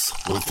rocks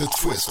with a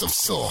twist of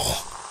soul.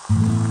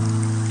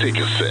 Take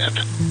a sip.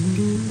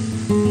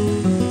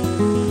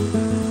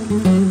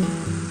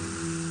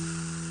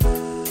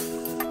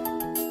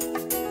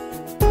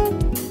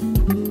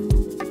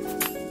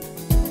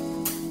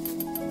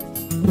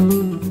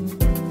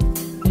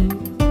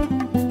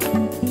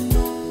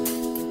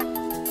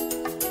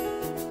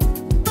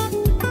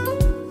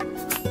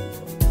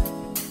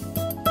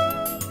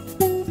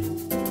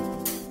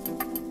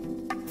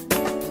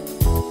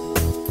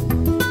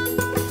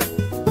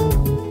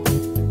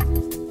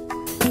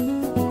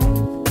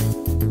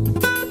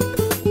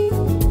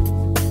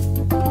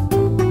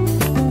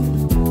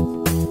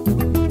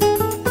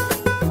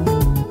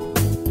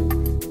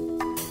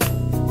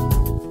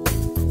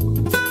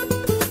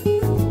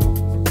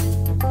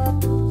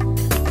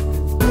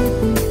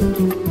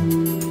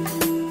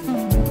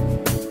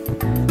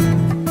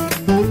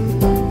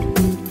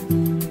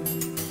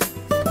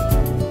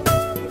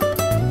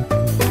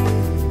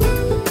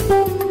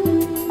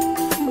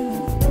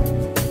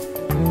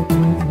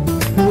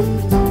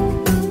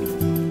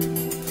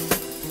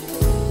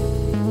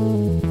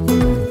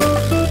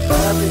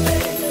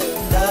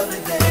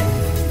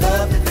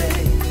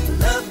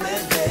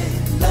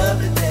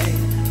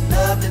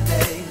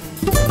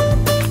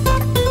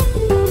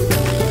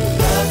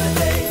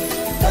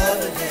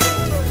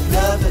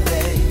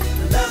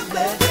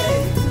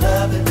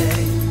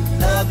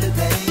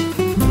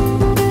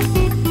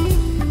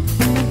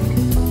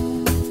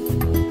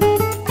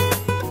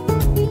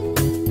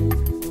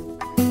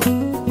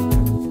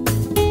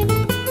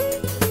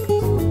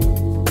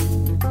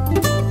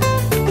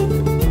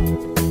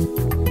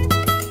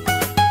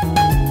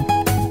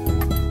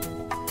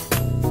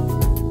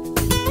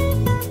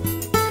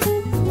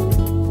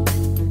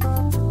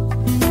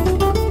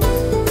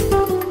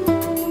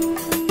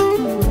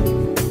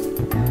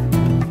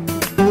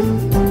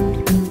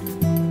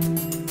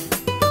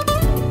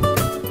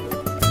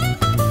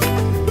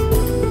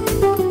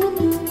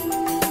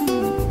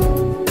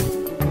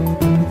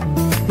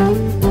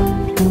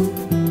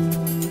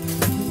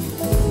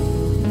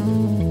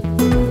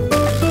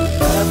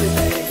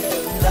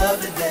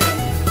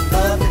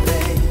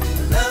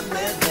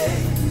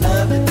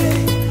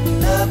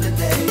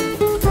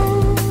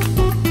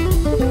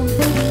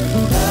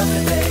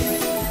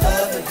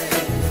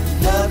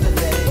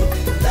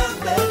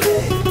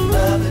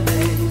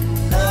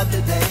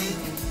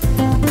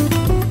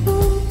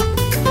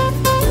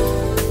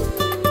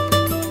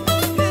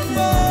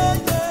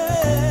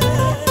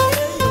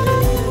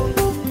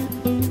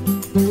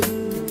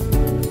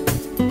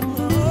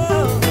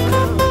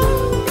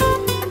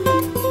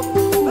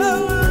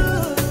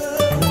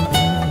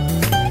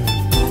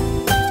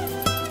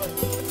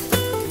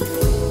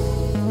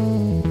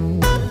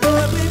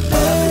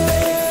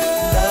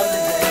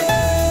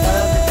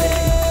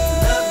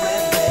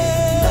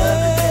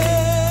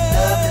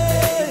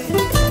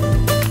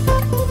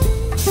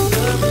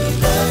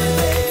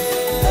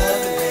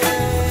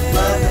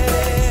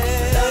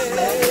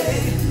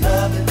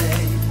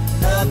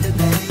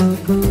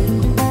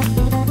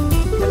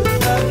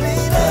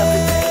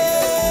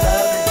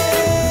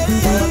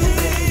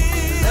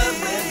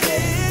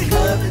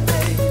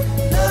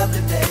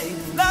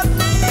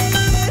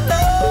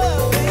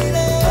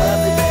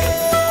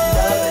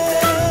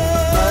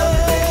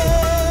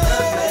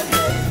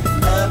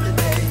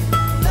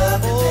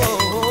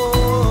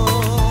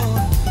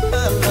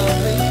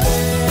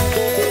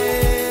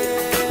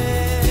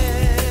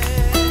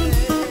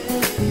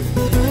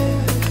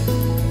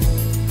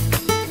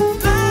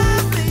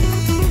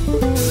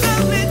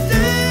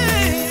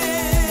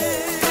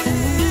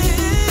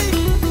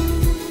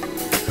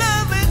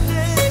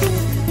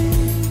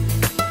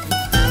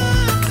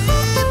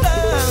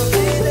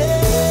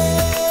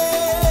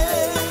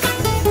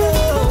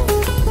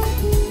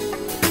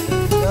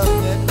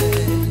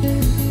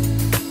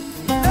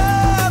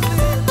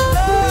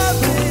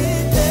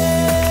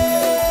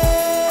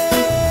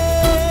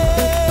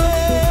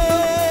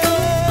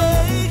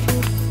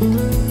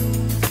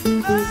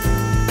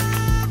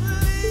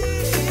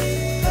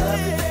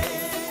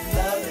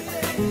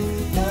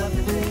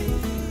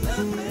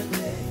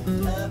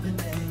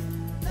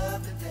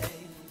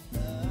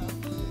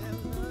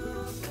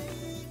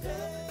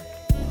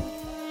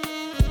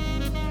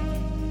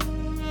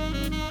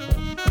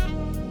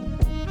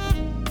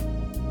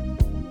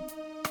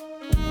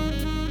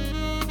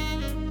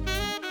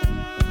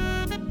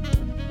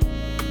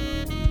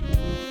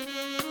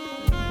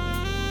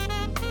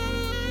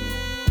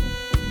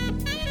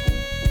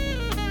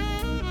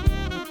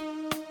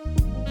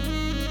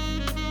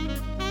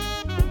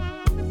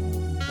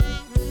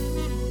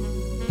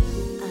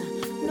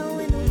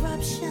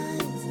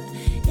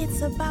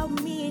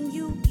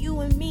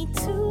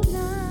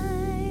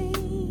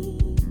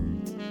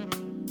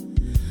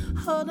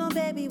 Hold on,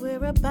 baby,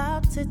 we're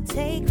about to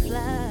take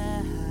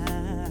flight.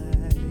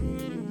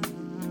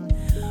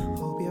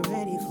 Hope you're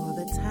ready for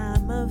the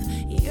time of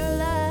your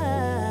life.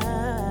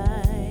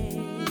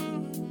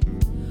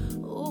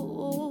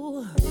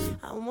 Ooh,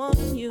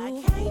 you. I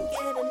can't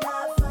get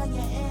enough of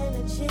your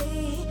energy.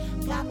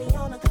 Got me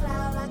on a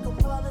cloud like I'm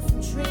rolling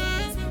some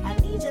trees. I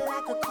need you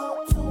like a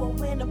coat to a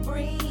winter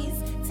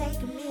breeze.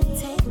 Take me,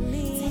 take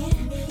me,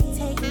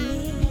 take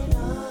me. I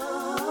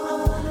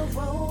wanna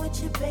roll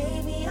with you,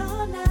 baby,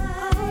 all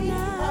night, all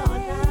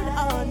night,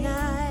 all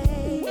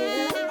night.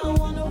 I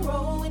wanna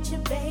roll with you,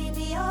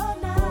 baby, all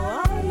night,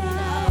 all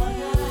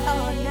night,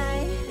 all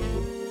night.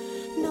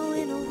 No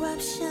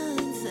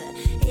interruptions.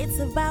 It's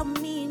about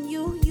me and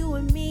you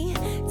and me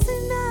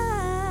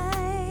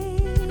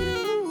tonight.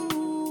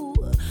 Ooh.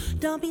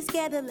 Don't be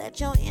scared to let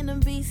your inner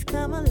beast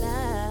come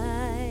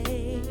alive.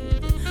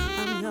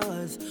 I'm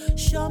yours.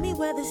 Show me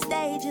where the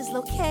stage is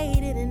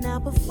located and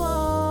I'll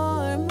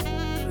perform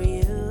for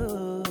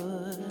you.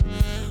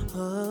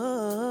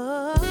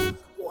 Oh,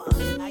 want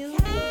you. I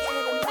can't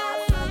get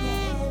enough of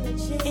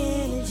your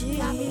energy.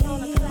 Got me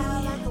on a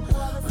cloud like a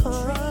ball of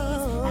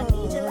trees. I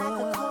need you like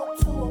a coat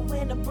to a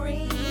winter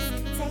breeze.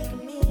 Take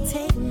me,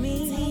 take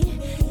me,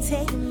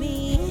 take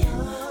me.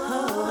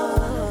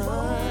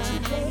 Oh,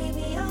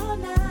 baby, all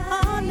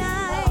night, all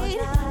night,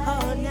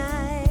 all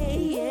night,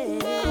 yeah.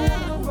 I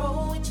wanna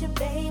roll with you,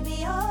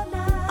 baby, all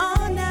night,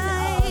 all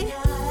night,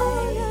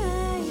 all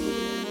night.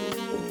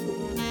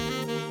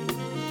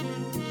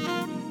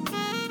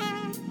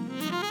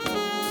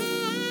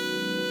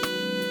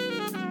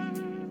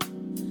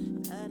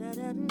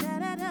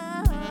 Da-da-da-da-da-da.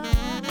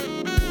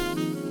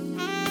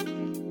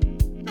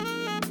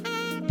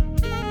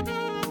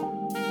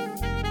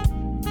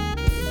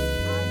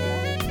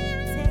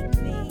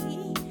 Take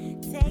me,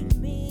 take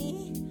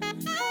me.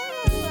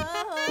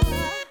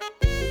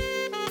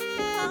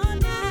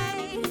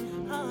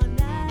 All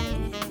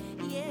night,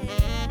 yeah.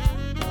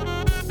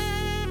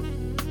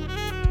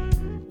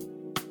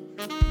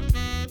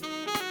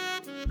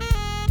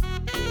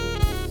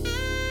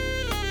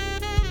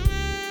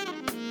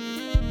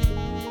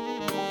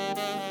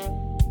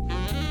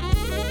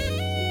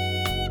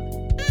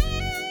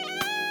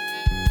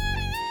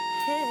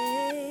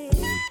 Hey,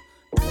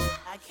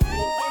 I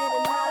can't get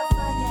enough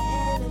of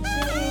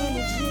your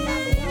energy. Got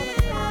me on a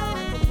cloud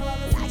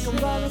like I'm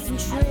rolling some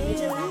trees.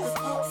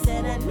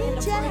 Said I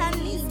need ya, I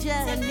need ya,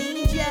 I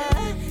need ya.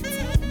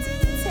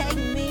 Take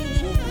me.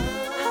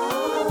 I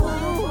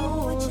wanna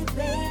roll with you,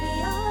 baby,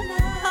 all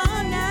night,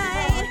 all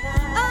night,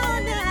 all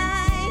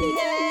night,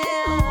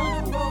 yeah. I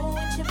wanna roll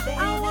with you, baby, I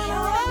wanna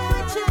roll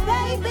with you,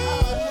 baby.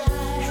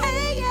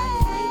 Hey,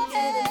 yeah,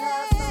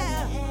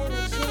 yeah.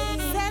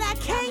 Said I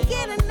can't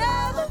get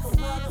enough.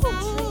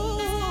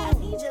 Ooh. I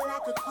need you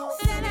like a coat.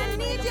 Said I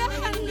need you, I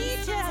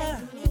need you.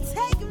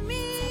 Take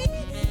me,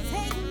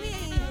 take me.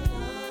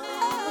 Oh,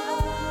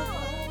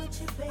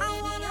 I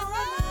wanna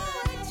roll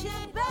with you,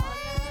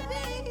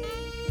 baby.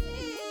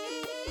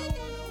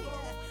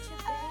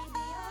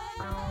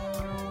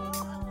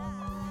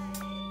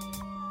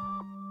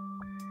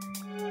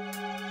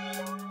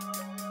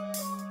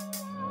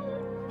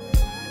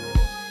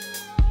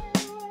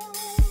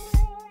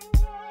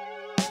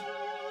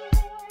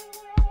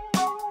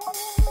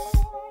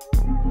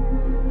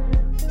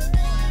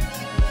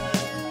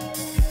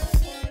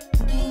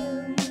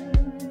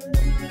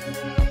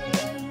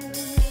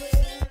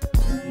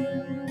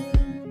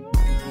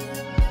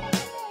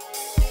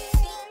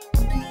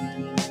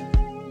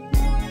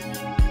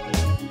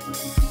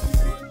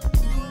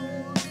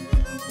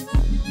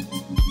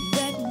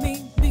 Let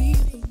me be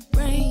the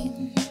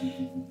rain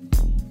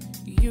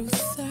you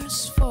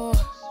thirst for.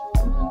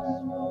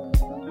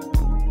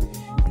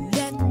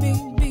 Let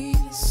me be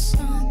the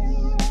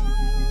sun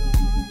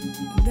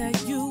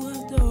that you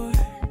adore.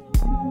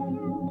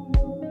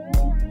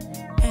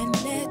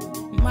 And let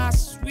my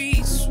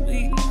sweet,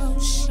 sweet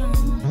ocean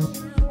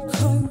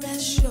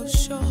caress your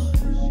shore.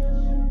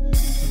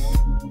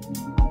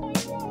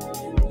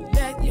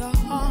 Let your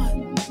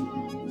heart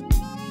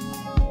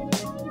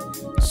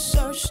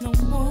search no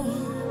more.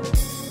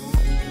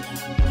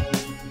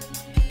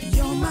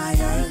 You're my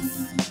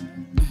earth,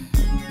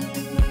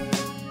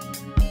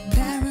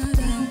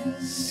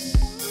 paradise.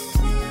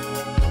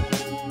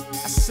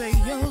 I say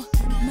you're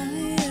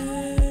my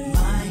earth,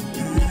 my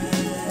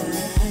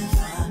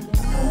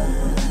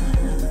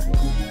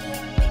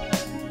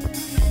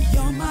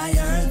you're my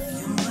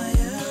earth,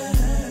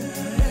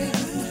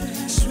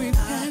 sweet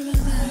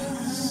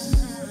paradise.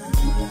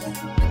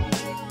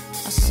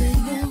 I say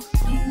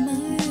you're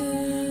my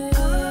earth.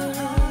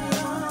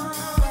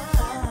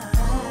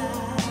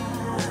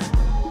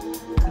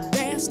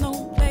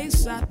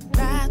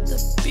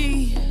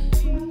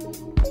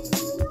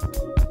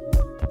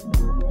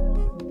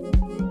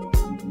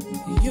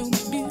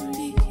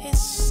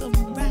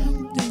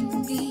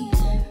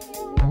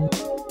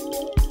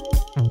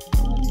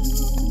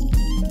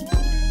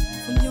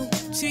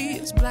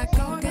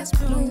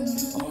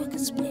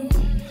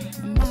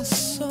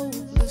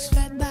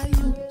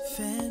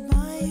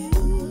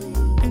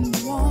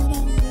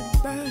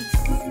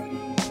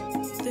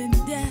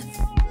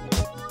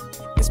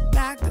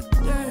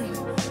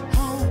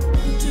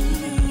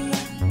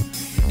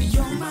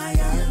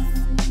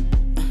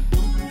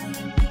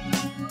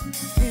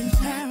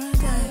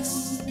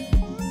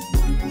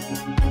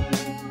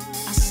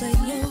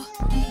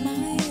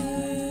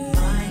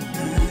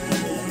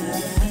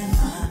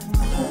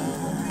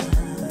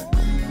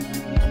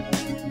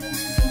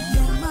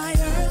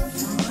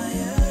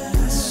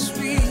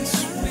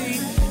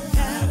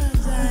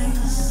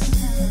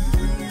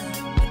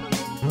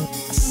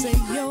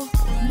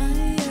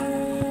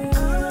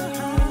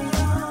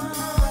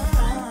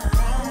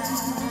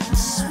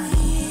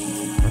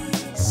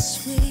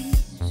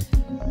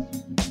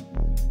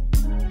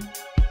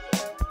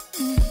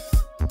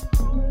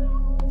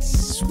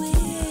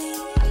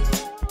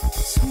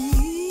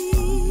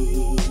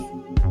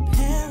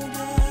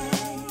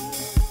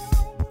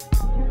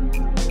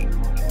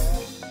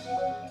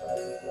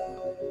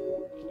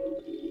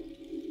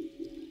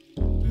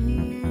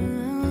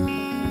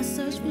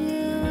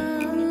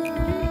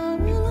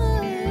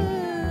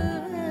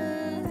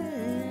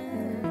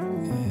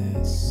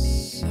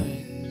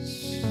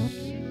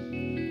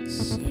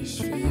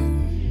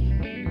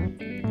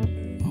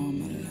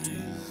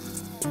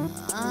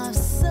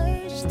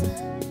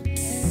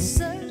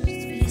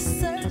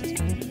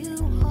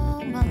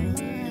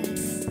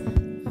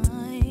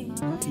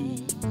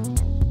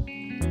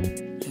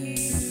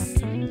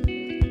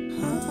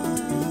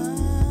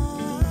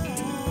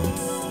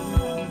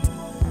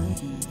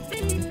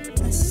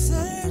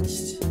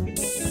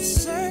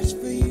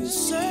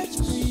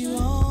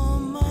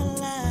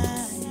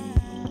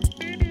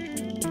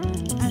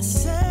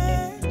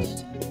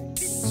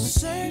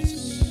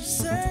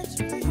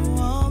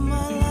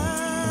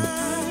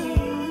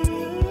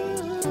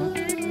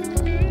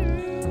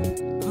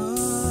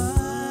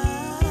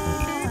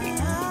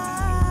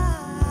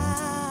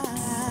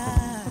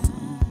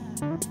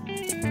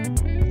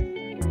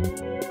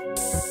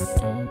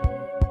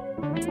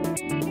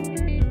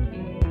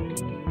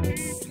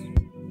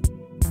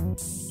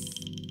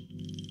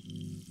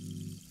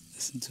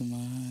 Listen to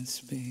my heart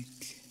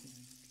speak.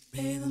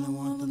 Bathe in the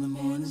warmth of the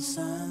morning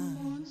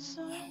sun.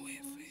 I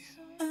wait for you.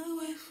 I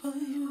wait for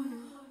you.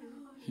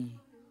 Hmm.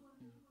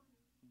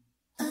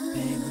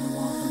 Bathe in the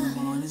warmth of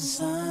the morning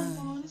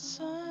sun.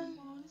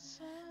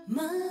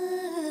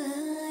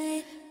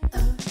 My bathe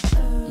in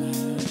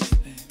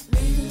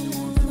the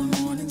warmth of the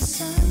morning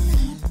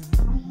sun.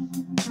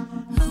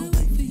 I'll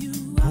wait for you.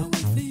 I'll wait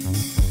for you.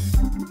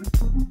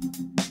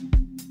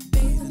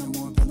 Bathe in the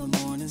warmth of the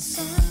morning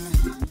sun.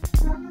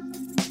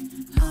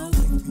 I'll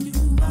wait for you.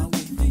 I'll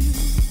wait for you.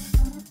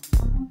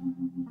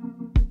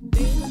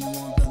 Bathe in the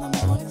warmth of the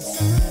morning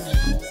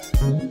sun.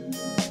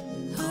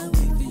 I'll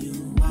wait for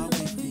you. I'll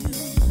wait for you.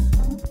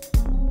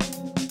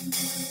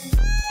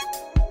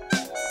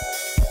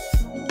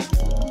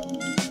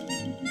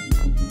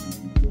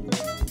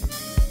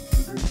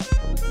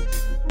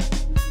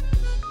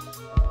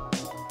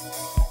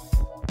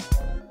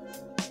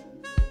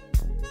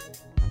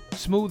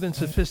 Smooth and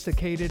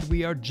sophisticated,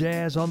 we are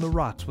jazz on the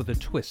rocks with a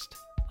twist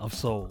of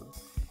soul.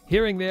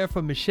 Hearing there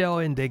from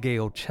Meshell and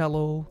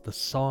Ndegeocello, the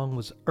song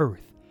was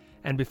Earth.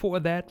 And before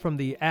that, from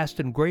the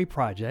Aston Gray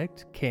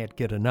Project, Can't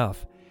Get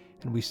Enough.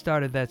 And we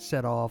started that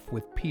set off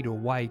with Peter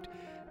White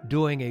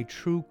doing a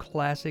true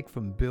classic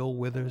from Bill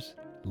Withers,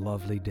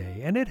 Lovely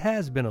Day. And it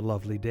has been a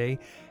lovely day,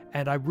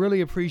 and I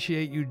really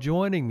appreciate you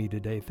joining me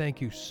today.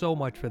 Thank you so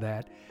much for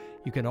that.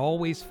 You can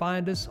always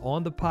find us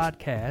on the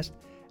podcast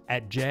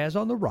at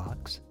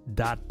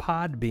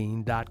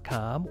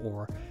jazzontherocks.podbean.com,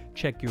 or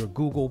check your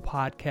Google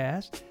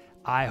Podcast,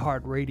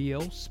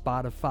 iHeartRadio,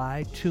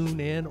 Spotify,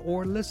 TuneIn,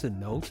 or Listen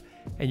Notes,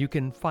 and you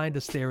can find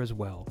us there as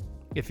well.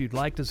 If you'd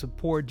like to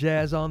support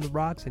Jazz on the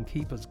Rocks and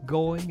keep us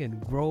going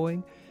and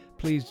growing,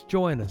 please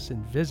join us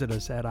and visit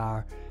us at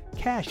our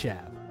Cash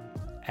App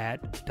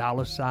at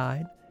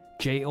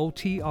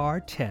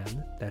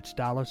 $JOTR10. That's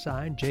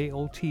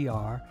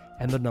 $JOTR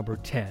and the number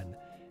 10.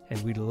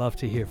 And we'd love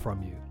to hear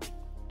from you.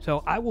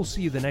 So I will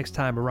see you the next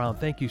time around.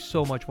 Thank you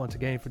so much once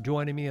again for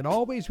joining me. And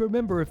always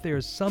remember, if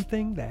there's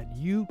something that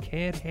you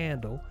can't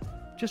handle,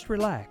 just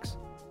relax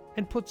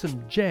and put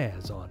some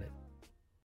jazz on it.